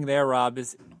cool thing there, Rob,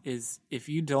 is if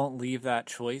you don't leave that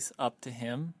choice up to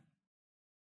him,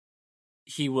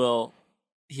 he will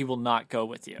not go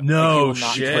with you. No, he will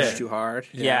not shit. Push too hard.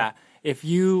 Yeah. If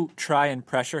you try and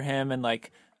pressure him and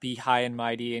like be high and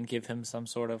mighty and give him some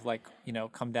sort of like,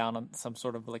 come down on some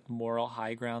sort of like moral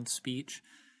high ground speech,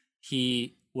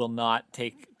 he will not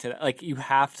take to like, you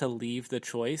have to leave the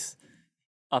choice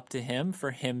up to him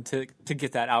for him to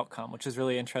get that outcome, which is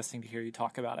really interesting to hear you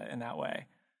talk about it in that way.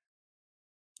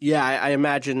 Yeah, I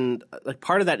imagine like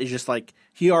part of that is just like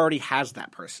he already has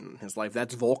that person in his life.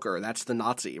 That's Volker. That's the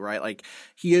Nazi, right? Like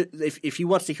if he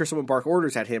wants to hear someone bark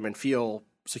orders at him and feel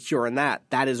secure in that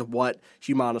is what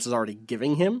Humanus is already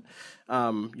giving him.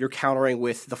 You're countering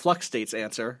with the Flux State's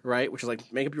answer, right? Which is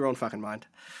like make up your own fucking mind.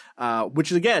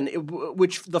 Which is again,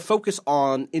 which the focus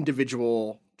on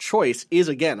individual choice is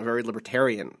again a very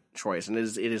libertarian choice, and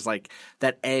it is like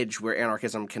that edge where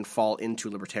anarchism can fall into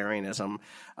libertarianism,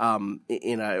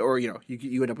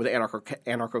 you end up with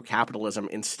anarcho-capitalism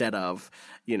instead of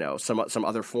some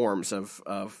other forms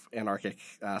of anarchic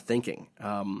thinking,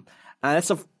 and that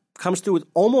stuff comes through with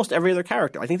almost every other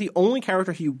character. I think the only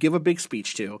character you give a big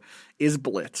speech to is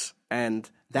Blitz, and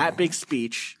that big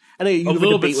speech. I know you a have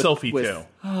little debate bit Sylphie with, too.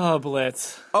 Oh,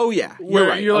 Blitz. Oh yeah, Where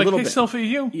right. you're like, hey, bit. Sylphie,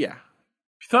 you Yeah.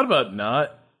 thought about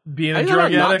not being a Have you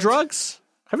drug thought about addict? not drugs?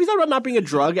 Have you thought about not being a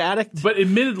drug addict? But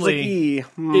admittedly,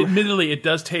 It's like, it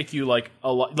does take you like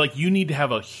a lot. Like you need to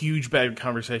have a huge bag of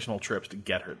conversational tricks to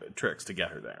get her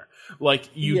there. Like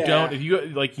you don't. If you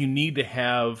like, you need to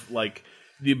have like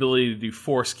the ability to do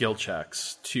 4 skill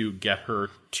checks to get her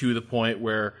to the point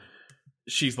where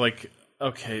she's like,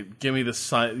 okay, give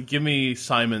me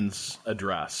Simon's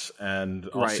address, and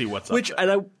I'll see what's up.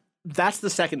 That's the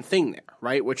second thing there,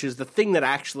 right? Which is the thing that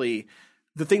actually,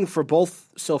 the thing for both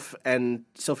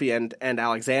Sylphie and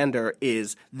Alexander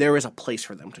is there is a place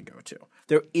for them to go to.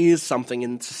 There is something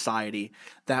in society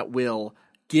that will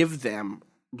give them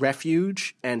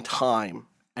refuge and time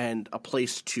and a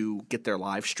place to get their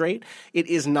lives straight. It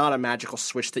is not a magical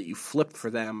switch that you flip for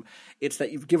them. It's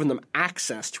that you've given them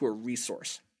access to a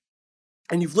resource.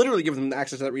 And you've literally given them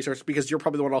access to that resource because you're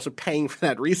probably the one also paying for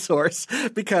that resource.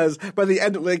 Because by the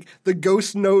end, like the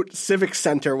Ghost Note Civic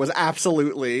Center was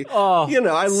absolutely,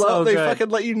 I love they fucking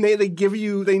let you name.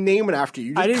 They name it after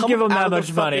you. I didn't give them that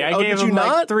much money. I gave them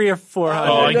like 300 or 400.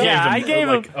 Oh, I gave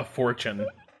them a fortune.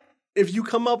 If you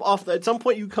come up at some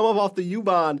point you come up off the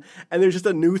U-Bahn and there's just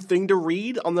a new thing to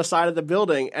read on the side of the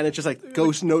building and it's just like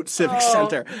Ghost Note Civic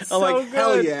Center. I'm like,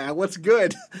 hell yeah, what's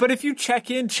good? But if you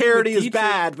check in, charity is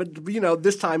bad, but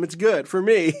this time it's good for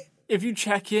me. If you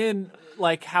check in,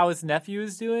 like how his nephew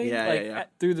is doing,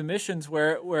 through the missions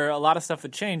where a lot of stuff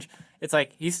would change, it's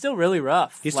like he's still really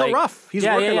rough. He's still rough. He's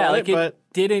working on like it, but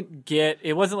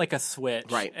it wasn't like a switch,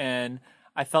 right? And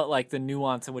I felt like the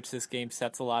nuance in which this game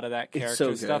sets a lot of that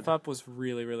character stuff up was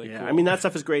really, really cool. I mean, that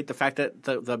stuff is great. The fact that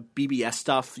the BBS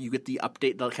stuff, you get the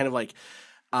update, the kind of like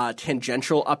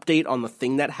tangential update on the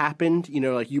thing that happened.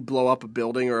 Like you blow up a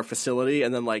building or a facility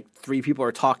and then like 3 people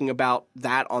are talking about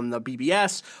that on the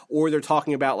BBS, or they're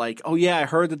talking about like, oh yeah, I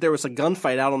heard that there was a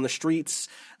gunfight out on the streets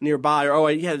nearby,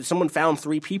 or someone found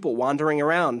 3 people wandering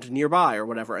around nearby or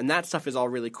whatever. And that stuff is all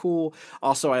really cool.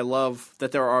 Also, I love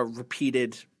that there are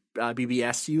repeated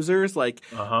BBS users like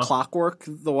Clockwork,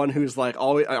 the one who's like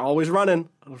always running,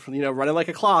 running like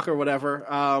a clock or whatever.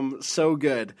 So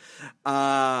good.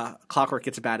 Clockwork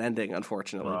gets a bad ending,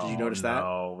 unfortunately. Did you notice that?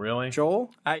 Oh, really?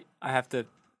 Joel? I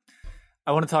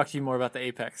want to talk to you more about the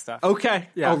Apex stuff. Okay.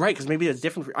 Yeah. Oh, right, because maybe it's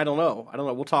different. I don't know.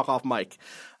 We'll talk off mic.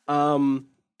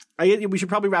 We should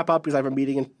probably wrap up because I have a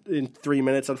meeting in 3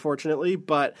 minutes, unfortunately.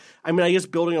 But I mean, I guess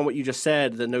building on what you just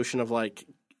said, the notion of like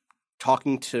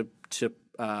talking to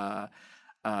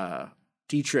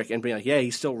Dietrich and being like, yeah,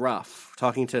 he's still rough.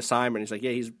 Talking to Simon, he's like, yeah,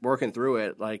 he's working through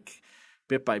it like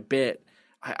bit by bit.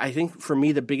 I think for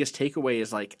me the biggest takeaway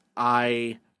is like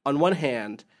on one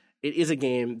hand, it is a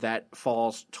game that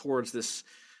falls towards this.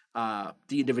 The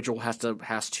individual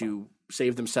has to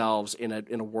save themselves in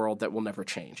a world that will never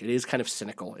change. It is kind of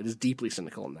cynical. It is deeply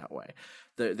cynical in that way.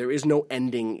 There is no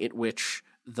ending in which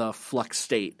the flux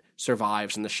state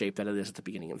survives in the shape that it is at the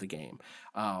beginning of the game.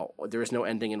 There is no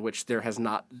ending in which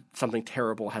something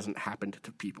terrible hasn't happened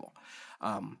to people.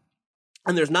 And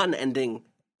there's not an ending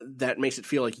that makes it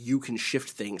feel like you can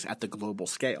shift things at the global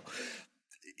scale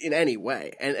in any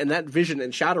way. And that vision,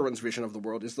 and Shadowrun's vision of the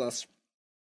world, is thus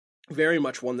very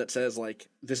much one that says, like,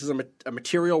 this is a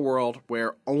material world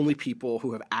where only people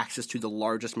who have access to the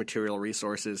largest material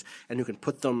resources and who can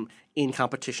put them in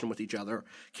competition with each other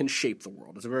can shape the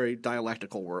world. It's a very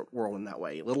dialectical world in that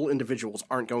way. Little individuals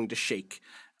aren't going to shake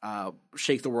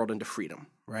the world into freedom,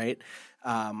 right?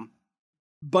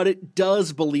 But it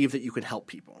does believe that you can help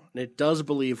people. And it does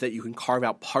believe that you can carve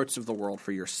out parts of the world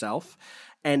for yourself.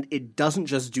 And it doesn't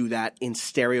just do that in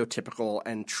stereotypical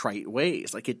and trite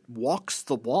ways. Like, it walks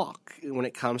the walk when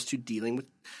it comes to dealing with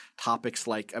topics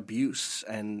like abuse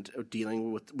and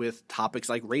dealing with topics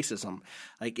like racism.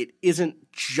 Like, it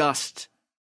isn't just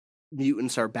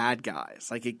mutants are bad guys.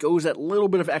 Like, it goes that little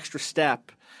bit of extra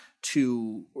step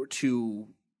to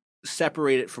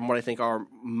separate it from what I think are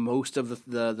most of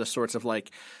the sorts of,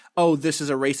 like, oh, this is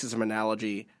a racism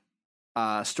analogy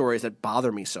stories that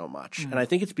bother me so much. And I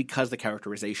think it's because the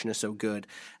characterization is so good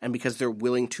and because they're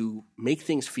willing to make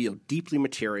things feel deeply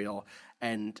material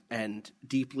and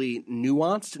deeply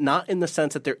nuanced, not in the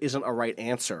sense that there isn't a right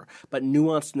answer, but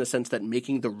nuanced in the sense that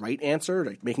making the right answer,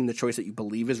 like making the choice that you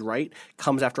believe is right,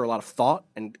 comes after a lot of thought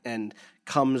and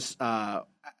comes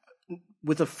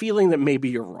with a feeling that maybe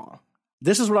you're wrong.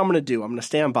 This is what I'm going to do. I'm going to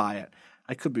stand by it.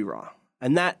 I could be wrong.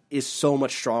 And that is so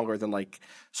much stronger than, like,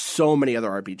 so many other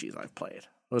RPGs I've played.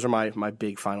 Those are my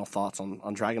big final thoughts on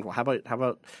Dragonfall. How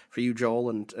about for you, Joel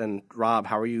and Rob?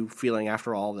 How are you feeling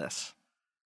after all this?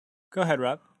 Go ahead,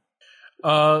 Rob.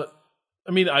 I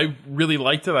mean, I really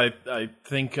liked it. I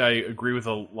think I agree with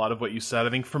a lot of what you said. I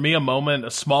think for me,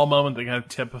 a small moment that kind of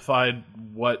typified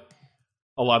what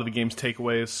a lot of the game's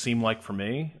takeaways seem like for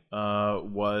me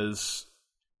was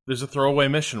there's a throwaway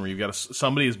mission where you've got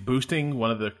somebody is boosting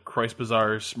one of the Christ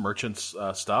Bazaar's merchants'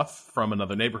 stuff from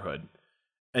another neighborhood,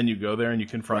 and you go there and you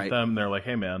confront them. And they're like,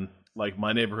 "Hey, man, like,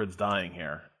 my neighborhood's dying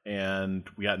here, and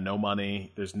we got no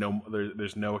money. There's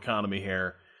no economy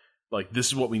here. Like, this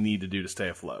is what we need to do to stay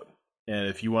afloat. And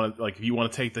if you want to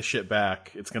take this shit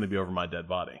back, it's going to be over my dead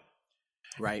body."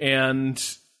 Right. And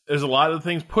there's a lot of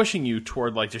things pushing you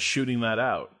toward, like, just shooting that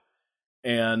out.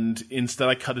 And instead,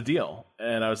 I cut a deal,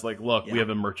 and I was like, "Look, we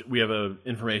have an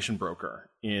information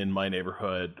broker in my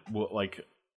neighborhood.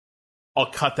 I'll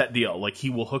cut that deal. Like,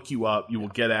 he will hook you up. You will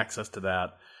get access to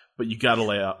that, but you got to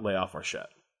lay off our shit."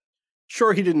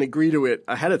 Sure, he didn't agree to it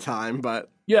ahead of time, but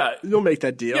yeah, he'll make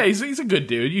that deal. Yeah, he's a good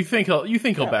dude. You think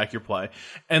he'll back your play?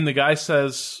 And the guy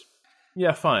says,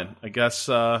 "Yeah, fine. I guess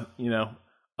us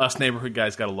neighborhood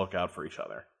guys got to look out for each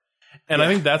other." And I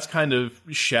think that's kind of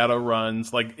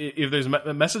Shadowrun's, like, if there's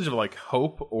a message of, like,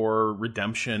 hope or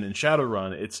redemption in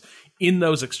Shadowrun, it's in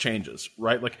those exchanges,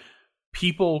 right? Like,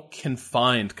 people can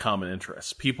find common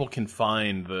interests. People can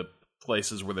find the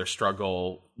places where their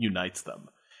struggle unites them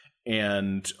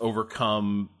and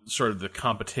overcome sort of the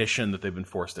competition that they've been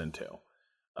forced into.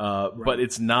 But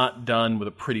it's not done with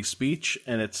a pretty speech,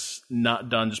 and it's not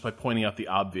done just by pointing out the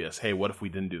obvious. Hey, what if we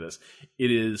didn't do this? It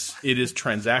is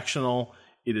transactional.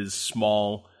 It is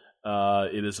small.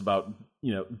 It is about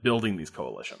building these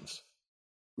coalitions,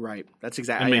 right? That's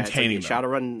exactly, and maintaining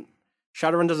them.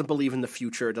 Shadowrun doesn't believe in the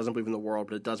future. It doesn't believe in the world,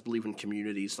 but it does believe in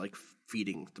communities, like,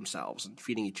 feeding themselves and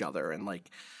feeding each other, and,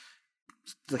 like,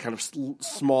 the kind of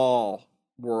small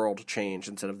world change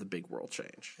instead of the big world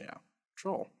change. Yeah,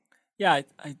 Joel. Yeah,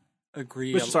 I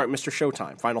agree. Mr.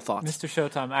 Showtime. Final thoughts. Mr.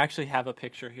 Showtime. I actually have a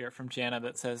picture here from Jana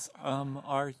that says,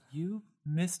 "Are you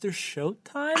Mr.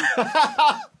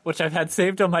 Showtime?" Which I've had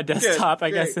saved on my desktop, I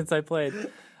guess, since I played.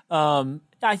 I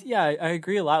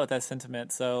agree a lot with that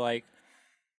sentiment. So, like,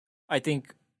 I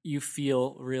think you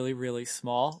feel really, really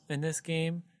small in this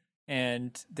game,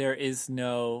 and there is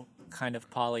no kind of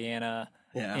Pollyanna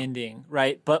ending,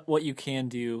 right? But what you can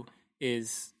do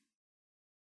is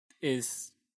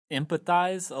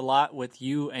empathize a lot with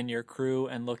you and your crew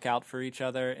and look out for each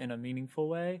other in a meaningful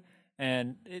way.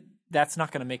 And that's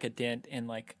not going to make a dent in,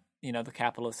 like, the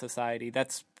capitalist society.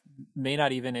 That's may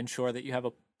not even ensure that you have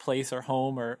a place or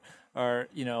home or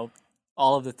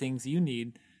all of the things you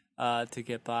need to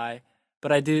get by.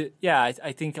 But I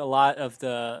think a lot of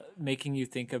the making you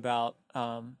think about,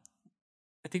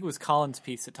 I think it was Colin's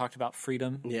piece that talked about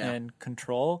freedom and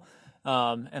control.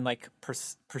 and like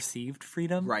perceived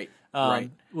freedom. Right.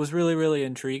 Was really, really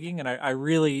intriguing. And I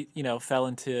really, fell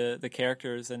into the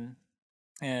characters and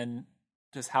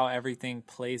just how everything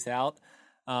plays out.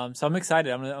 So I'm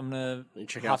excited. I'm gonna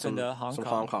check hop out into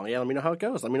Hong Kong. Yeah, let me know how it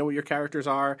goes. Let me know what your characters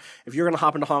are. If you're gonna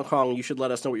hop into Hong Kong, you should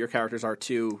let us know what your characters are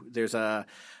too. There's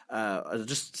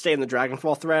just stay in the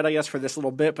Dragonfall thread, I guess, for this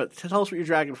little bit. But tell us what your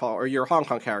Dragonfall or your Hong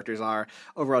Kong characters are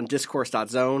over on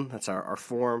discourse.zone. That's our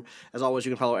forum. As always,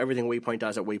 you can follow everything Waypoint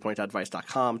does at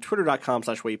waypoint.vice.com,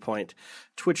 twitter.com/waypoint,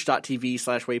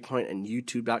 twitch.tv/waypoint, and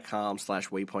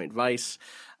youtube.com/waypointvice.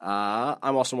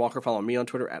 I'm Austin Walker. Follow me on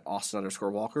Twitter at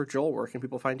Austin_Walker. Joel, where can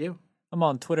people find you? I'm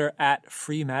on Twitter at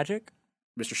FreeMagic.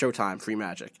 Mr. Showtime, Free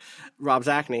Magic. Rob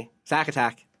Zachney, Zack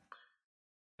Attack.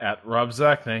 At Rob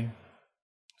Zachney.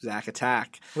 Zack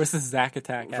Attack. Where's the Zack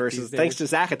Attack? Thanks to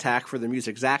Zack Attack for the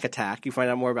music Zack Attack. You find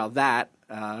out more about that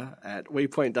at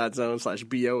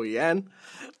waypoint.zone/BOEN.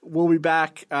 We'll be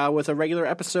back with a regular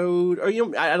episode. Or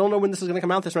I don't know when this is going to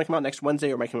come out. This might come out next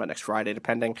Wednesday or might come out next Friday,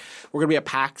 depending. We're going to be at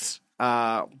PAX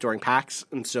during PAX,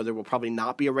 and so there will probably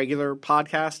not be a regular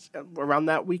podcast around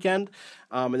that weekend.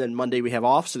 And then Monday we have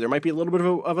off, so there might be a little bit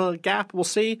of a gap. We'll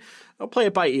see. I'll play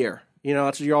it by ear.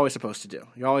 That's what you're always supposed to do.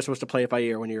 You're always supposed to play it by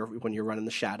ear when you're running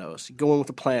the shadows. You go in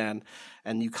with a plan,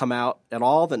 and you come out at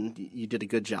all, then you did a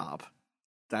good job.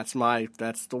 That's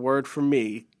the word from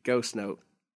me, Ghost Note.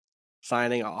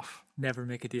 Signing off. Never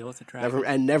make a deal with a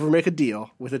dragon. Never make a deal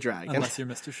with a dragon. Unless you're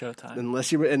Mr. Showtime.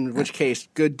 In which case,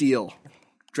 good deal,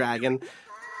 dragon.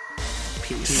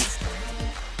 Peace.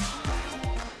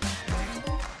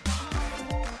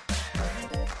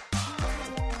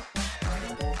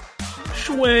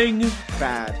 Swing.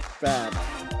 Bad.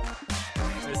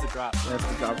 There's the drop. That's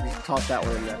the drop. You toss that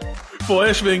one in there.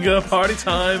 Feuerschwinge, party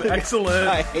time. Excellent.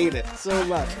 I hate it so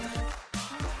much.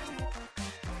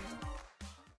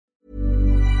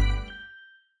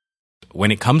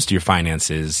 When it comes to your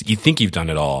finances, you think you've done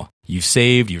it all. You've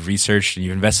saved, you've researched, and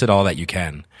you've invested all that you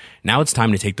can. Now it's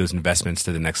time to take those investments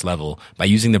to the next level by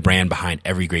using the brand behind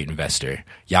every great investor,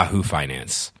 Yahoo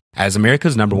Finance. As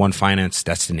America's #1 finance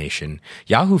destination,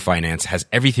 Yahoo Finance has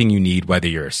everything you need, whether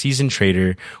you're a seasoned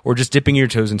trader or just dipping your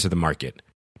toes into the market.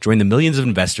 Join the millions of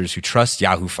investors who trust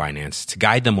Yahoo Finance to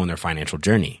guide them on their financial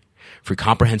journey. For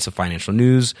comprehensive financial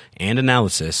news and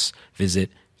analysis,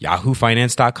 visit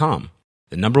yahoofinance.com,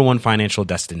 the #1 financial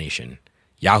destination,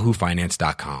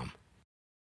 yahoofinance.com.